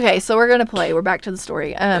 Okay, so we're gonna play. We're back to the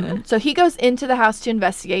story. So he goes into the house to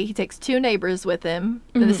investigate. He takes 2 neighbors with him.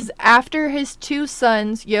 Mm-hmm. This is after his 2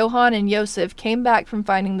 sons, Johann and Josef, came back from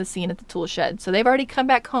finding the scene at the tool shed. So they've already come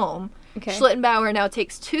back home. Okay. Schlittenbauer now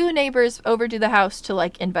takes 2 neighbors over to the house to,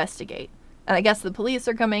 like, investigate. And I guess the police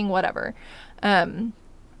are coming, whatever. And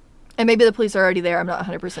maybe the police are already there. I'm not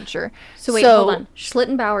 100% sure. So wait, hold on.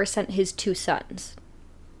 Schlittenbauer sent his 2 sons.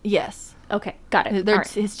 Yes. Okay, got it. They're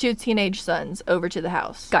his 2 teenage sons over to the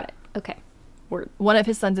house. Got it. Okay. One of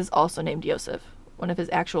his sons is also named Josef. One of his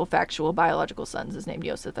actual factual biological sons is named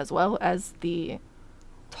Josef, as well as the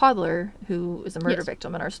toddler who is a murder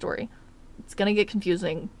victim in our story. It's going to get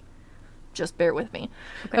confusing. Just bear with me.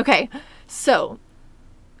 Okay. So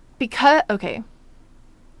he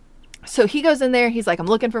goes in there. He's like, I'm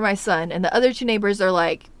looking for my son. And the other 2 neighbors are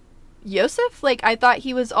like, Josef? Like, I thought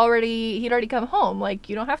he'd already come home. Like,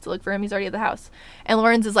 you don't have to look for him. He's already at the house. And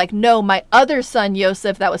Lorenz is like, no, my other son,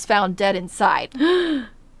 Josef, that was found dead inside.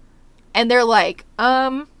 And they're like,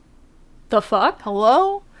 the fuck?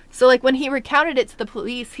 Hello? So, like, when he recounted it to the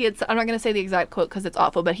police, I'm not going to say the exact quote because it's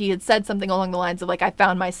awful, but he had said something along the lines of, like, I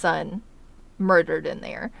found my son murdered in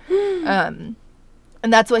there. And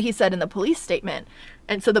that's what he said in the police statement.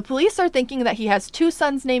 And so the police are thinking that he has 2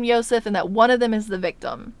 sons named Josef and that one of them is the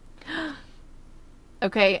victim.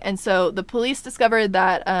 Okay, and so the police discovered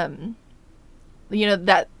that,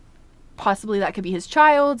 that possibly that could be his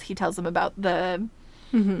child. He tells them about the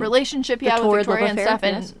relationship he had with Victoria and stuff.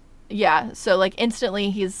 And yeah, so, like,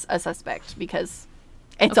 instantly he's a suspect because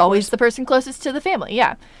it's always the person closest to the family.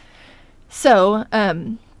 Yeah. So,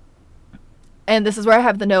 and this is where I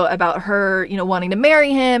have the note about her, wanting to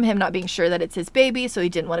marry him not being sure that it's his baby, so he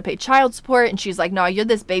didn't want to pay child support. And she's like, no, you're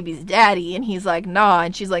this baby's daddy. And he's like, nah.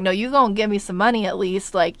 And she's like, no, you gonna give me some money at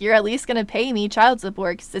least. Like, you're at least gonna pay me child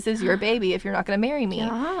support because this is your baby if you're not gonna marry me.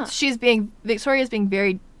 Yeah. So Victoria's being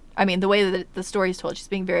very, the way that the story's told, she's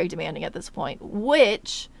being very demanding at this point,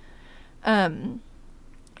 which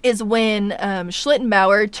is when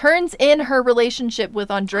Schlittenbauer turns in her relationship with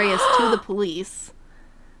Andreas to the police.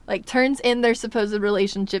 Like, turns in their supposed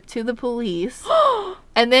relationship to the police.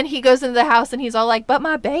 And then he goes into the house and he's all like, but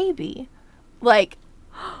my baby. Like,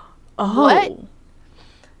 what?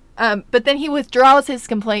 But then he withdraws his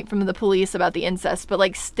complaint from the police about the incest. But,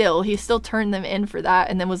 like, he still turned them in for that.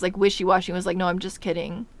 And then was, like, wishy-washy and was like, no, I'm just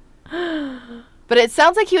kidding. But it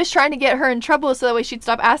sounds like he was trying to get her in trouble so that way she'd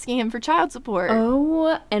stop asking him for child support.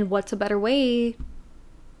 Oh, and what's a better way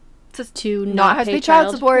to not have to pay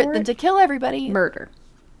child support than to kill everybody? Murder.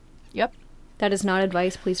 Yep. That is not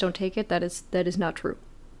advice. Please don't take it. That is not true.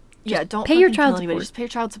 Yeah, don't pay your fucking child kill anybody. support. Just pay your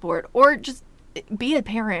child support. Or just be a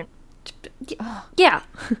parent. Yeah.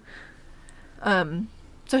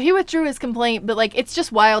 So he withdrew his complaint, but, like, it's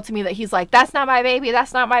just wild to me that he's like, that's not my baby,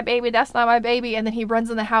 that's not my baby, that's not my baby. And then he runs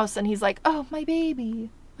in the house and he's like, oh, my baby.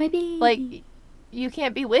 My baby. Like, you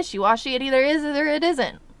can't be wishy-washy. It either is or it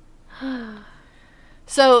isn't.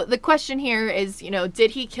 So the question here is, you know,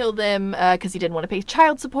 did he kill them because he didn't want to pay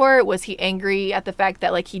child support? Was he angry at the fact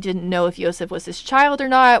that, like, he didn't know if Yosef was his child or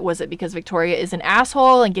not? Was it because Victoria is an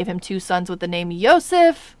asshole and gave him 2 sons with the name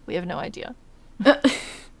Yosef? We have no idea.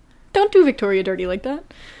 Don't do Victoria dirty like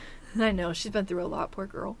that. I know. She's been through a lot, poor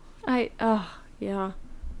girl. Yeah.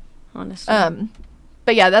 Honestly.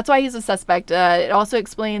 But yeah, that's why he's a suspect. It also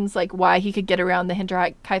explains, like, why he could get around the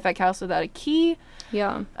Hinterkaifeck house without a key.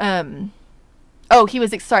 Yeah. He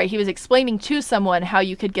was explaining to someone how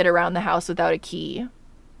you could get around the house without a key.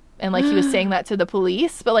 And, like, he was saying that to the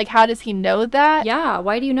police. But, like, how does he know that? Yeah,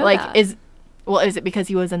 why do you know like, that? Is it because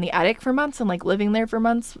he was in the attic for months and, like, living there for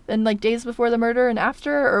months and, like, days before the murder and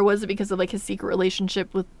after? Or was it because of, like, his secret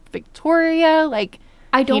relationship with Victoria? Like,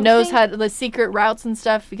 he knows how the secret routes and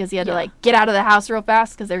stuff because he had to, like, get out of the house real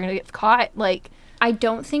fast because they're going to get caught. Like, I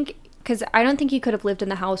don't think he could have lived in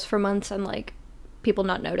the house for months and, like, people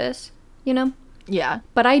not notice, you know? yeah.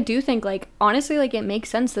 But I do think, like, honestly, like, it makes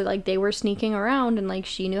sense that, like, they were sneaking around and, like,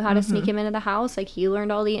 she knew how to sneak him into the house. Like, he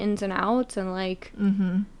learned all the ins and outs and, like,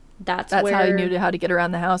 that's how he knew how to get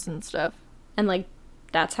around the house and stuff. And, like,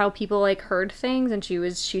 that's how people, like, heard things, and she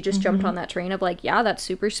just jumped on that train of, like, yeah, that's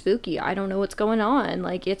super spooky. I don't know what's going on.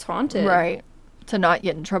 Like, it's haunted. Right. To not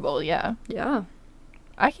get in trouble, yeah. Yeah.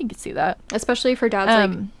 I can see that. Especially if her dad's,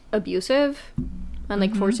 like, abusive and,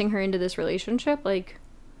 like, forcing her into this relationship, like...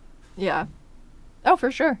 Yeah. Oh,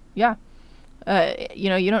 for sure. Yeah. You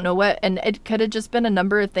know, you don't know what, and it could have just been a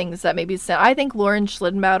number of things that maybe I think Lauren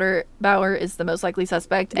Schlittenbauer is the most likely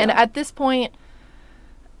suspect. Yeah. And at this point,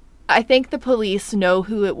 I think the police know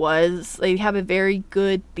who it was. They have a very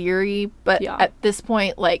good theory, but at this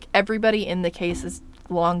point, like, everybody in the case is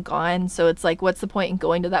long gone. So it's like, what's the point in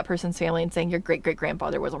going to that person's family and saying your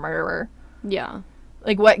great-great-grandfather was a murderer? Yeah.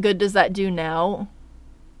 Like, what good does that do now?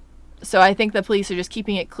 So I think the police are just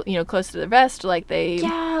keeping it, close to the vest, like they...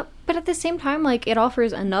 Yeah, but at the same time, like, it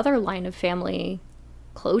offers another line of family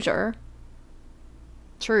closure.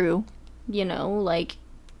 True. You know, like...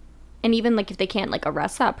 And even, like, if they can't, like,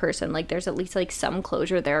 arrest that person, like, there's at least, like, some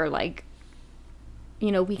closure there, like...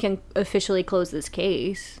 You know, we can officially close this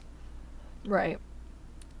case. Right.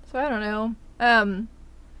 So I don't know.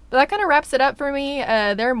 But that kind of wraps it up for me.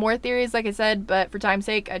 There are more theories, like I said, but for time's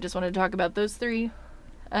sake, I just wanted to talk about those 3.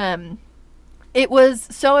 It was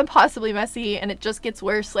so impossibly messy, and it just gets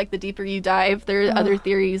worse, like, the deeper you dive. There are other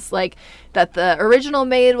theories, like, that the original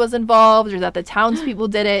maid was involved, or that the townspeople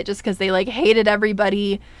did it just because they, like, hated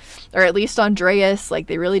everybody, or at least Andreas. Like,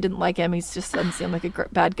 they really didn't like him. He just doesn't seem like a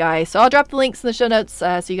bad guy. So I'll drop the links in the show notes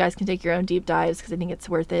so you guys can take your own deep dives, because I think it's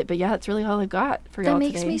worth it. But yeah, that's really all I got for y'all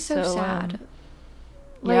today. That makes me so sad.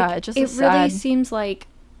 Like, yeah, it just it is really sad. Seems like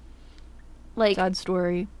sad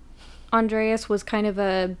story. Andreas was kind of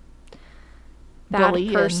a bad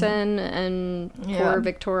person, and poor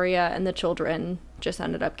Victoria and the children just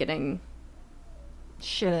ended up getting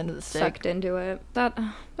shit into the stick. Sucked into it. That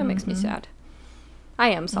makes me sad. I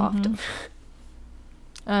am soft.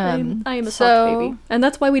 I am a soft baby, and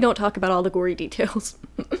that's why we don't talk about all the gory details.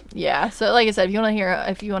 Yeah. So, like I said, if you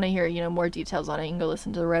want to hear, more details on it, you can go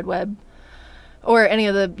listen to the Red Web or any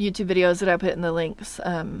of the YouTube videos that I put in the links,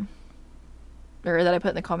 or that I put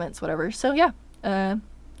in the comments, whatever. So yeah.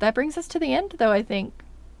 That brings us to the end, though, I think.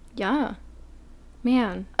 Yeah.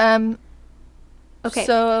 Man. Okay.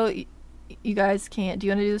 So, you guys can't... Do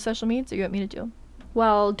you want to do the social medias, or you want me to do them?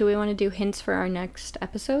 Well, do we want to do hints for our next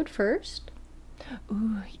episode first?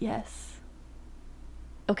 Ooh, yes.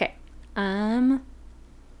 Okay. Are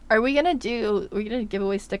we gonna give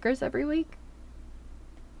away stickers every week?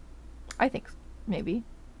 I think maybe.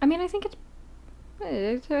 I mean, I think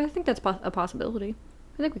that's a possibility.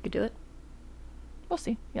 I think we could do it. We'll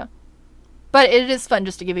see, yeah. But it is fun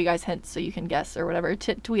just to give you guys hints so you can guess or whatever.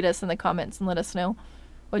 Tweet us in the comments and let us know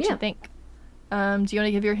what you think. Do you want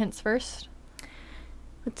to give your hints first?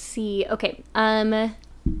 Let's see. Okay.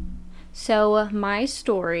 So my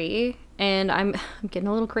story, and I'm getting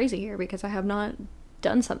a little crazy here because I have not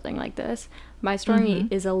done something like this. My story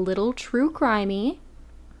is a little true crimey.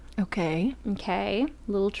 Okay. Okay.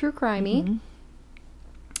 Little true crimey.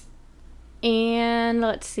 And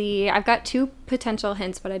let's see. I've got 2 potential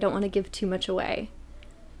hints, but I don't want to give too much away.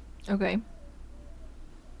 Okay.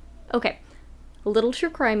 Okay. A little true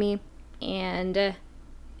crimey, and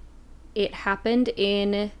it happened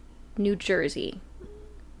in New Jersey.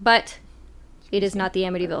 But it is not the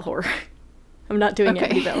Amityville horror. I'm not doing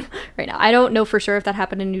Amityville right now. I don't know for sure if that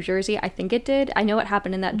happened in New Jersey. I think it did. I know it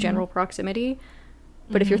happened in that general proximity.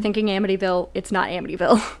 But if you're thinking Amityville, it's not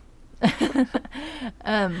Amityville.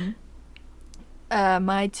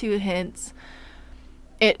 My 2 hints.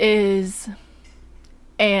 It is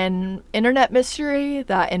an internet mystery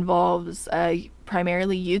that involves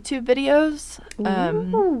primarily YouTube videos.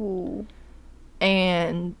 Ooh.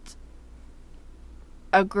 And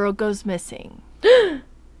a girl goes missing.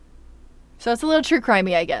 So it's a little true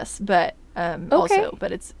crimey, I guess, but also,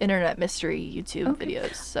 but it's internet mystery YouTube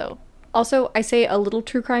videos. So also, I say a little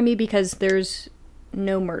true crimey because there's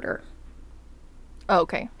no murder. Oh,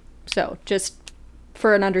 okay. So just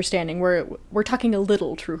for an understanding, we're talking a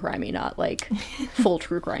little true crimey, not like full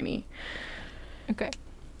true crimey. Okay.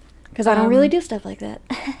 Because I don't really do stuff like that.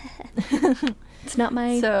 It's not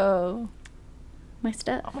my my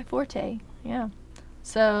stuff. Not my forte. Yeah.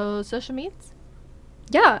 So social medias.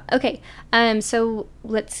 Yeah, okay. So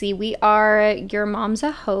let's see. We are Your Mom's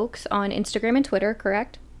a Hoax on Instagram and Twitter,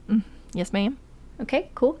 correct? Yes, ma'am. Okay,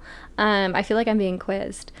 cool. I feel like I'm being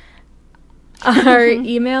quizzed. Our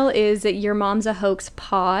email is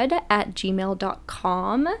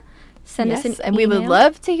yourmomsahoaxpod@gmail.com. Send us an email. And we would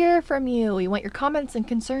love to hear from you. We want your comments and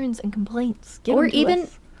concerns and complaints. Or even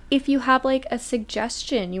if you have like a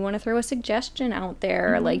suggestion, you want to throw a suggestion out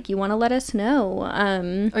there, like you want to let us know.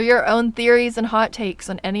 Or your own theories and hot takes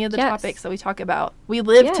on any of the topics that we talk about. We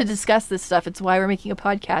live to discuss this stuff. It's why we're making a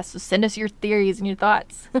podcast. So send us your theories and your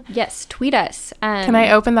thoughts. Yes, tweet us. Can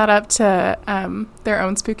I open that up to their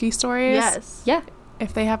own spooky stories? Yes. Yeah.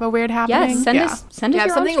 If they have a weird happening? Yes, send us if your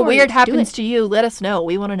something own weird stories. happens to you, let us know.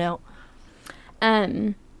 We want to know.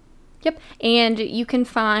 Yep. And you can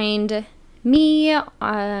find me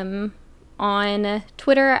on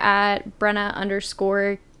Twitter at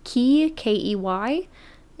Brenna_Key, Key.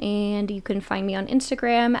 And you can find me on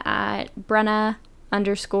Instagram at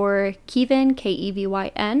Brenna_Kevin, Kevyn.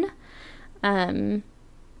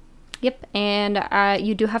 Yep. And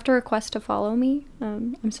you do have to request to follow me.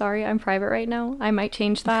 I'm sorry, I'm private right now. I might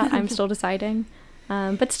change that. I'm still deciding.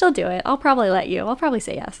 But still do it. I'll probably let you. I'll probably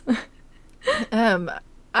say yes.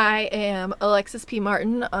 I am Alexis P.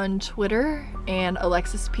 Martin on Twitter and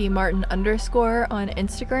Alexis P. Martin _ on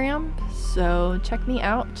Instagram. So check me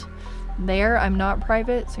out there. I'm not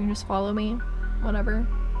private, so you can just follow me. Whatever.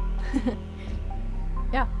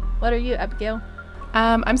 Yeah. What are you, Abigail?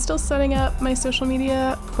 I'm still setting up my social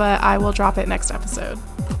media, but I will drop it next episode.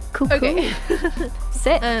 Cool. Okay.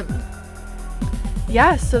 Sit.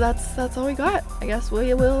 Yeah, so that's all we got. I guess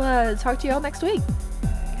we will talk to you all next week.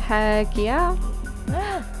 Heck yeah.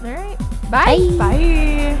 All right. Bye.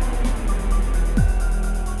 Bye.